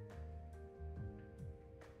めに。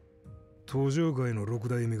登場界の6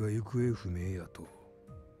代目が行方不明やと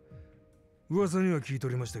噂には聞いと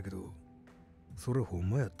りましたけど、それほん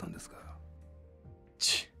まやったんですか？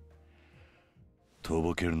と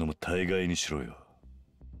ぼけるのも大概にしろよ。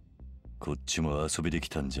こっちも遊びでき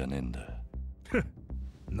たんじゃねえんだ。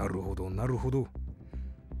なるほどなるほど。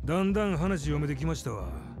だんだん話読めてきましたわ。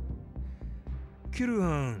キルハ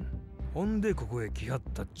ンほんでここへ来はっ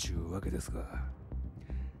たっちゅうわけですが、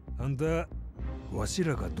あんたわし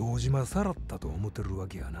らが堂島さらったと思ってるわ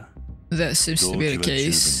けやな。 That seems to be the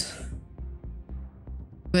case.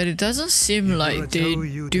 But it doesn't seem like they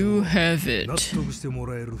do have 納 it. 得しても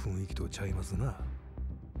らえる雰囲気とちゃいますな。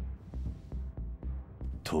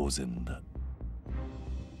当然だ。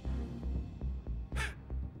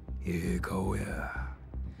ええ顔や。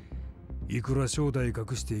いくら正体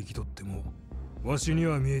隠して生きとってもわしに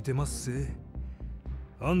は見えてますせ。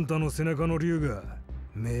あんたの背中の竜が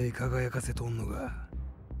目輝かせとんのが。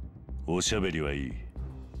おしゃべりはいい。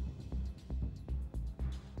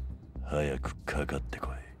早くかかってこい。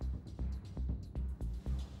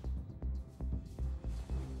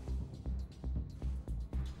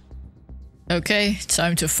Okay,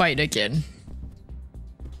 time to fight again.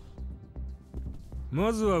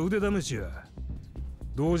 まずは腕試しや。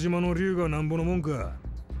堂島の竜がなんぼのもんか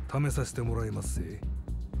試させてもらいますぜ。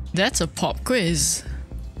 That's a pop quiz.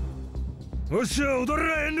 おっしゃ、踊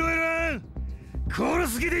ら遠慮いらん。コール好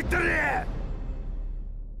きで言ったれ。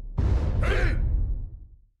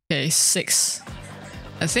 Okay, 6.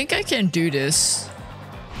 I think I can do this.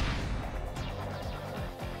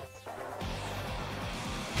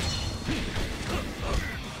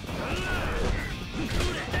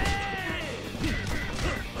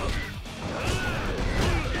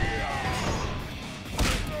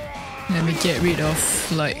 Let me get rid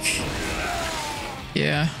of, like...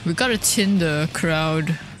 Yeah, we gotta tin the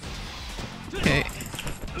crowd. Okay.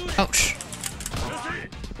 Ouch.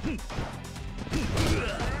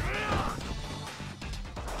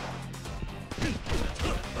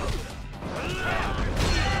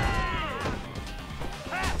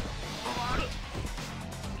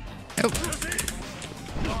 Oh.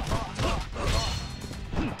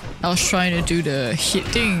 I was trying to do the hit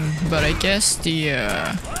thing, but I guess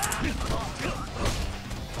the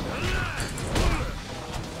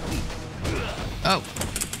Oh.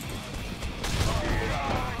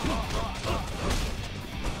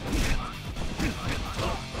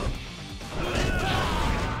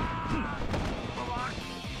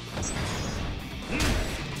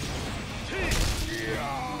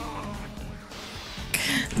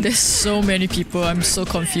 There's so many people, I'm so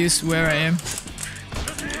confused where I am.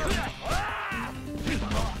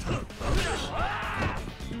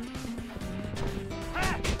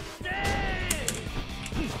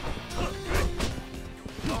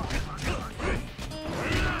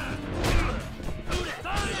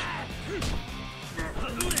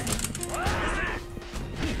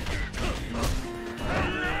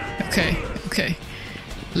 Okay, okay.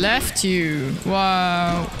 Left you.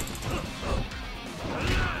 Wow.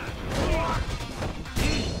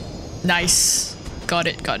 Nice. Got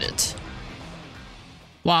it, got it.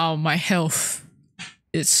 Wow, my health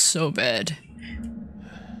is so bad.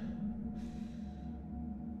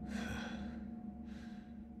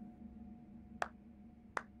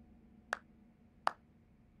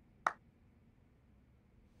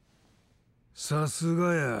さす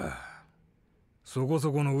がや。そこ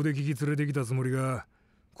そこの腕利き連れてきたつもりが、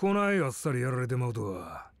こないあっさりやられてまうと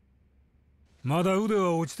は。まだ腕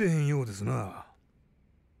は落ちてへんようですな。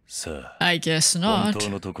さあ、I guess not. 本当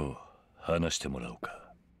のとこ話してもらおうか。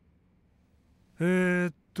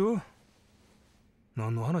何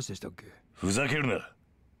の話でしたっけ？ふざけるな。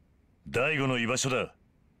大悟の居場所だ。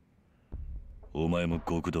お前も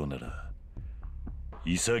極道なら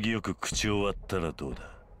潔く口を割ったらどうだ。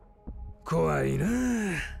怖いな。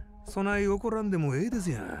そない怒らんでもええで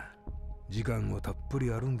すやん。時間はたっぷ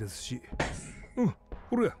りあるんですし。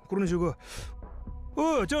これにしようか。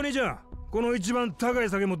おい、じゃあ兄ちゃん、この一番高い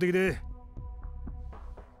酒持ってきて。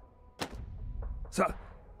さあ、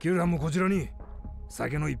キルランもこちらに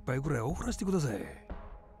酒の一杯くらいおごらせてください。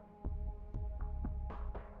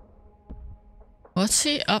What's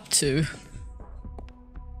he up to?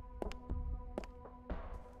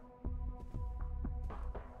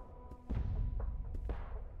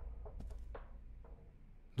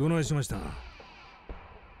 どないしました？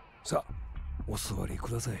さあ、お座り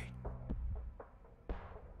ください。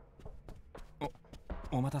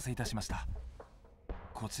お待たせいたしました。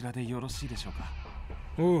こちらでよろしいでしょうか？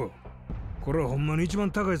おう、これはほんまに一番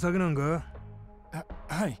高い酒なんか？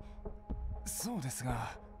はい、そうです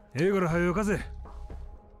が。ええから早よかせ。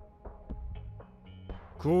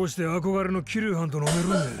こうして憧れのキリュウハンと飲めるん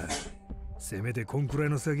だ。せめてこんくらい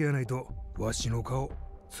の酒やないとわしの顔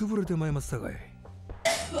潰れてまいますさかい。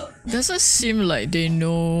Doesn't seem like they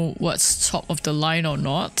know what's top of the line or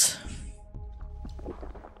not.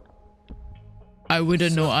 I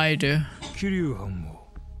wouldn't know either. キリュウハンも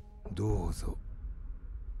どうぞ。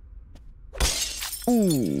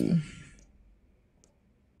Ooh.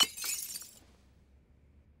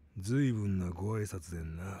 随分なご挨拶で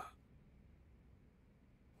んな。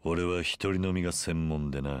俺は一人飲みが専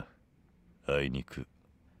門でな。あいにく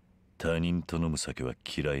他人と飲む酒は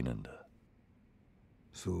嫌いなんだ。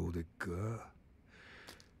そうでっか。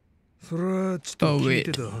それはちょっと Oh 聞い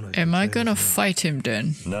wait, てた話。am I gonna fight him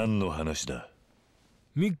then? 何の話だ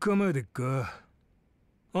？3日前でっか。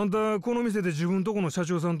あんたこの店で自分とこの社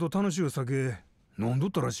長さんと楽しいお酒飲んど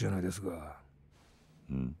ったらしいじゃないですか。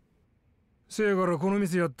せやからこの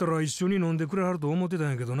店やったら一緒に飲んでくれはると思ってた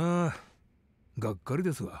んやけどな。がっかり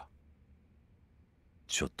ですわ。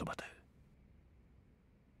ちょっと待て。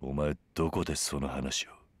お前どこでその話を？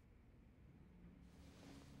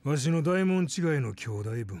わしの大門違いの兄弟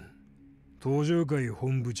分、東上会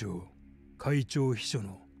本部長会長秘書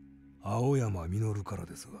の青山実から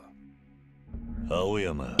ですわ。青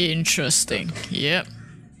山。Interesting. Yep.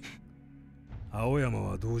 青山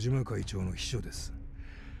は堂島会長の秘書です。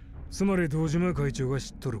つまり堂島会長が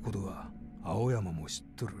知っとることは青山も知っ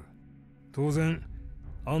とる。当然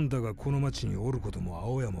あんたがこの町におることも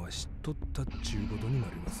青山は知っとったっちゅうことにな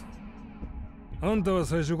ります。あんたは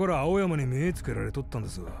最初から青山に目つけられとったんで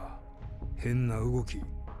すわ。変な動き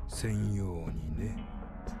せんようにね。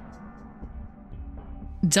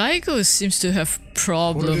Daigo seems to have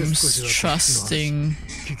problems trusting.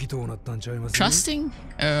 聞きとうなったんちゃいます？ Trusting?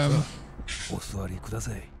 お座りくだ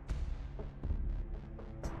さい。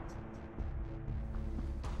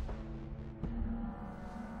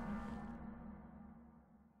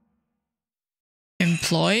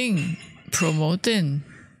Employing, promoting.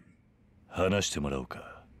 話してもらおう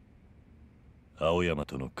か。青山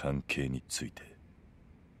との関係について。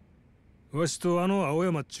わしとあの青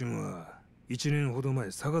山っちゅんは1年ほど前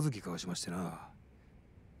杯交わしましてな。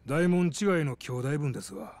大門違いの兄弟分で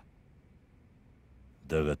すわ。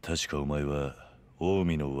だが確かお前は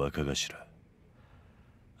近江の若頭、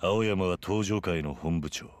青山は東上会の本部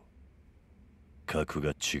長。格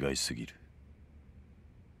が違いすぎる。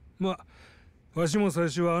まあわしも最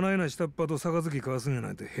初は穴井な下っ端と杯交わすんや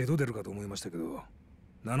なんてヘド出るかと思いましたけど、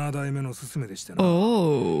7代目の勧めでしてな。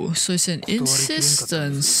Oh, so it's an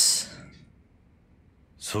insistence.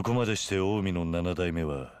 そこまでして近江の7代目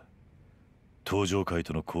は東上会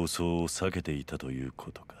との抗争を避けていたという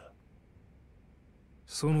ことか。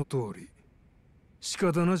その通り。仕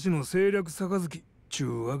方なしの政略杯ちゅ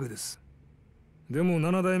うわけです。でも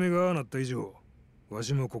7代目がああなった以上、わ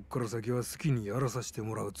しもこっから先は好きにやらさせて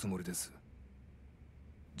もらうつもりです。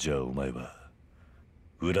じゃあお前は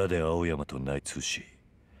裏で青山と内通し、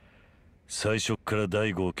最初から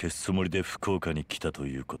大悟を消すつもりで福岡に来たと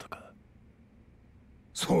いうことか。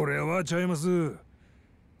それはちゃいます。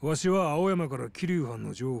わしは青山から桐生藩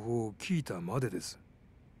の情報を聞いたまでです。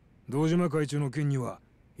堂島会長の件には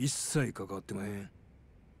一切関わってまへん。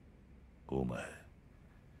お前、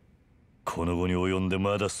この後に及んで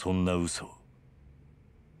まだそんな嘘。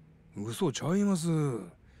嘘ちゃいます。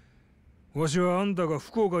わしはあんたが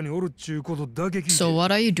福岡におるっちゅうことだけ聞いて。So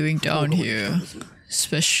what are you doing down here?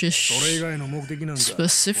 それ以外の目的なんか。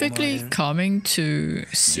Specifically coming to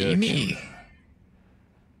see me.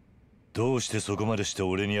 どうしてそこまでして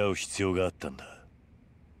俺に会う必要があったんだ。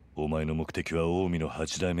お前の目的は近江の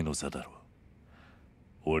8代目の座だろう。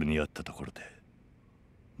俺に会ったところで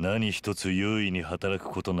何一つ優位に働く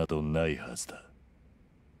ことなどないはずだ。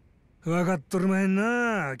分かっとるまへん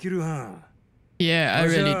な、キルハン。Yeah, I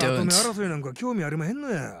really don't. 争いなんか興味ありまへんの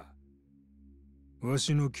や。わ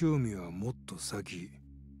しの興味はもっと先。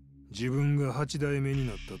自分が8代目に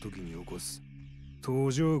なった時に起こす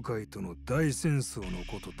東上界との大戦争の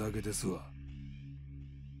ことだけですわ。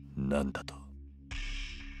なんだと。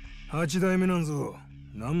8代目なんぞ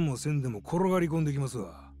何もせんでも転がり込んできます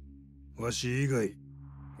わ。わし以外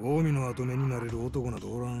近江の跡目になれる男な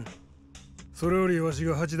どおらん。それよりわし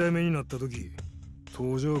が8代目になった時、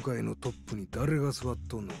東上界のトップに誰が座っ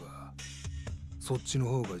とんのか、そっちの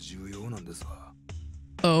方が重要なんですわ。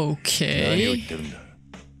 Okay. 何を言ってるんだ。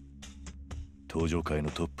東上界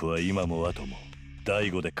のトップは今も後も第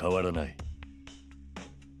5で変わらない。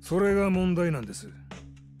それが問題なんです。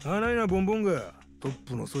あないなボンボンがトッ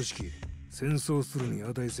プの組織戦争するに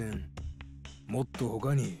値せん。もっと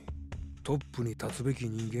他にトップに立つべき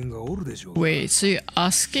人間がおるでしょう。Wait, so you're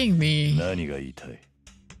asking me? 何が言いたい。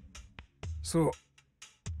そう。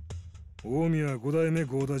近江は5代目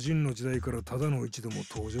合田陣の時代からただの一度も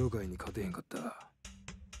東上界に勝てへんかった。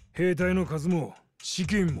兵隊の数も資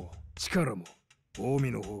金も力も近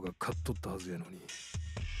江の方が勝っとったはずやのに。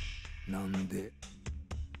なんで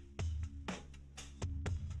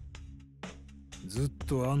ずっ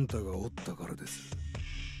とあんたがおったからです、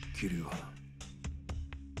桐生は。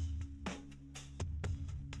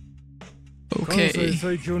関西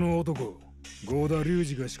最強の男合田隆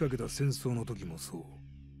二が仕掛けた戦争の時もそう。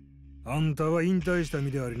あんたは引退した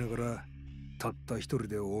身でありながらたった一人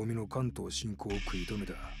で近江の関東侵攻を食い止め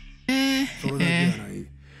た。それだけじゃない。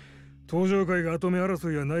東上界が跡目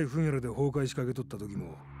争いやない分野で崩壊しかけとった時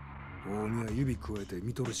も近江は指くわえて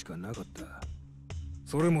見とるしかなかった。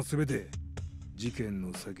それも全て事件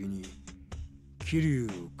の先に桐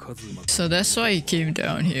生一馬。 So that's why he came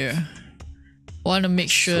down here. Want to make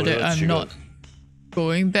sure that I'm not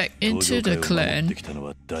going back into the clan.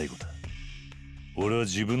 俺は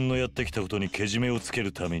自分のやってきたことにけじめをつけ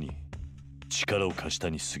るために力を貸した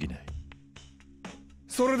に過ぎない。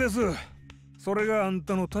それです。それがあん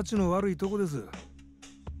たのたちの悪いとこです。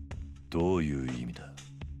どういう意味だ。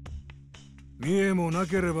見栄もな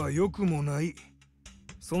ければ欲もない。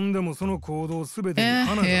そんでもその行動すべてに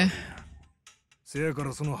花がある。せやか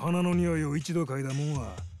らその花の匂いを一度嗅いだもん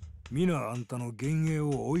は皆あんたの幻影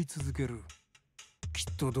を追い続ける。き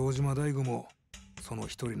っと堂島大吾もその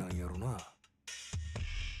一人なんやろな。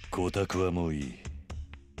ゴタクはもういい。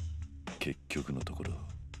結局のところ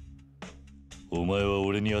お前は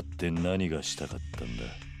俺に会って何がしたかったんだ。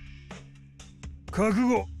覚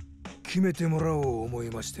悟決めてもらおう思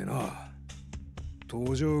いましてな。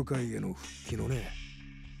東上界への復帰のね。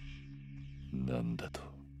なんだと。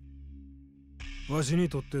わしに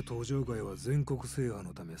とって東上界は全国制覇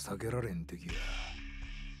のため避けられん敵や。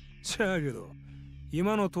じゃあけど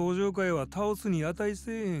今の東上界は倒すに値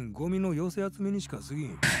せえへんゴミの寄せ集めにしか過ぎ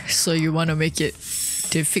ん。So you want to make it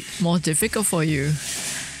more difficult for you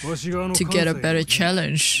to get a better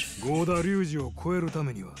challenge. 合田隆二を超えるた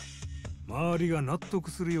めには周りが納得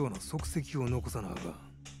するような足跡を残さなあかん。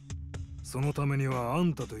そのためにはあ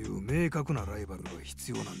んたという明確なライバルが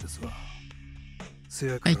必要なんですわ。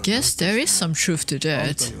I guess there is some truth to あん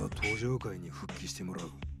that. たには東上界に復帰してもらう。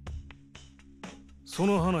そ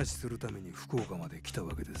の話するために福岡まで来た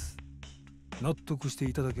わけです。納得して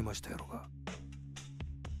いただけましたやろか。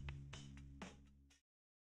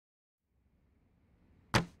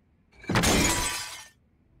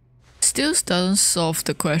Still doesn't solve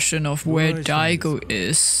the question of where Daigo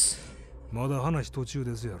is. まだ話途中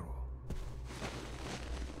ですやろ。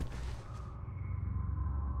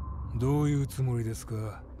どういうつもりです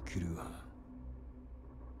か、キルは。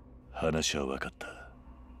話は分かった。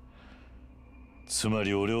つま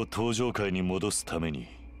り俺を登場界に戻すために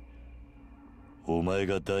お前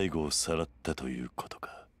が大悟をさらったということ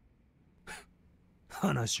か。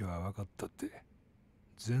話は分かったって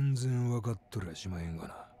全然分かっとりゃしまへんが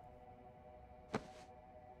な。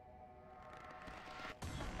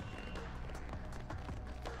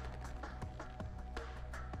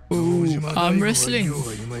Ooh, arm wrestling.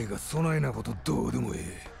 いがそないなことどうでも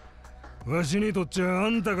ええ。わしにとっちゃあ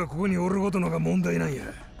んたがここにおることのが問題なんや。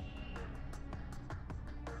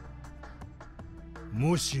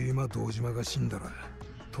もし今堂島が死んだら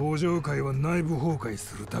登場界は内部崩壊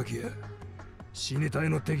するだけや。死に体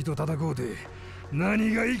の敵と戦うて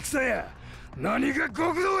何が戦や、何が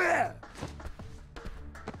極道や。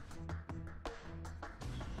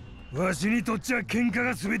わしにとっちゃ喧嘩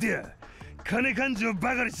が全てや。金勘定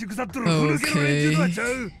ばかりし腐っとるふぬけの連中とはちゃ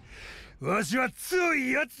う。わしは強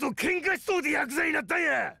いやつと喧嘩しそうでヤクザになったん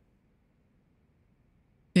や。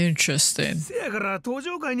Interesting. せやから登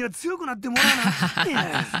場界には強くなってもらわ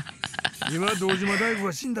な。今堂島大吾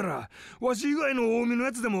が死んだらわし以外の近江の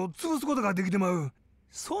やつでも潰すことができてまう。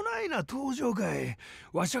そないな登場界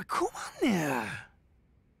わしは困んねや。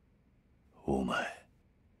お前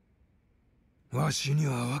わしに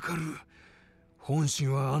はわかる。本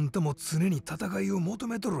心はあんたも常に戦いを求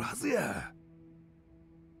めとるはずや。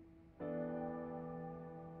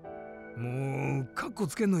もうカッコ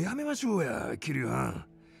つけんのやめましょうや、キリュハン。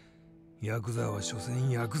ヤクザは所詮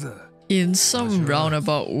ヤクザ。In some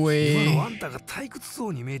roundabout way, 今のあんたが退屈そ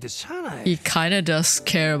うに見えてしゃあない。he kinda does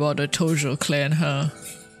care about the Tojo clan, huh?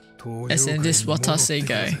 As in this Watase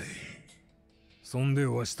guy. そんで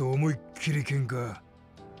わしと思いっきり喧嘩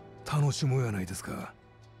楽しもうやないですか。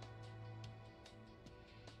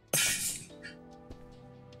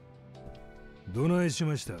どないし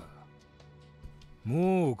ました？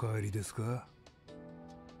もうお帰りですか？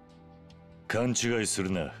勘違いす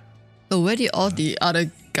るな。Oh, where did all the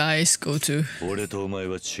other guys go to? 俺とお前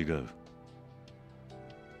は違う。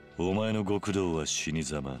お前の極道は死に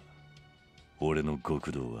ざま。俺の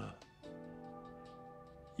極道は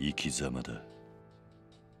生きざまだ。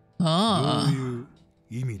ああ。どういう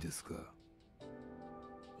意味ですか？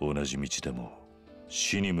同じ道でも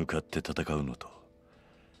死に向かって戦うのと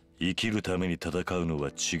生きるために戦うのは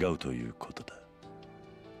違うということだ。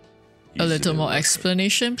A little more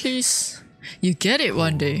explanation, please. You get it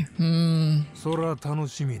one day. そら楽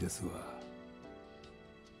しみですわ。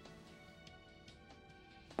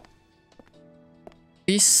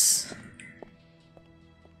Please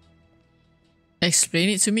explain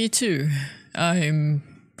it to me too. I'm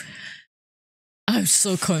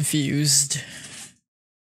so confused.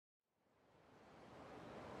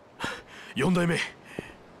 4代目、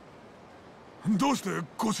どうして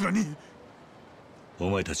こちらに？お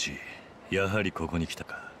前たちやはりここに来た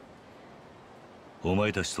か。お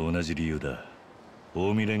前たちと同じ理由だ。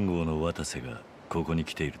近江連合の渡瀬がここに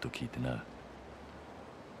来ていると聞いてな。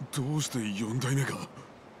どうして4代目が？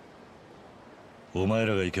お前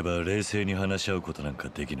らが行けば冷静に話し合うことなんか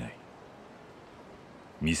できない。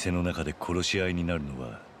店の中で殺し合いになるの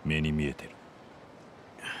は目に見えてる。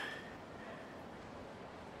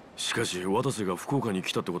しかし渡瀬が福岡に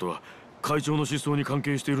来たってことは会長の失踪に関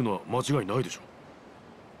係しているのは間違いないでしょ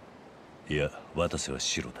う。いや、渡瀬は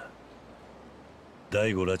シロだ。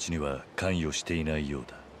第五拉致には関与していないよう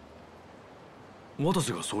だ。渡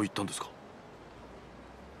瀬がそう言ったんですか？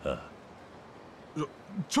ああ。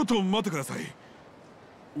ちょっと待ってください。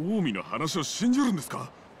近江の話を信じるんですか？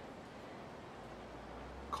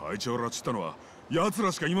会長ら散ったのは奴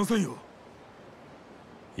らしかいませんよ。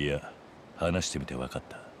いや、話してみて分かっ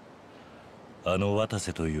た。あの渡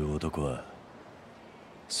瀬という男は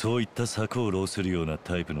そういった策を浪するような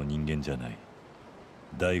タイプの人間じゃない。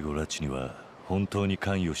第五拉致には本当に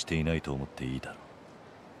関与していないと思っていいだ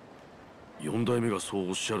ろう。4代目がそう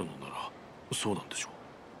おっしゃるのならそうなんでしょ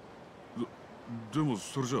う。でも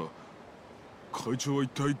それじゃあ会長は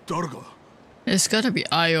一体誰か？ It's gotta be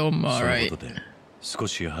Ioma, right? そういうことで少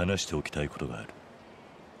し話しておきたいことがある。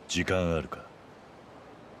時間あるか？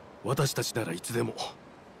私たちならいつでも。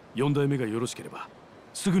4代目がよろしければ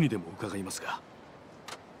すぐにでも伺いますが。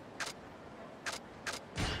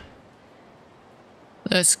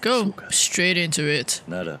Let's go straight into it.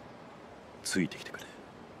 ならついてきてくれ。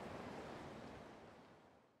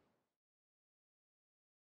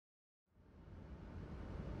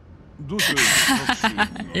どうして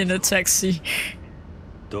In a taxi.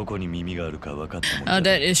 どこに耳があるか分かったもんだ。Oh,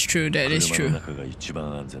 that is true. That is 車 true. の中が一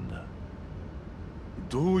番安全だ。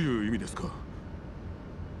どういう意味ですか？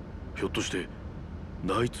ひょっとして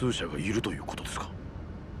内通者がいるということですか？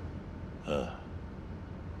あ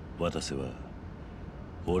あ。渡瀬は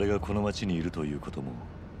俺がこの町にいるということも、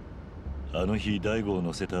あの日大悟を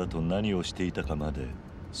乗せた後何をしていたかまで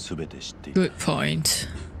全て知っていた。Good point.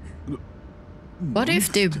 What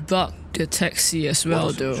if they bugged the taxi as well,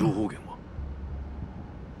 though? 情報源は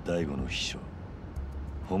大悟の秘書、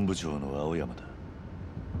本部長の青山だ。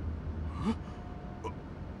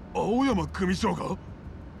青山組長が？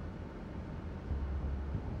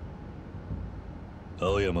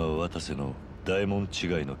青山は渡瀬の大門違い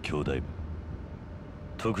の兄弟分。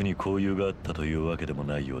特に交友があったというわけでも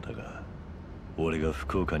ないようだが、俺が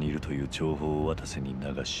福岡にいるという情報を渡瀬に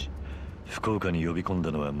流し、福岡に呼び込んだ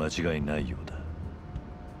のは間違いないようだ。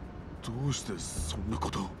どうしてそんなこ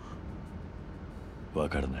とを？わ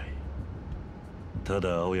からない。た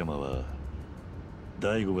だ青山は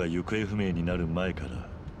大悟が行方不明になる前から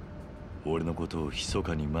俺のことを密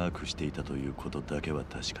かにマークしていたということだけは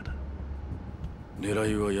確かだ。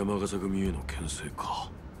狙いは山笠組への牽制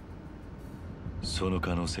か。その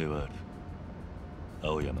可能性はある。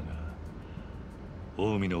青山が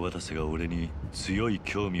近江の渡瀬が俺に強い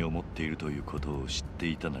興味を持っているということを知って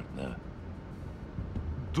いたならな。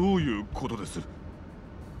どういうことです？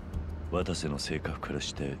渡瀬の性格から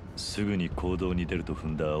してすぐに行動に出ると踏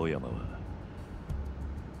んだ青山は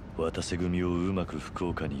渡瀬組をうまく福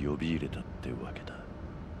岡に呼び入れたってわけだ。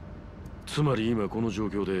つまり今この状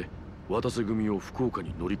況で渡瀬組を福岡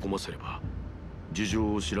に乗り込ませれば、事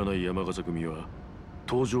情を知らない山笠組は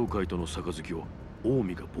東上会との杯を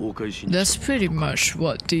近江が妨害しに。 That's pretty much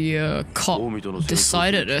what the cop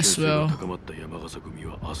decided as well. 高まった山笠組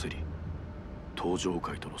は焦り、東上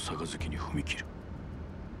会との杯に踏み切る。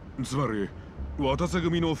つまり渡瀬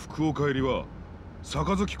組の福岡入りは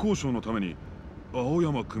杯交渉のために青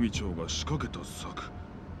山組長が仕掛けた策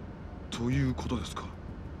ということですか？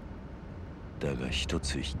だが一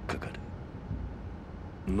つ引っかかる。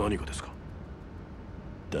何がですか？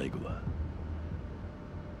大悟は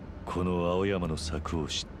この青山の策を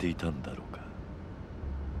知っていたんだろうか？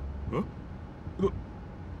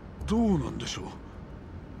どうなんでしょ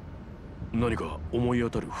う？何か思い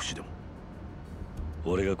当たる節でも？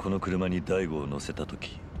俺がこの車に大悟を乗せた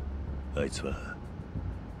時、あいつは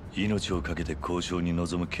命を懸けて交渉に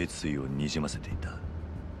臨む決意をにじませていた。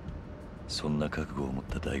そんな覚悟を持っ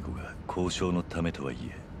た大悟が交渉のためとはい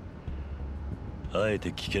え、あえ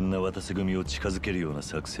て危険な渡瀬組を近づけるような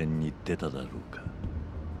作戦に出ただろうか。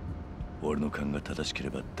俺の勘が正しけれ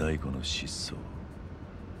ば大悟の失踪、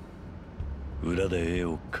裏で絵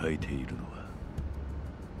を描いているのは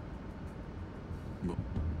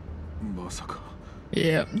まさか。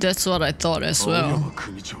Yeah, that's what I thought as 青 well. 山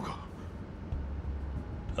組長が。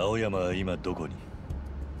青山は今どこに？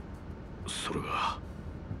それが。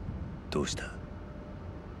どうした？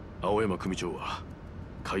青山組長は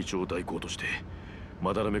会長代行として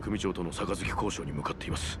斑目組長との杯交渉に向かって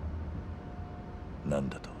います。なん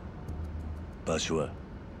だと？場所は？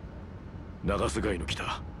長洲街の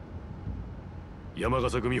北、山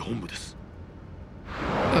笠組本部です。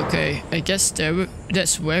Okay, I guess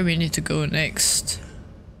that's where we need to go next.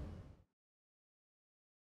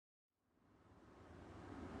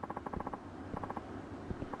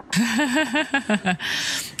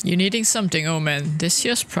 You needing something, oh man? This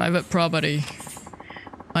here's private property.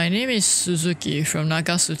 My name is Suzuki from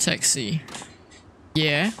Nagasu Taxi.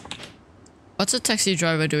 Yeah? What's a taxi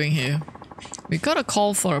driver doing here? We got a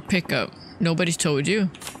call for a pickup. Nobody told you?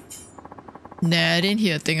 Nah, I didn't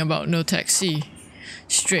hear a thing about no taxi.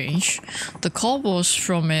 Strange. The call was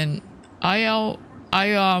from an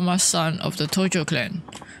Ayama-san of the Tojo clan.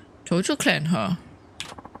 Tojo clan, huh?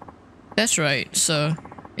 That's right, sir.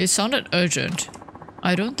 It sounded urgent.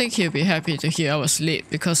 I don't think he'll be happy to hear I was late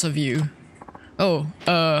because of you. Oh,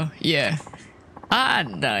 yeah. Ah,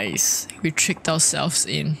 nice. We tricked ourselves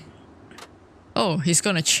in. Oh, he's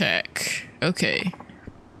gonna check. Okay.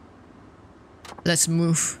 Let's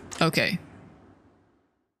move. Okay.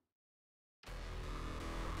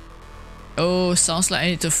 Oh, sounds like I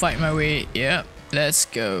need to fight my way. Yep, let's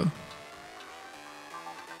go.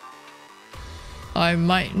 I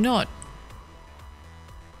might not.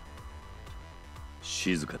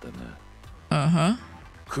 静かだな。Uh-huh.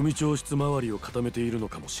 組長室周りを固めているの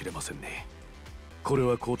かもしれませんね。これ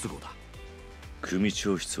は好都合だ。組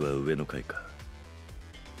長室は上の階か。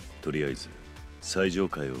とりあえず最上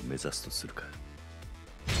階を目指すとするか。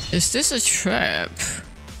Is this a trap?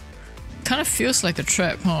 Kind of feels like a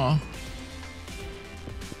trap, huh?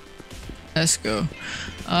 Let's go.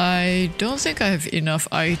 I don't think I have enough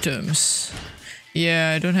items.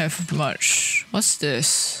 Yeah, I don't have much. What's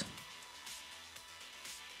this?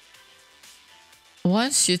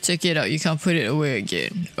 Once you take it out, you can't put it away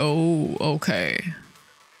again. Oh, okay.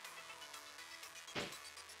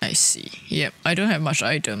 I see. Yep, I don't have much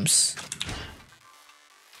items.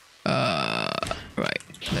 Right.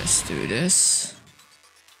 Let's do this.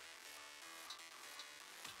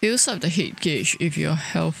 Fills up the heat gauge if your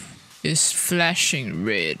health is flashing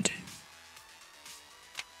red.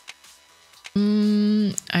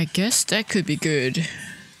 I guess that could be good.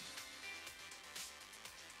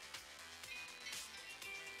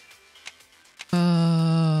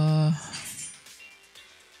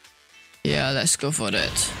 Let's go for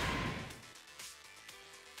that.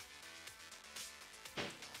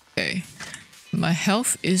 Okay. My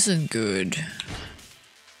health isn't good.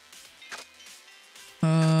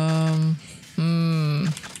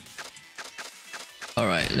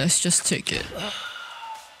 Alright, let's just take it.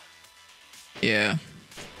 Yeah.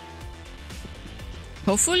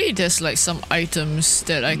 Hopefully there's like some items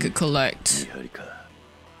that I could collect.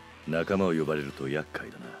 仲間を呼ばれると厄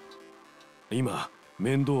介だな。今、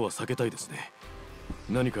面倒は避けたいですね。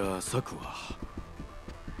何か策は？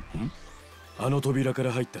あの扉か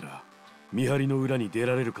ら入ったら見張りの裏に出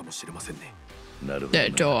られるかもしれませんね。なるほど。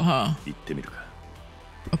That door, huh? 行ってみるか。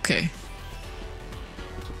Okay.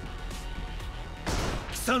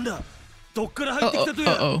 サンダー、どっから入ってきたと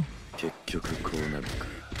や。結局こうなるか。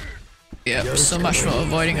Yep, so much for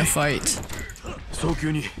avoiding a fight. 早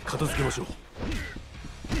急に片付けましょう。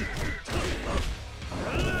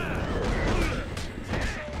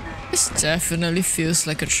This definitely feels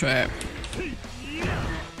like a trap.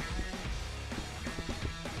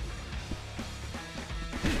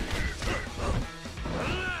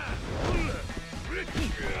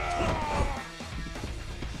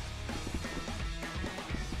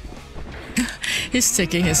 He's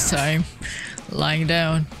taking his time, lying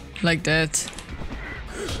down like that.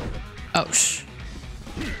 Ouch.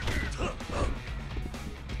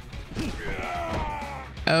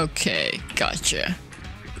 Okay, gotcha.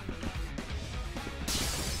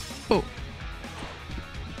 Oh.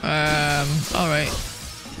 Alright.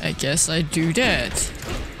 I guess I do that.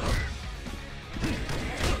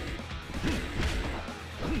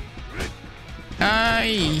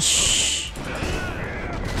 Aish.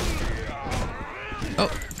 Oh.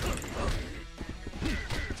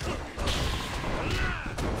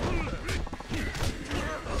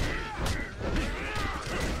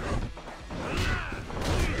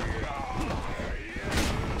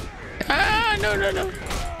 Ah, no, no, no.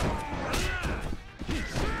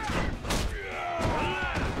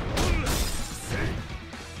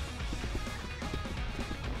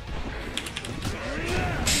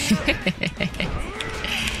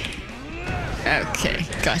 Okay,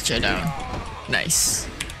 gotcha down. Nice.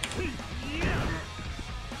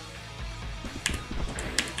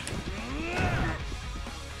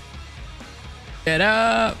 Get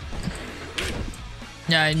up!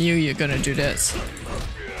 Yeah, I knew you were gonna do that.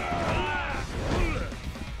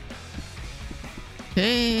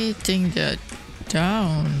 Hey, think that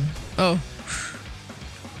down. Oh.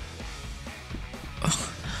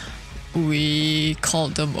 We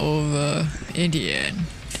called them over in the end.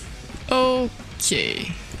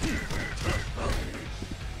 Okay.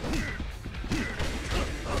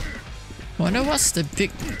 Wonder what's the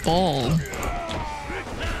big ball?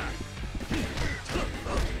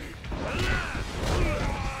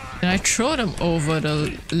 Can I throw them over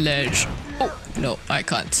the ledge? Oh, no, I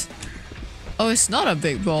can't. Oh, it's not a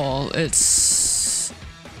big ball, it's...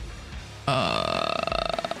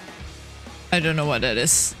 I don't know what that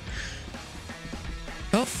is.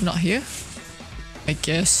 Oh, not here. I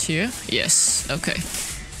guess here? Yes, okay.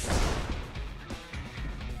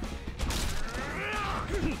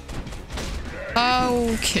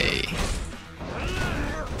 Okay.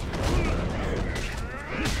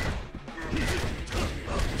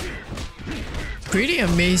 Pretty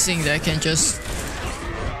amazing that I can just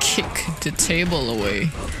kick the table away.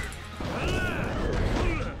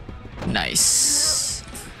 Nice.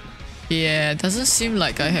 Yeah, it doesn't seem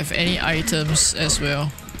like I have any items as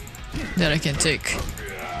well that I can take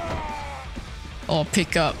or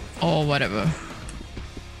pick up or whatever.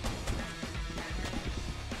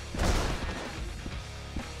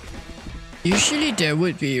 Usually there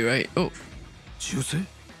would be, right? Oh.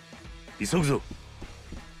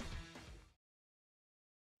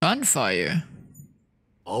 Gunfire.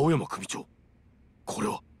 青山組長、これ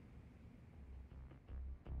は。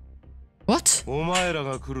What? お前ら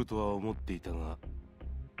が来るとは思っていたが、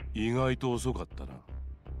意外と遅かったな。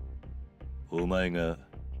お前が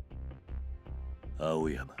青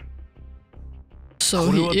山。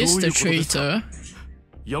So he is the traitor.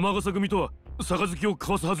 山笠組とは杯を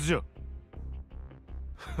交わすはずじゃ。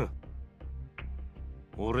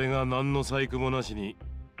俺が何の細工もなしに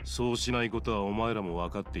そうしないことはお前らも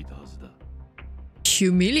分かっていたはずだ。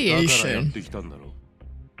Humiliation. だからやってきたんだろ。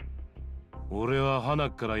俺は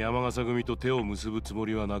花から山笠組と手を結ぶつも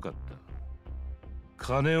りはなかった。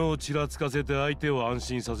金をちらつかせて相手を安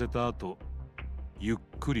心させた後、ゆっ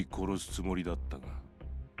くり殺すつもりだったが、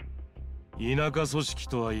田舎組織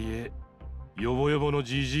とはいえ、ヨボヨボの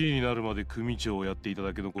ジジイになるまで組長をやっていた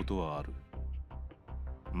だけのことはある。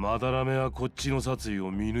まだらめはこっちの殺意を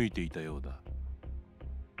見抜いていたようだ。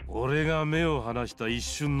俺が目を離した一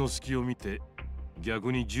瞬の隙を見て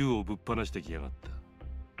逆に銃をぶっ放してきやがっ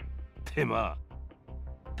た。でまあ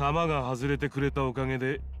弾が外れてくれたおかげ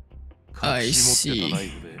で隠し持ってたナイ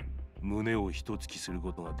フで胸を一突きする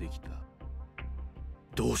ことができた。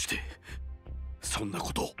どうしてそんな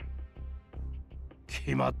ことを？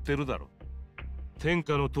決まってるだろ。天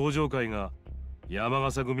下の登場会が山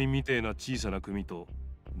笠組みてえな小さな組と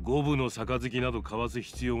五分の杯など交わす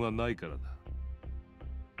必要がないからだ。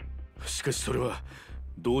しかしそれは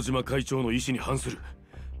堂島会長の意思に反する。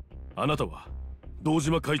あなたは堂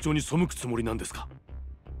島会長に背くつもりなんですか？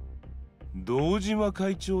堂島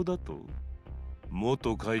会長だと？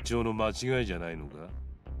元会長の間違いじゃないのか？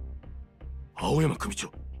青山組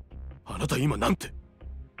長、あなた今なんて？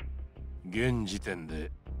現時点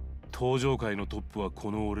で登場会のトップはこ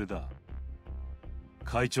の俺だ。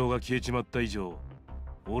会長が消えちまった以上、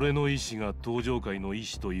俺の意志が登場会の意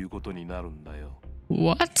志ということになるんだよ。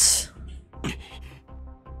What?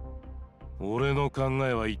 俺の考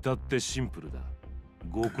えは至ってシンプルだ。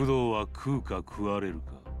極道は食うか食われる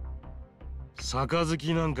か。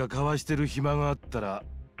杯なんか交わしてる暇があったら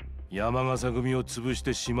山笠組を潰し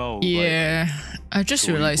て島を奪え。 Yeah, I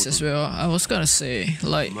just realized as well. I was gonna say,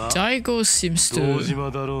 like, Daigo seems to... 堂島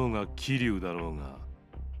だろうが桐生だろうが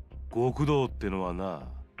極道ってのはな、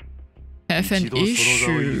 have an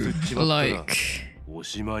issue, like... お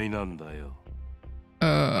しまいなんだよ。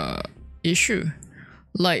Issue?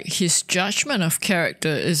 Like, his judgment of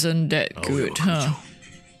character isn't that good, huh?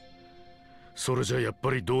 それじゃやっ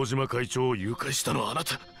ぱり堂島会長を誘拐したのはあな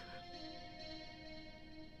た。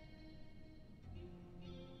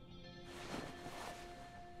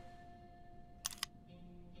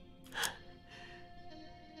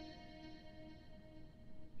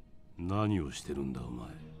何をしてるんだお前。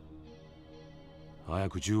早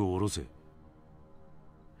く銃を下ろせ。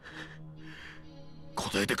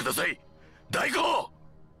答えてください大吾。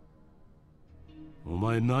お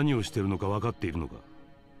前何をしてるのか分かっているのか？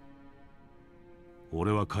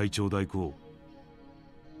俺は会長代行。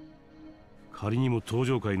仮にも登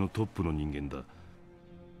場界のトップの人間だ。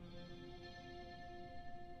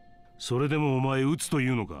それでもお前撃つとい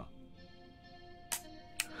うのか？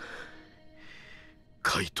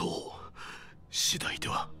回答次第で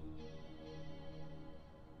は。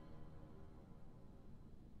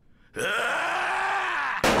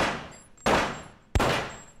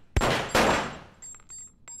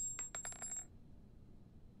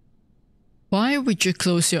Why would you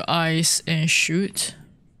close your eyes and shoot?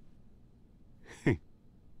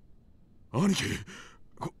 兄貴、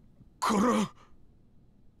これは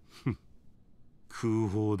空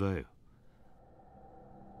砲だよ。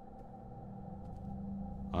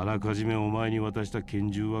あらかじめお前に渡した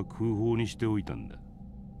拳銃は空砲にしておいたんだ。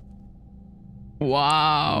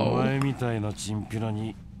わお前みたいなチンピラ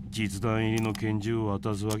に実弾入りの拳銃を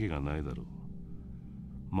渡すわけがないだろ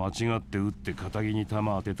う。間違って撃って肩木に弾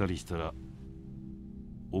当てたりしたら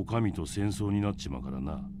お上と戦争になっちまうから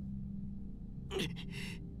な。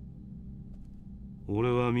俺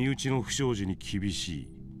は身内の不祥事に厳しい。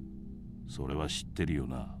それは知ってるよ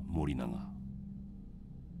な、森永。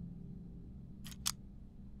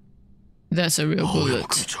That's a real bullet.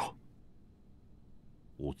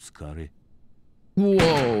 お疲れ。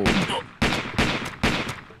Whoa.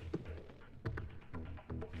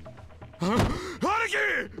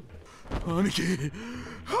 兄貴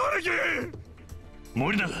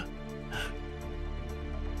森永、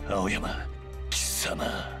青山貴様。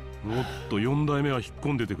もっと4代目は引っ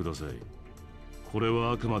込んでてください。これ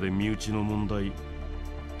はあくまで身内の問題。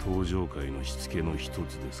登場界のしつけの一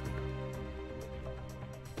つですか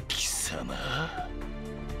ら。貴様。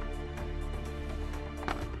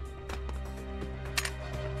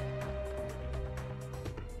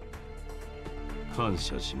感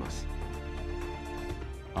謝します。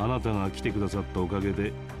あなたが来てくださったおかげ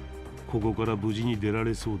でここから無事に出ら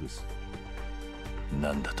れそうです。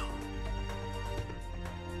なんだと？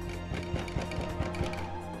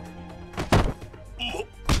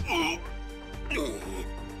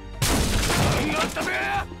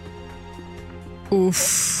うっ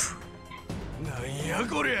ふ。なんや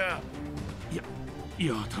こりゃ。い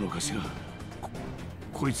や田の頭、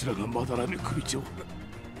こいつらがまだらね首長。な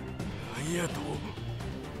んやと。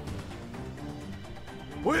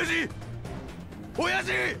親父、親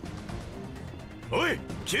父、おい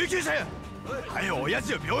救急車や。はよ親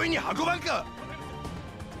父を病院に運ばんか。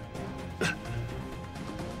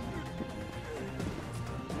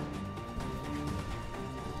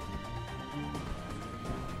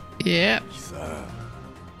Yeah.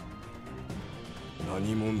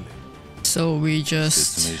 何もんね。 So we just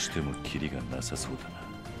説明してもキリがなさそうだ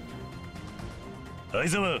な。相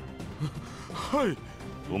沢。はい。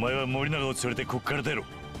お前は森永を連れてこっから出ろ。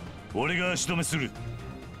俺が足止めする。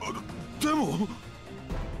でも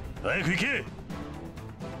早く行け。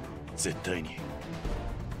絶対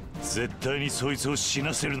にそいつを死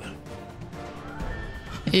なせるな。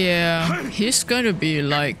Yeah, he's gonna be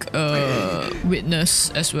like a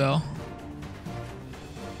witness as well.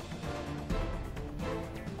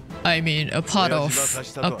 I mean, apart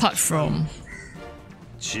from.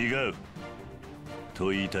 違うと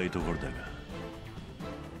言いたいところだが、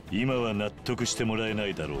今は納得してもらえな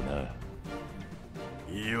いだろうな。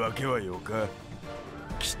言い訳はよか。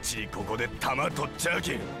きっちりここで弾取っちゃう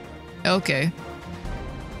け。Okay.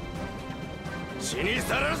 死に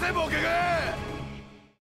さらせボケが。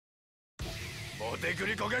モテク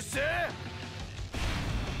リこかして。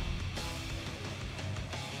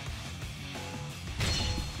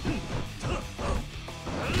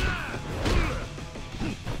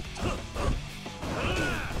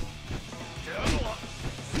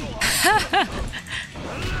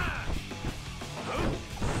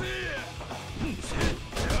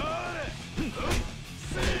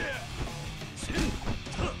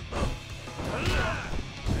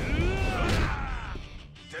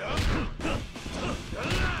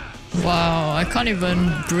Wow, I can't even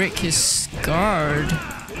break his guard.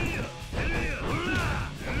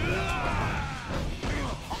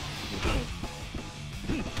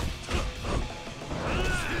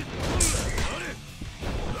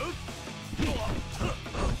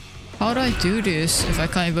 How do I do this if I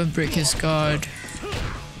can't even break his guard?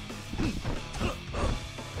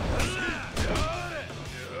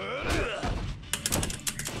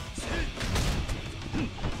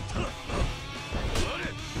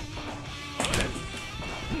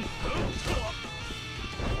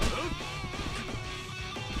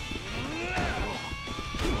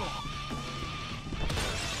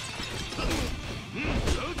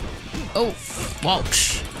 Oh,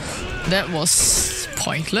 ouch. That was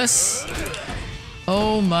pointless.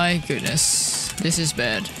 Oh my goodness. This is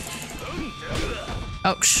bad.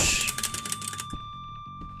 Ouch.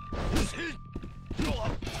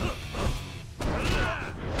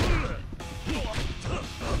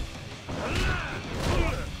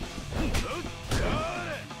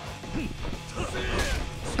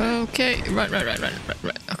 Okay, right.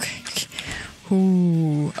 Okay.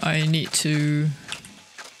 Ooh, I need to...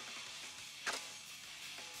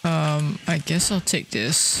 I guess I'll take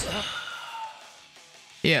this.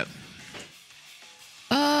 Yep.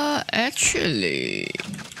 Actually...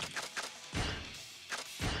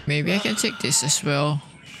 Maybe I can take this as well.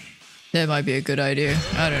 That might be a good idea.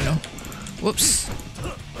 I don't know. Whoops.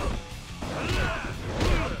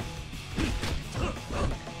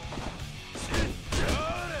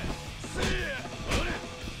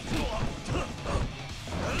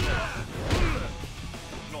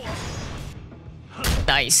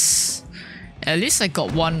 Nice. At least I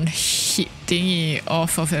got one hit thingy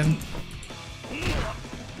off of him.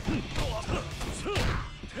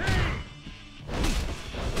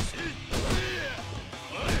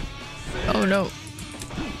 Oh no.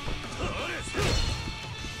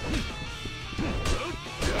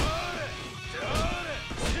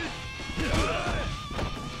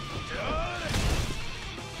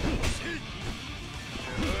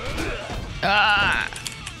 Ah!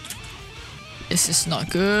 This is not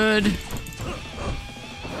good.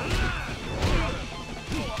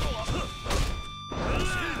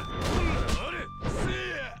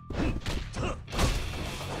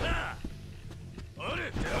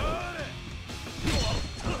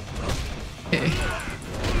 Okay.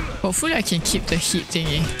 Hopefully I can keep the heat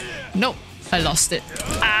thingy. Nope, I lost it.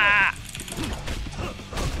 Ah!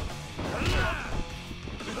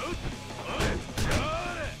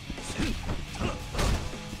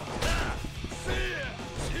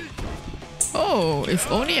 Oh,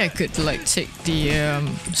 if only I could like take the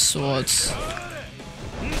swords.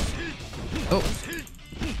 Oh,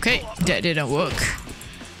 okay, that didn't work.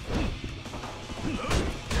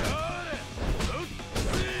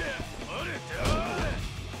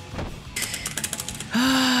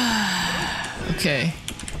 Okay.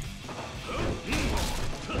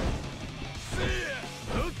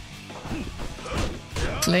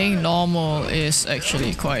 Playing normal is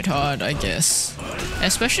actually quite hard, I guess.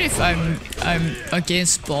 Especially if I'm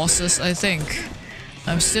against bosses, I think.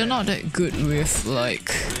 I'm still not that good with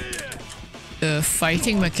like the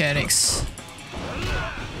fighting mechanics.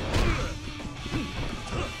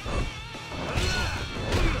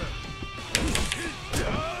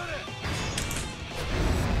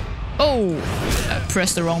 Oh! I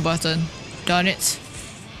pressed the wrong button. Darn it.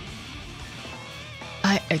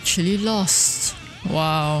 I actually lost.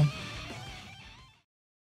 Wow.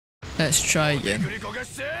 let's try again.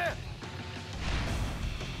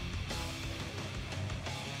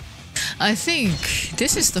 I think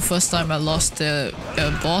this is the first time I lost a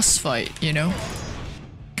boss fight, you know?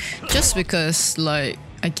 Just because, like,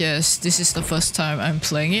 I guess this is the first time I'm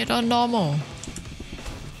playing it on normal.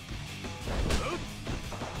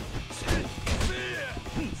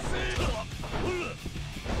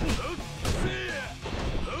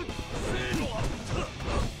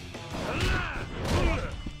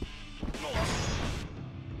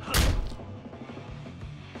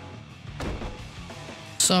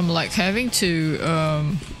 So I'm like having to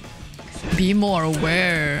be more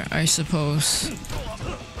aware, I suppose,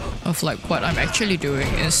 of like what I'm actually doing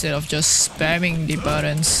instead of just spamming the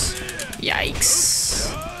buttons.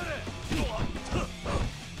 Yikes!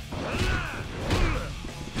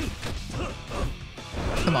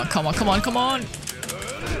 Come on, come on, come on, come on!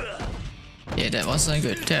 Yeah, that wasn't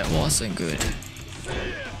good. That wasn't good.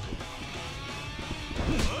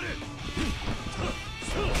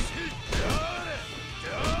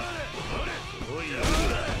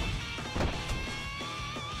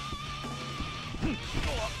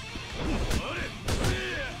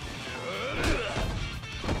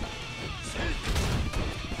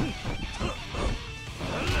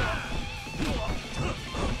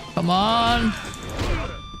 Come on!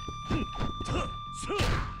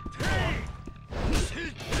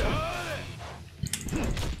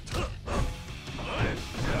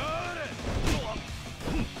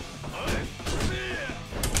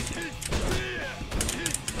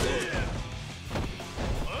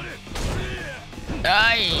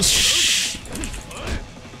 Aish.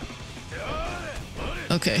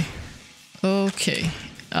 Okay. Okay.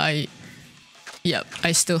 Yep,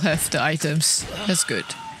 I still have the items. That's good.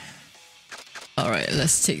 Alright,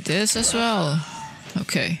 let's take this as well.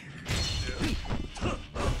 Okay.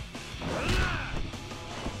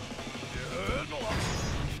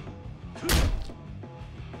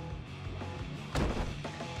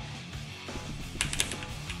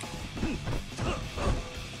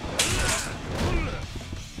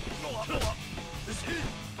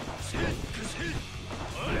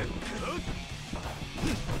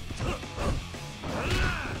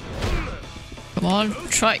 Come on,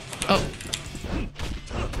 try. Oh.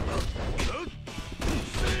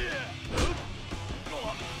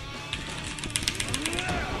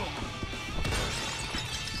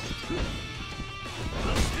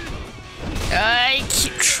 I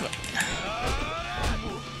keep trying.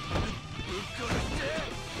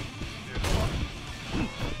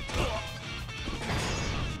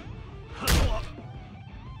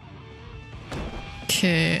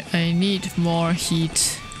 Okay, I need more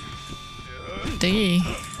heat thingy.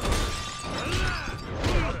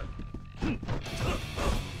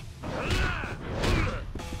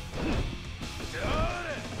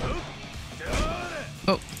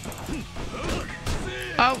 Oh.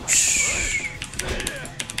 Ouch.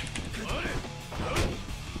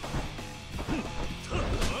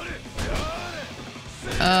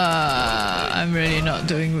 I'm really not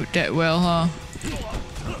doing that well, huh?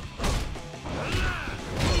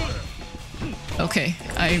 Okay,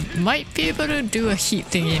 I might be able to do a heat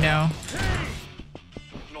thingy now.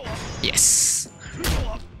 Yes.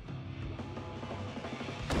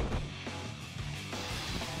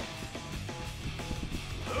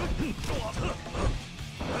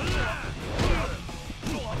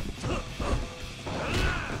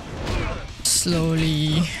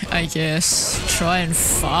 Slowly, I guess, try and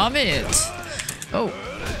farm it. Oh,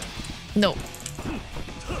 no.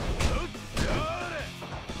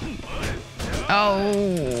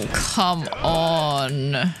 Oh, come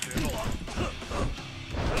on.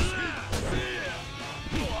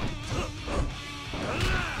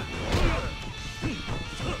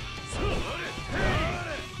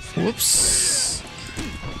 Whoops.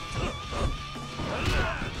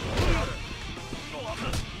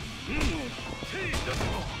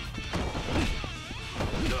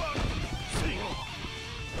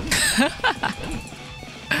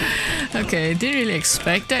 Okay, didn't really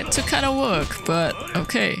expect that to kind of work, but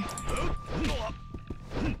okay.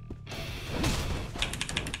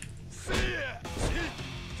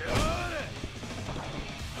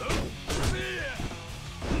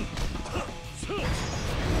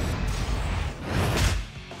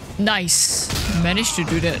 Nice! Managed to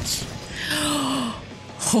do that.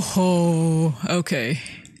 Ho ho! Okay.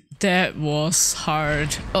 That was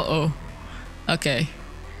hard. Uh-oh. Okay.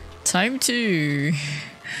 Time to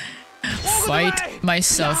fight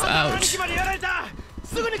myself out.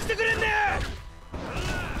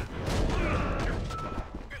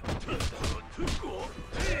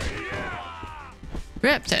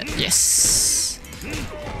 Grab that, yes.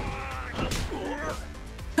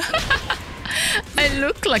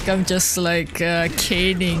 look like I'm just like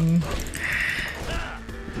caning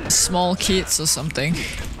small kids or something.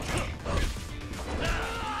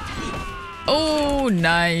 Oh,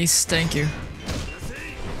 nice. Thank you.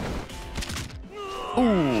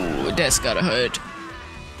 Ooh, that's gotta hurt.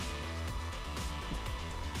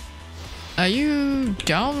 Are you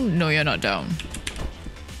down? No, you're not down.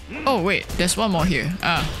 Oh, wait. There's one more here.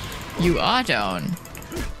 Ah, you are down.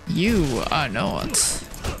 You are not.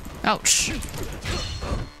 Ouch.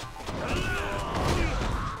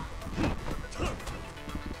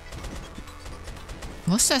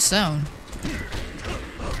 What's that sound?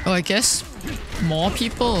 Oh, I guess more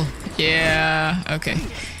people? Yeah, okay.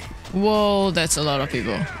 Whoa, that's a lot of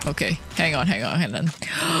people. Okay, hang on. Okay.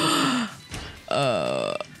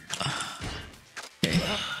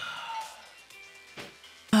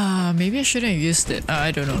 Maybe I shouldn't have used it.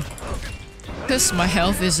 I don't know. Because my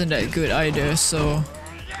health isn't that good either, so...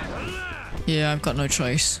 Yeah, I've got no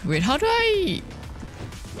choice. Wait, how do I...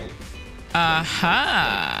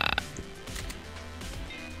 Aha!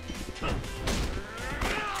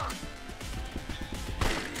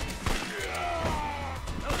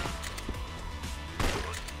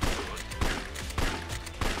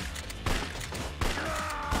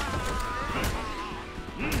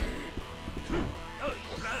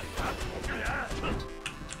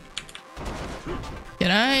 Can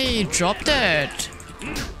I drop that?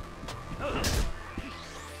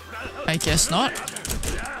 I guess not.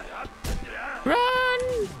 Run!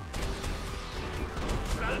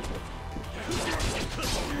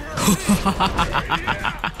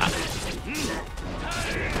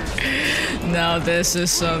 Now this is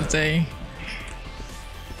something.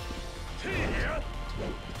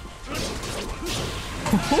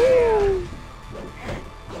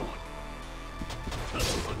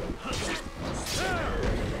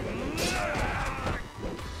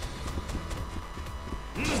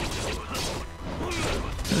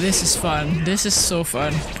 This is fun. This is so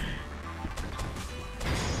fun.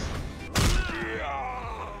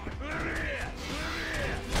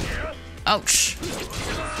 Ouch.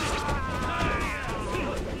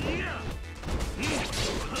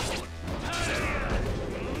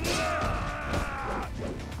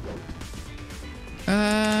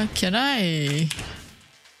 Can I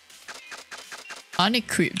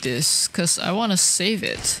unequip this? Cause I wanna save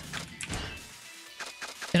it.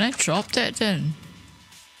 Can I drop that then?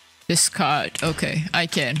 Discard. Okay, I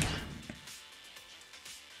can.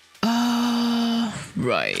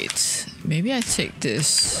 Right. Maybe I take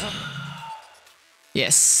this.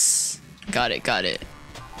 Yes. Got it.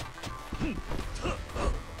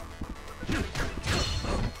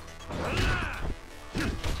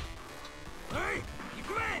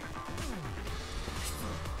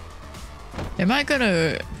 Am I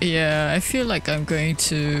gonna... Yeah, I feel like I'm going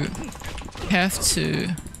to have to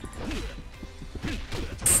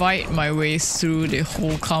fight my way through the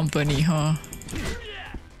whole company, huh?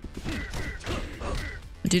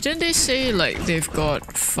 Didn't they say like they've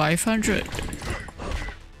got 500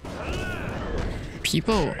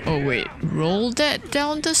 people? Oh wait, roll that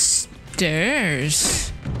down the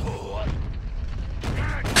stairs.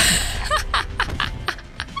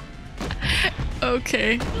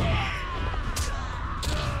 Okay.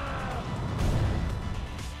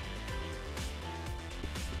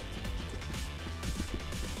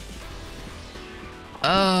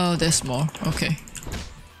 Oh, there's more. Okay.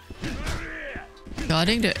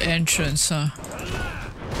 Guarding the entrance, huh?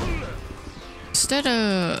 Is that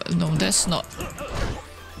a... No, that's not.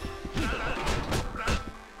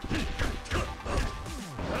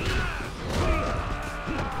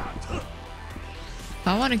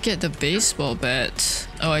 I want to get the baseball bat.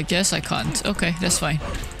 Oh, I guess I can't. Okay, that's fine.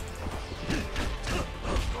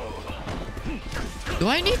 Do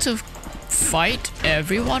I need to fight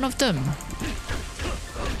every one of them?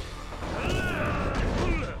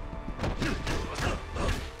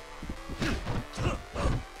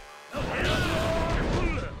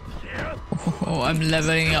 Oh, I'm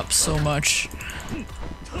leveling up so much.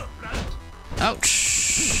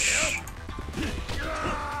 Ouch.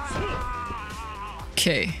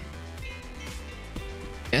 Okay.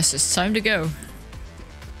 Guess it's time to go.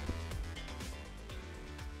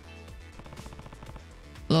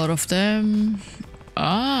 A lot of them.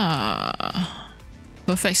 Ah.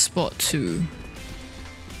 Perfect spot too.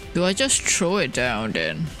 Do I just throw it down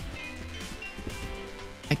then?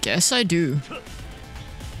 I guess I do.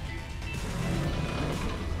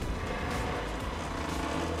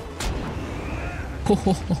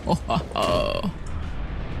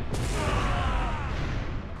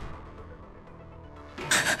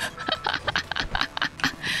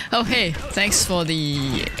 Oh hey, thanks for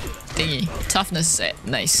the thingy. Toughness set.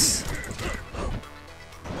 Nice.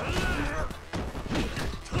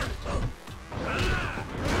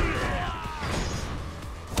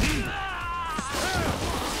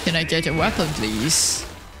 Can I get a weapon, please?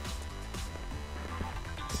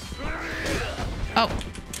 Oh.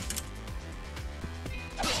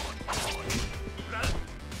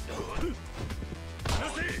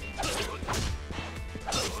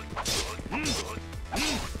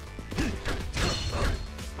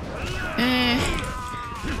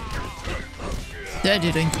 That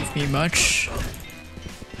didn't give me much.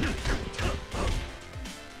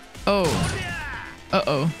 Oh.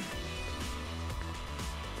 Uh-oh.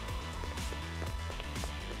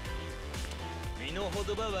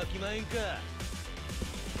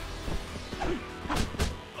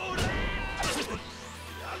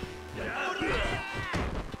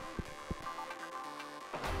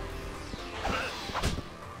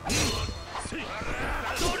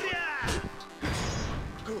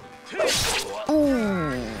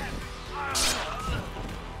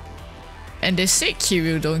 And they say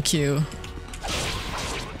Kiryu don't kill.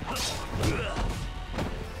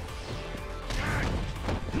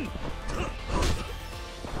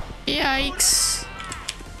 Yikes.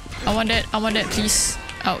 I want that please.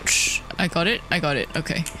 Ouch. I got it,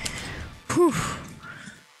 okay. Whew.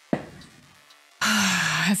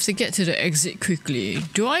 I have to get to the exit quickly.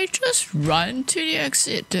 Do I just run to the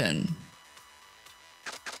exit then?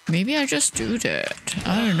 Maybe I just do that.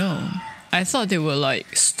 I don't know. I thought they would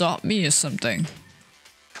like stop me or something.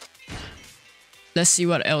 Let's see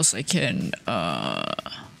what else I can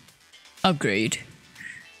upgrade.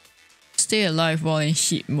 Stay alive while in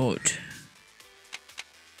heat mode.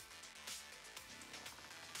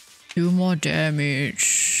 Do more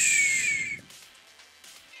damage.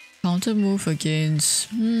 Counter move against.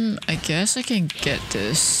 I guess I can get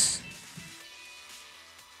this.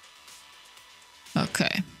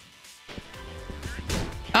 Okay.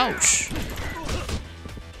 Ouch.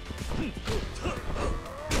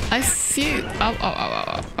 I feel. Ow, ow, ow,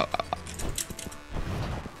 ow, ow, ow.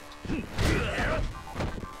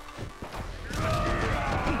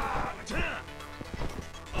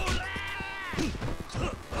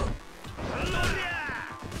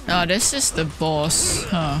 Ah, this is the boss.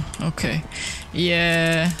 Huh, okay.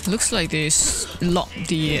 Yeah, looks like they locked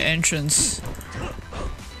the entrance.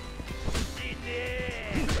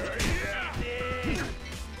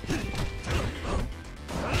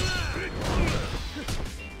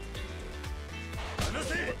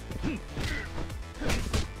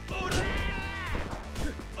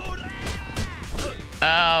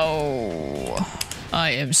 Ow. I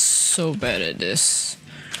am so bad at this.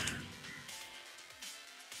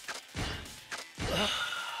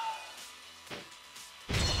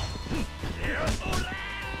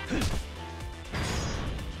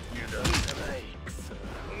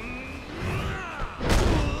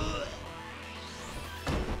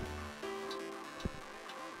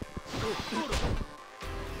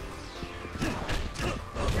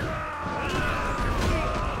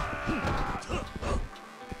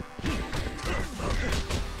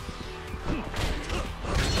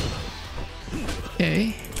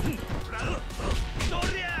 Okay.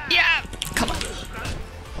 Yeah! Come on.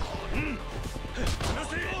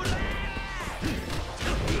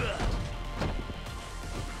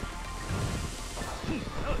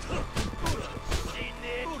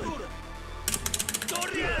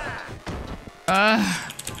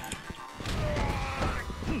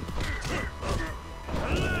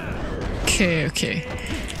 Okay.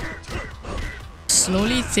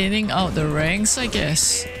 Slowly thinning out the ranks, I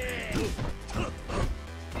guess.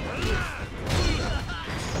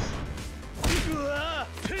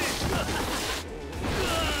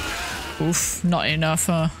 Oof, not enough,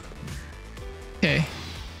 huh? Okay.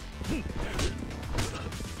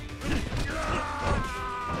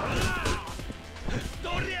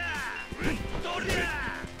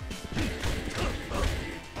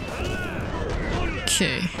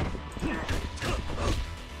 Okay.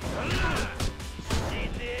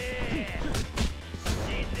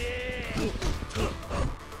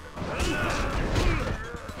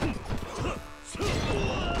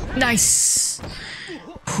 Nice.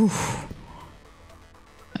 Whew.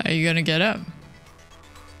 Are you gonna get up?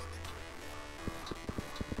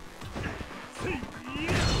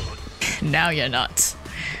 Now you're not.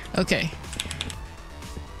 Okay.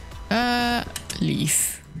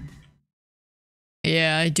 Leave.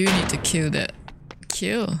 Yeah, I do need to kill that.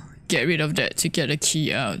 Get rid of that to get a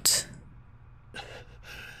key out.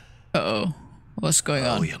 Uh-oh. What's going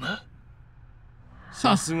on?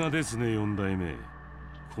さすがですね、4代目。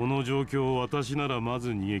この状況を私ならま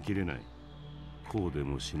ず逃げ切れない。こうで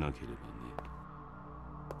もしなければ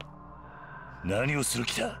ね。何をする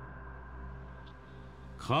気だ。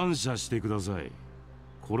感謝してください。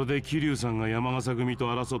これで桐生さんが山笠組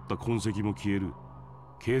と争った痕跡も消える。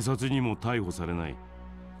警察にも逮捕されない。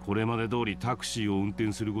これまで通りタクシーを運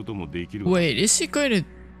転することもできる。Wait, is he going to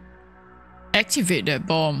activate that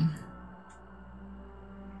bomb?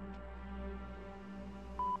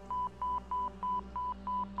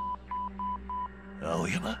 青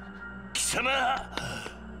山、貴様。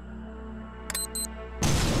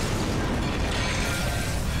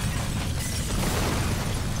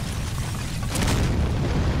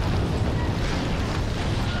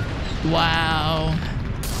Wow.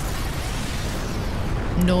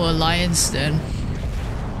 No alliance then.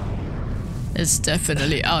 It's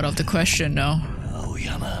definitely out of the question now.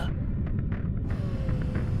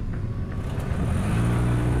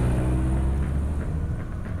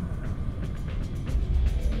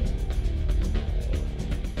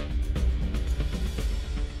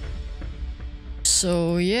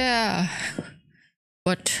 So yeah,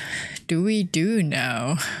 what do we do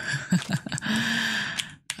now?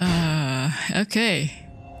 Okay.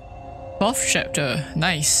 4th chapter,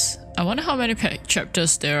 nice. I wonder how many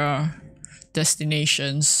chapters there are.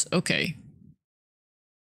 Destinations, okay.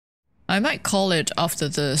 I might call it after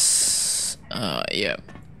this. Yeah.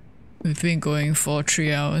 We've been going for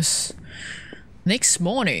 3 hours. Next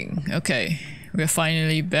morning, okay. We're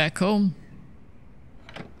finally back home.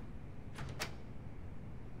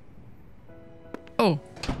 Oh.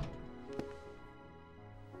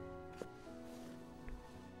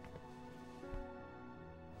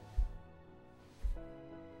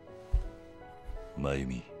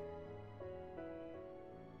 Mayumi.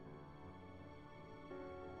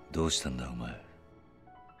 どうしたんだお前。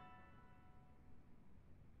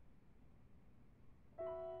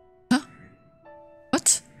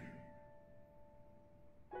What?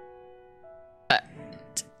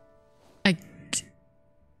 I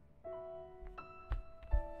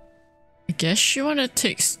guess you wanna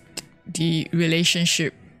take the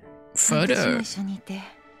relationship further. 一緒にいて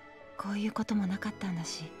こういうこともなかったんだ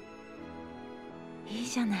し、いい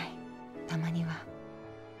じゃない、たまには。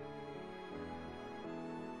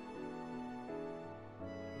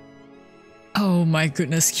Oh my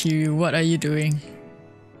goodness, Kiryu, what are you doing?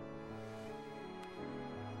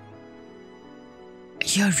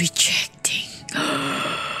 You're rejecting.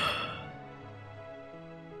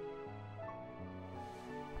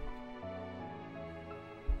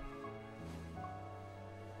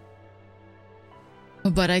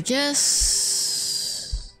 But I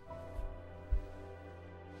guess...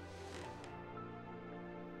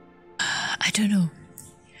 I don't know.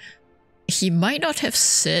 He might not have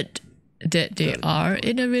said that they are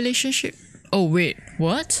in a relationship. Oh wait,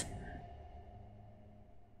 what?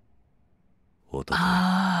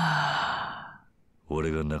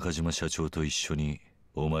 俺が中島社長と一緒に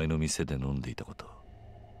お前の店で飲んでいたこと、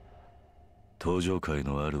登場界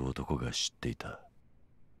のある男が知っていた。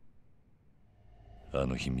あ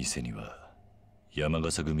の日店には山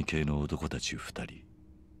笠組系の男たち2人、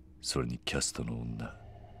それにキャストの女、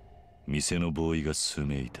店のボーイが数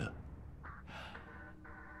名いた。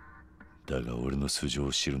だが俺の素性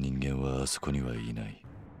を知る人間はあそこにはいない。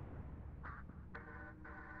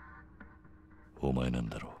お前なん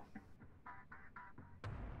だろう。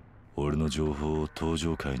俺の情報を登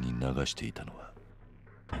場界に流していたのは。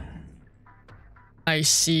I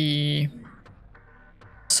see.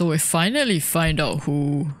 So we finally find out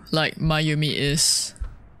who, like, Mayumi is.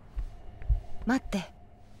 待って。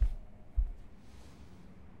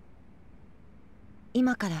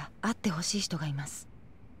今から会ってほしい人がいます。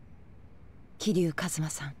桐生一馬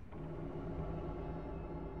さん。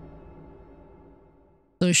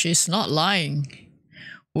So she's not lying.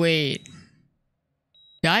 Wait.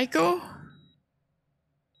 Yaiko?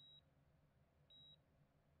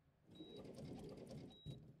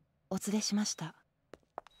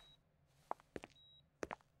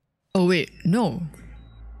 Oh wait, no.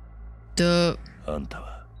 The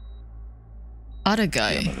other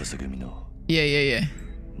guy. Yeah, yeah, yeah.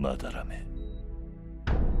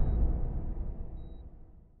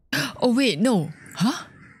 Oh wait, no. Huh?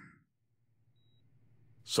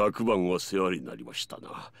 昨晩は世話になりました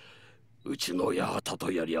な。うちの八幡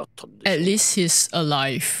とやり合ったんです。 At least he's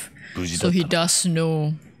alive. So he does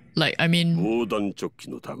know, like, I mean... 防弾チョッキ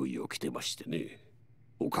の類を着てましてね。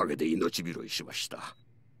おかげで命拾いしました。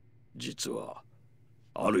実は、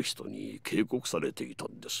ある人に警告されていた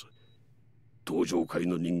んです。登場界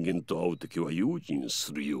の人間と会うときは用心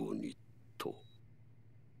するようにと。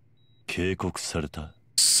警告された？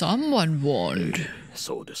 Someone warned.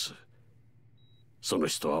 そうです。その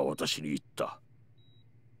人は私に言った。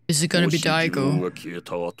Is it gonna be もし自分 Daigo? が消え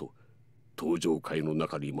た後、登場界の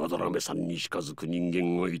中にまだらめさんに近づく人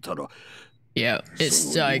間がいたら、 Yeah,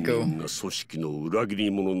 it's その人 Daigo. 間が組織の裏切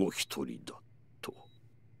り者の一人だと。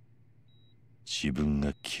自分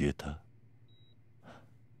が消えた？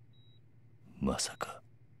まさか。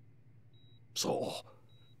そう。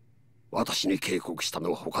私に警告した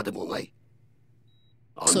のは他でもない。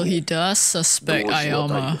 So he does suspect 堂島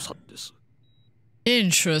大 Ayama. 吾さんです。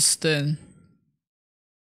 Interesting.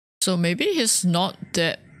 So maybe he's not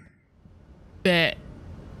that bad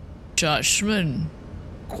judgment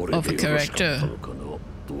これ of a でよろしかった character. のかな、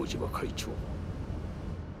堂島会長。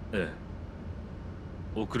え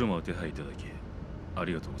え。お車を手配いただきあ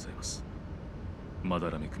りがとうございます。ま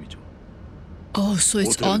だらめ組長。 Oh, so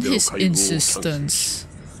it's ホ on テルでの his 会合をキャンセルし、 insistence.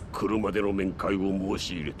 車での面会を申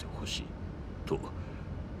し入れてほしいと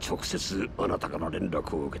直接あなたから連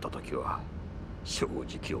絡を受けたときは正直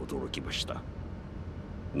驚きました。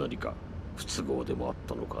何か不都合でもあっ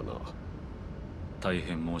たのかな。大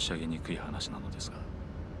変申し上げにくい話なのですが、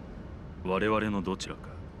我々のどちらか、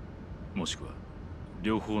もしくは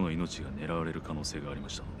両方の命が狙われる可能性がありま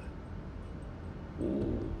したので。おお、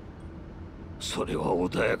それは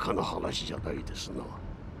穏やかな話じゃないですな。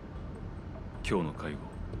今日の会合、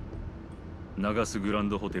長須グラン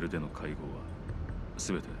ドホテルでの会合は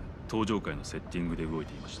全て登場会のセッティングで動い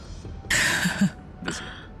ていました。ですが、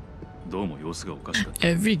どうも様子がおかしかった。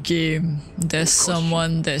 Every game, there's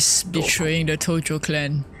someone that's betraying the Tojo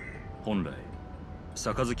clan. 本来、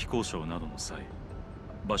杯交渉などの際、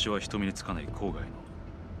場所は人目につかない郊外の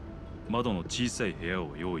窓の小さい部屋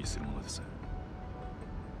を用意するものです。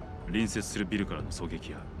隣接するビルからの狙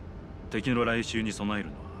撃や敵の来襲に備える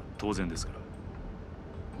のは当然ですか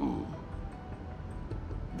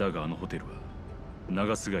ら。だがあのホテルは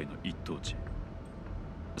長須街の一等地。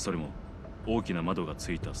それも大きな窓が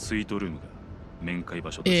ついたスイートルームが面会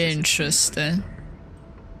場所として設定。 Interesting.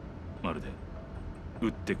 まるで撃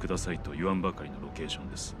ってくださいと言わんばかりのロケーション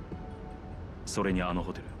です。それにあの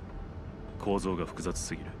ホテル、構造が複雑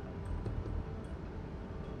すぎる。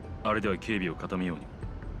あれでは警備を固めようにも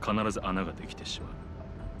必ず穴ができてしま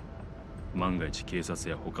う。万が一警察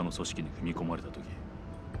や他の組織に踏み込まれた時、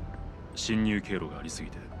侵入経路がありすぎ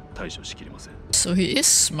て対処しきれません。 So he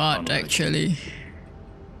is smart, actually.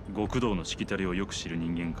 極道のしきたりをよく知る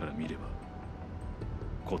人間から見れば、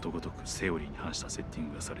ことごとくセオリーに反したセッティン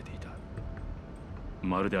グがされていた。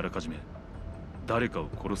まるであらかじめ誰かを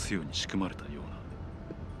殺すように仕組まれたような。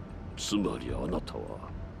つまりあなたは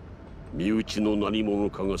身内の何者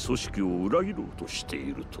かが組織を裏切ろうとして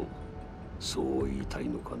いると、そう言いたい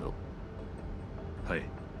のかな。はい。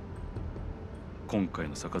今回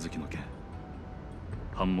の杯の件、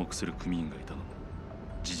反目する組員がいたのも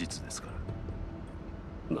事実ですか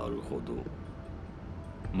ら。なるほど。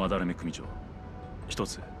まだらめ組長、一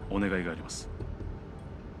つお願いがあります。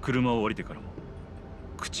車を降りてからも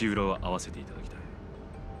口裏を合わせていただきたい。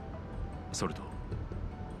それと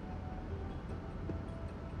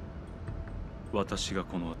私が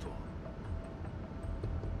この後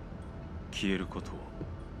消えること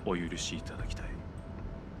をお許しいただきたい。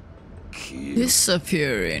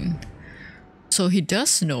Disappearing. So he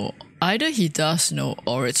does know. Either he does know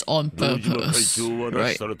or it's on 堂島会 purpose. 長は拉致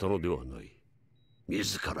Right. されたのではない。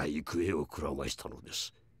自ら行方をくらましたので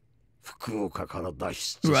す。福岡から脱出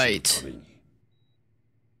するために。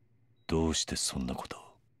どうしてそんなことを？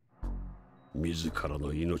自ら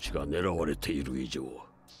の命が狙われている以上、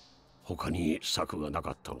他に策がな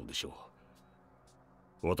かったのでしょ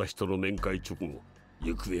う。私との面会直後、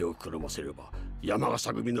行方をくらませれば山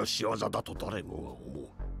笠組の仕業だと誰もが思う。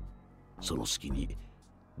その隙に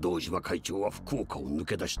堂島会長は福岡を抜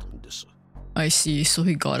け出したんです。 I see. So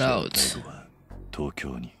he got out. 東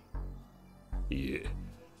京に。いえ、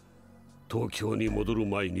東京に戻る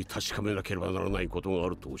前に確かめなければならないことがあ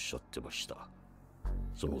るとおっしゃってました。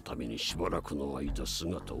そのためにしばらくの間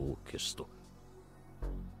姿を消すと。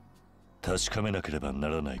確かめなければな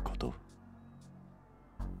らないこと？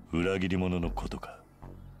裏切り者のことか？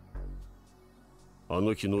あ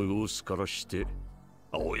の日の様子からして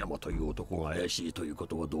青山という男が怪しいというこ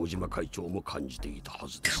とは堂島会長も感じていたは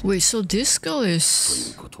ずです。 Wait, so this girl とい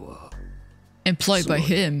is うことは employed by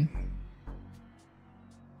him?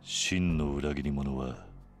 真の裏切り者は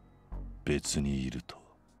別にいると。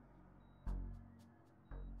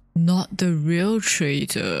 Not the real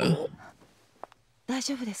traitor. 大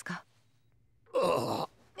丈夫ですか？あ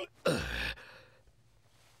あ、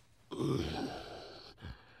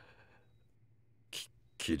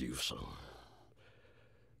桐生さん、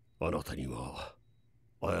あなたには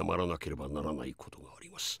謝らなければならないことがあり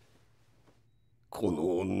ます。こ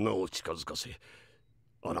の女を近づかせ、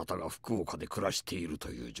あなたが福岡で暮らしていると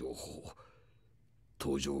いう情報を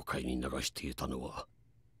登場会に流していたのは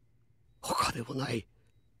他でもない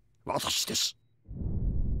私です。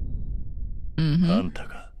あんた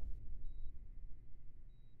が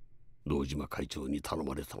堂島会長に頼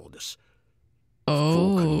まれたのです。福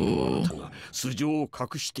岡にいるあなたが素性を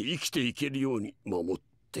隠して生きていけるように守っ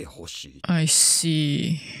てほしい。I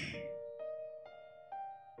see.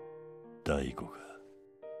 大悟が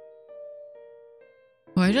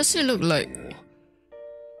Why does it look like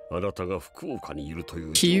あなたが福岡にいるとい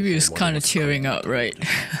う Kiryu is kind of tearing up, right?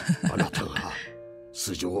 あなたが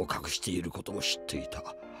素性を隠していることも知っていた。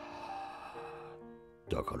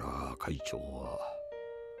だから会長は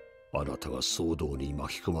あなたが騒動に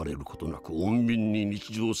巻き込まれることなく穏便に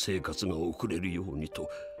日常生活が送れるようにと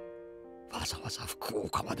わざわざ福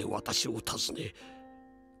岡まで私を訪ね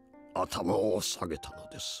頭を下げたの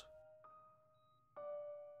です。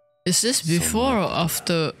Is this before or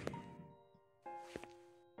after?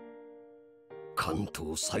 関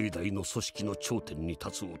東最大の組織の頂点に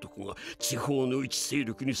立つ男が地方の一勢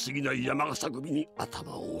力に過ぎない山笠組に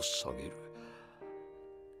頭を下げる。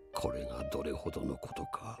これがどれほどのこと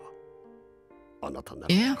かあなたなら。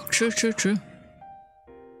Yeah, true.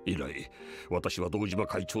 以来私は堂島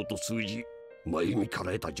会長と通じ真由美か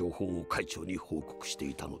ら得た情報を会長に報告して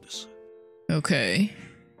いたのです。 Okay.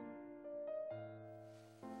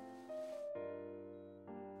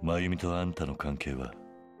 真由美とあんたの関係は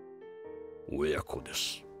親子で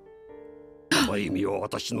す。真由美は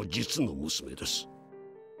私の実の娘です。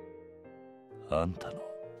あんたの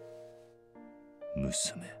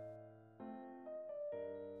娘。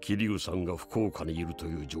桐生さんが福岡にいると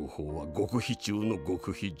いう情報は極秘中の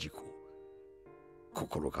極秘事項。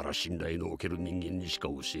心から信頼のおける人間にしか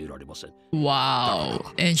教えられません。Wow.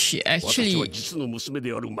 And she 私は actually 実の娘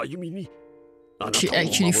である真由美にあな She たを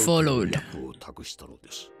actually 守 followed. る役を託したの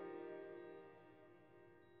です。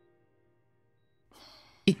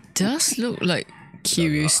It does look like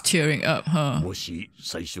Kiryu's tearing up, huh? もし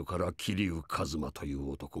最初から桐生一馬という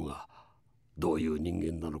男がどういう人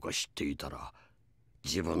間なのか知っていたら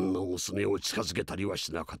自分の娘を近づけたりは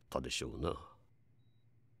しなかったでしょうな。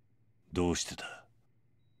どうしてだ。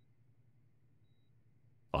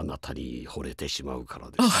あなたに惚れてしまうから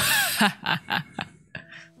で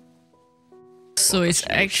す。So it's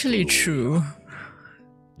actually true.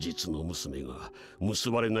 実の娘が結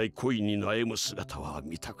ばれない恋に悩む姿は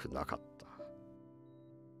見たくなかった。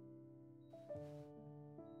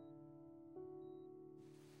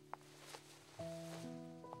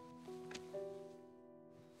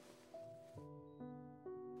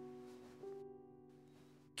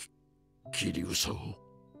桐生さん、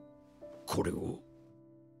これを。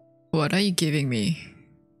What are you giving me?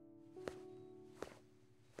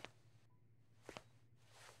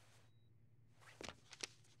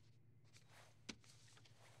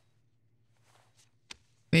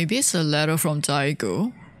 Maybe it's a letter from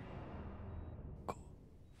Daigo.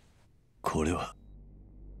 これは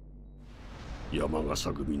山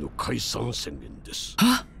笠組の解散宣言です。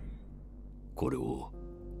これを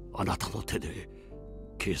あなたの手で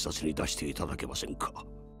警察に出していただけませんか。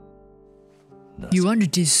You want to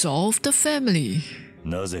dissolve the family?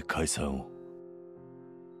 なぜ解散を。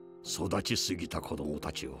育ちすぎた子供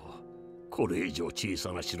たちをこれ以上小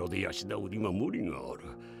さな城で養うには無理がある。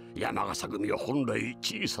山笠組は本来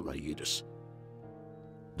小さな家です。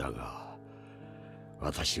だが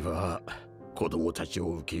私は子供たちを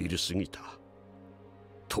受け入れすぎた。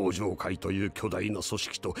登場会という巨大な組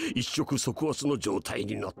織と一触即発の状態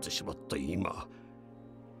になってしまった今、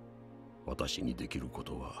私にできるこ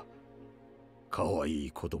とは可愛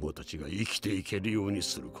い子供たちが生きていけるように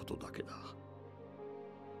することだけだ。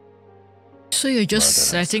So you're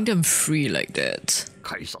just setting them free like that?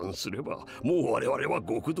 解散すればもう我々は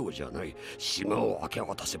極道じゃない。島を明け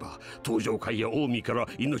渡せば登場会や近江から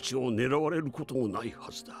命を狙われることもない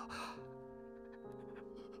はずだ。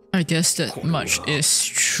I guess that much is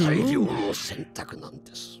最良 true. の選択なん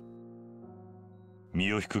です。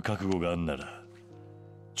身を引く覚悟があんなら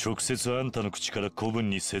直接あんたの口から古文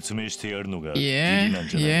に説明してやるのが義理なん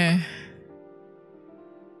じゃない。 Yeah.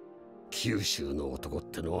 九州の男っ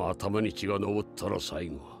てのは頭に血が上ったら最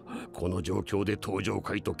後この状況で登場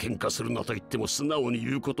会と喧嘩するなと言っても素直に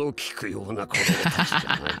言うことを聞くような子供たちじゃ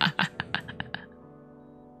な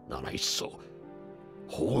いならいっそ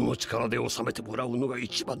法の力で収めてもらうのが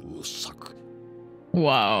一番の策。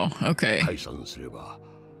 Wow, okay. 解散すれば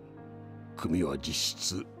組は実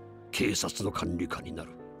質警察の管理下にな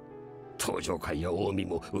る。登場会や近江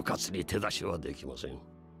も迂闊に手出しはできません。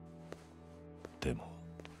でも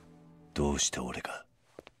どうして俺が。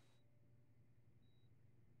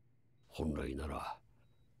本来なら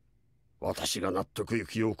私が納得い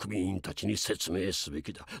くよう組員たちに説明すべ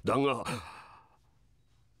きだ。だが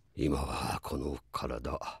今はこの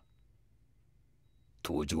体、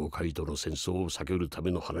東上界との戦争を避けるた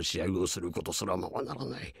めの話し合いをすることすらままなら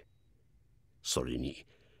ない。それに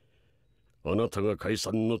あなたが解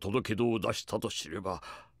散の届け出を出したと知れば、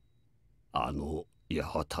あの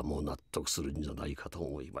八幡も納得するんじゃないかと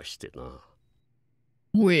思いましてな。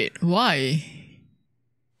Wait, why?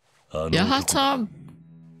 八幡。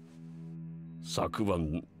昨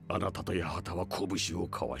晩あなたと八幡は拳を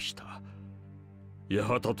交わした。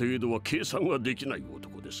八幡というのは計算ができない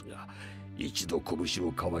男ですが、一度拳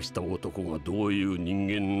を交わした男がどういう人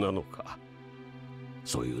間なのか、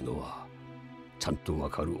そういうのはちゃんとわ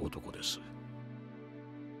かる男です。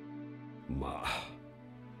まあ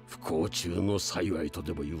不幸中の幸いと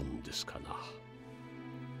でも言うんですかな。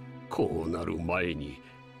こうなる前に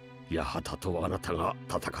八幡とあなたが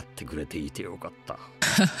戦ってくれていてよかった。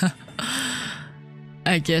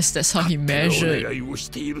I guess that's how he measured お願いをし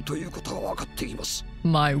ているということは分かっています。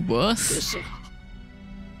 my worth. ですが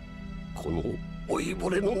この老いぼ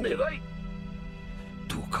れの願い、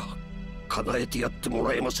どうか叶えてやっても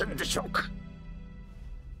らえませんでしょうか。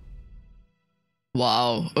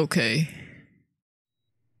 Wow, okay.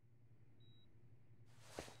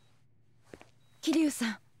 桐生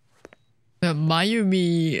さん、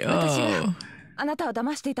Mayumi, 私があなたを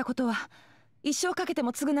騙していたことは一生かけて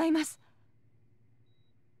も償います。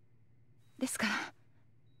ですから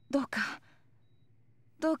ど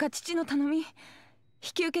うか父の頼み引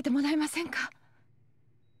き受けてもらえませんか。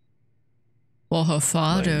 For her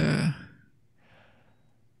father.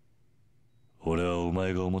 俺はお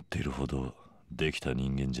前が思っているほどできた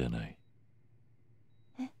人間じゃない。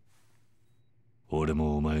俺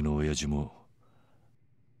もお前の親父も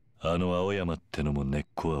あの青山ってのも根っ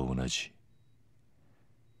こは同じ。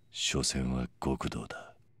所詮は極道だ。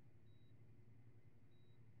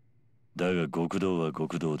だが極道は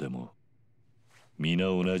極道でも皆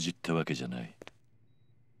同じってわけじゃない。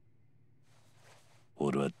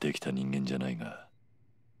俺はできた人間じゃないが、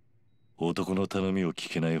男の頼みを聞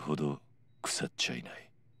けないほど腐っちゃいな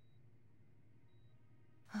い。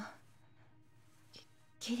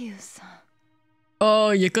桐生さん。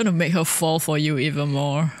 Oh, you're gonna make her fall for you even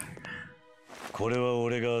more. これは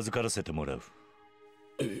俺が預からせてもらう。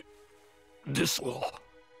ですが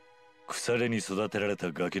腐れに育てられ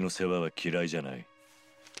たガキの世話は嫌いじゃない。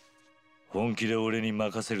本気で俺に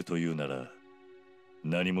任せるというなら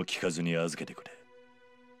何も聞かずに預けてくれ。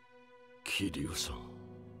桐生さん、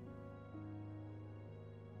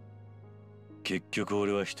結局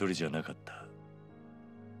俺は一人じゃなかった。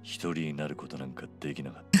一人になることなんかでき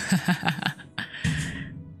なかった。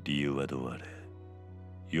理由はどうあれ、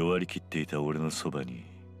弱りきっていた俺のそばに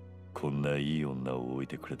こんないい女を置い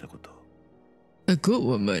てくれたこと。A good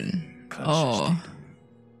woman. Oh.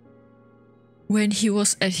 When he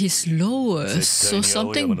was at his lowest, so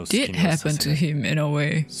something did happen to him in a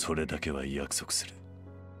way. それだけは約束する。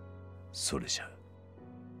それじゃ。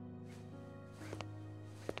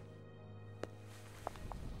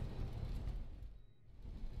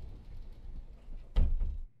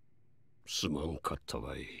すまんかった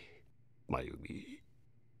わい、真由美。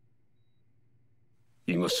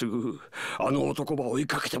今すぐあの男ば追い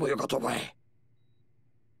かけてもよかとばい。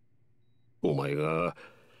お前が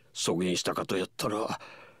阻減したかとやったら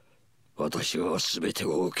私は全て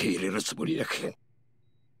を受け入れるつもりやけん。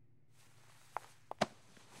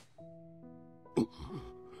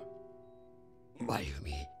真由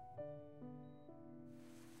美、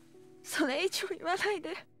それ以上言わないで。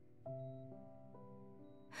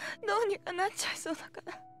どうにかなっちゃいそうだか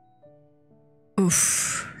ら。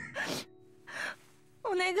Oof.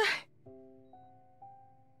 お願い、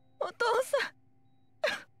お父さん。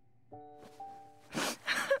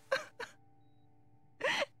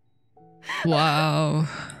Wow.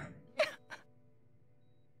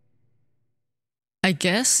 I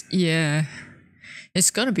guess, yeah. It's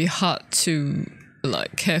gonna be hard to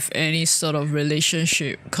like have any sort of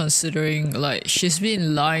relationship considering like she's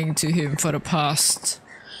been lying to him for the past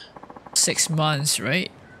 6 months, right?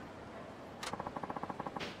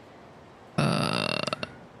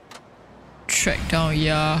 Track down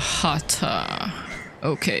Yahata.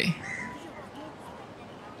 Okay.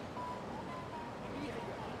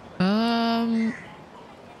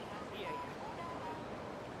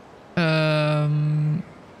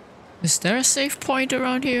 Is there a safe point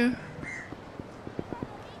around here?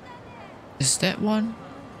 Is that one?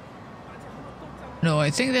 No, I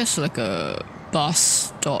think there's like a bus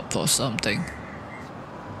stop or something.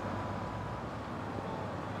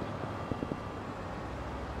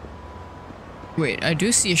 Wait, I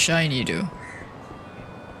do see a shiny though.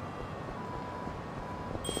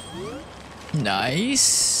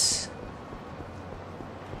 Nice.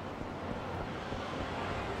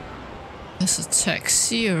 There's a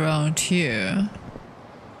taxi around here.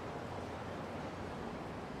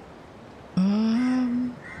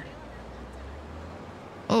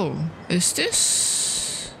 Oh, is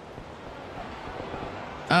this?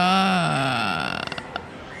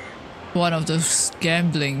 One of those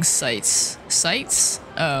gambling sites.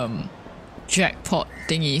 Jackpot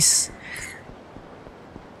thingies.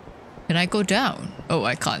 Can I go down? Oh,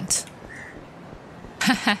 I can't.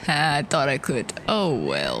 Hahaha, I thought I could. Oh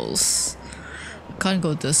wells. I can't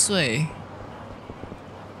go this way.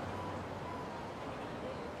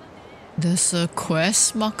 There's a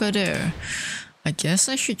quest marker there. I guess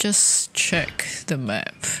I should just check the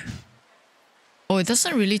map. Oh, it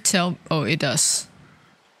doesn't really tell. Oh, it does.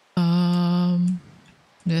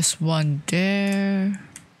 There's one there.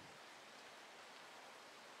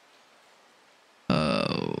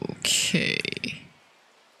 Okay.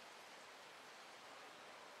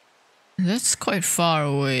 That's quite far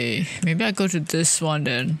away. Maybe I go to this one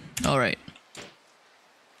then. Alright.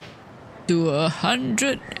 Do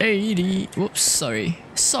 180. Whoops, sorry.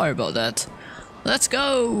 Sorry about that. Let's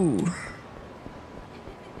go!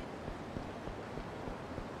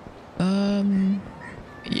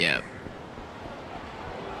 Yeah.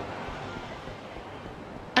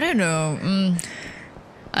 I don't know.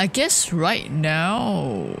 I guess right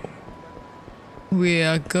now we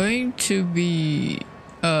are going to be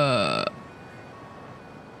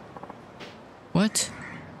what?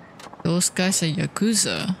 Those guys are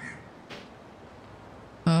Yakuza.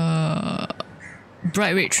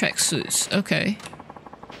 Bright red tracksuits, okay.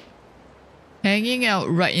 Hanging out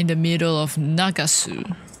right in the middle of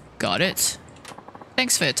Nagasu. Got it.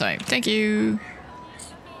 Thanks for your time. Thank you.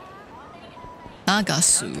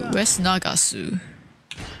 Nagasu. Where's Nagasu?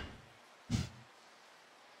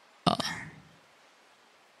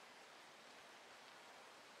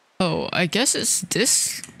 Oh, I guess it's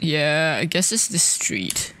this. Yeah, I guess it's this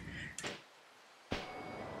street.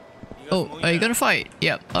 Oh, are you gonna fight?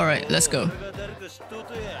 Yep, alright, let's go.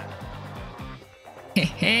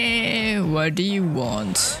 Hehe, what do you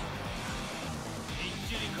want?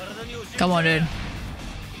 Come on in.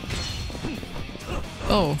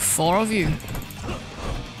 Oh, 4 of you.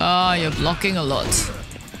 Ah, you're blocking a lot.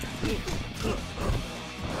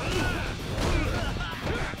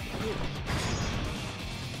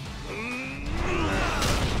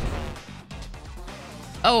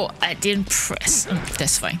 Oh, I didn't press.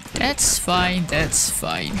 That's fine. That's fine. That's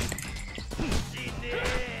fine.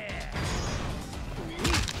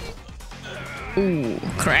 Ooh,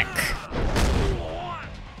 crack.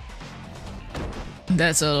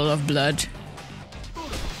 That's a lot of blood.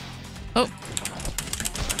 Oh.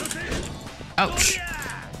 Ouch.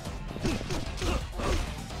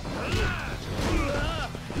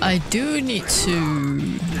 I do need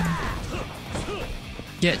to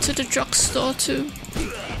get to the drugstore too.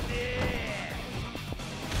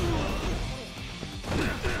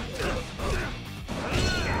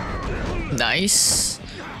 Nice.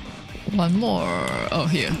 One more. Oh,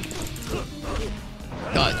 here.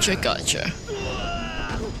 Gotcha, gotcha.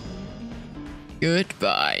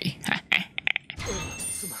 Goodbye.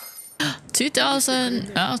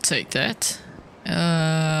 2000. I'll take that.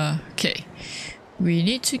 Okay. We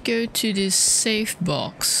need to go to this safe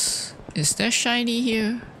box. Is there shiny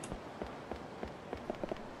here?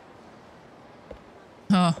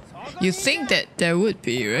 Huh. You think that there would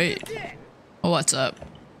be, right? Oh, what's up?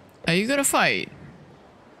 Are you gonna fight?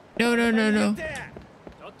 No, no, no, no.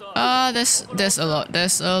 Ah, there's a lot.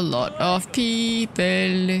 There's a lot of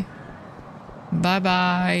people. Bye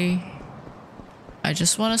bye. I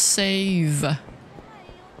just wanna save.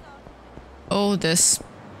 Oh, there's.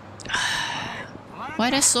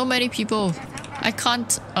 Why there's so many people? I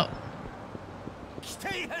can't. Oh.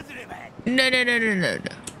 No, no, no, no, no,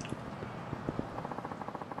 no.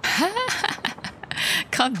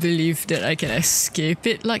 Can't believe that I can escape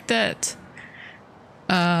it like that.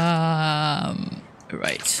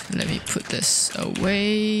 Right, let me put this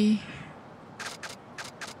away.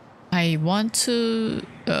 I want to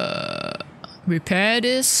repair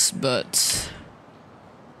this, but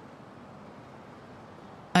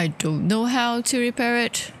I don't know how to repair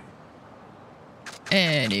it.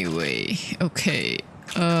 Anyway, okay.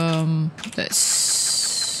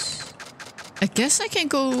 Let's. I guess I can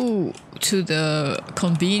go to the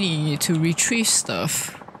convenience to retrieve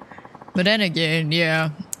stuff. But then again,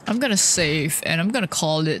 yeah, I'm gonna save and I'm gonna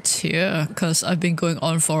call it here because I've been going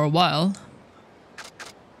on for a while.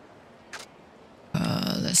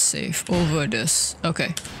 Let's save over this.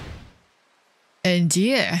 Okay. And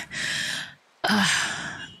yeah,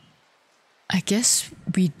 I guess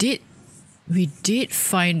we did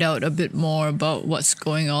find out a bit more about what's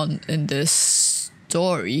going on in this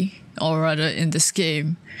story, or rather in this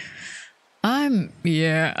game. I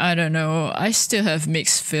don't know. I still have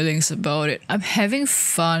mixed feelings about it. I'm having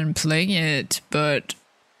fun playing it, but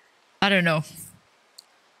I don't know.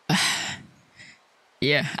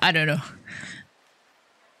 Yeah, I don't know.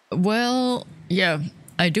 Well, yeah,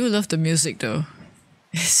 I do love the music though.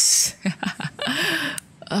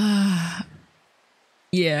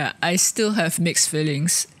 Yeah, I still have mixed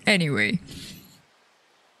feelings. Anyway,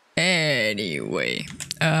 thank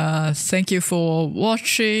you for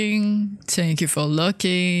watching. Thank you for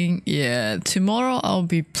looking. Yeah, tomorrow I'll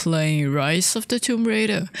be playing Rise of the Tomb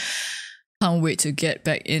Raider. Can't wait to get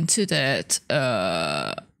back into that.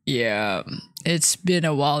 Yeah, it's been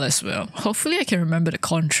a while as well. Hopefully I can remember the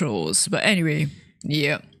controls. But anyway,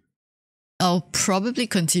 yeah, I'll probably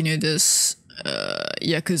continue this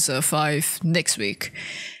Yakuza 5 next week.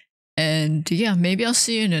 And yeah, maybe I'll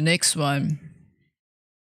see you in the next one.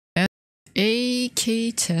 A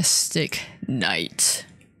K-tastic night.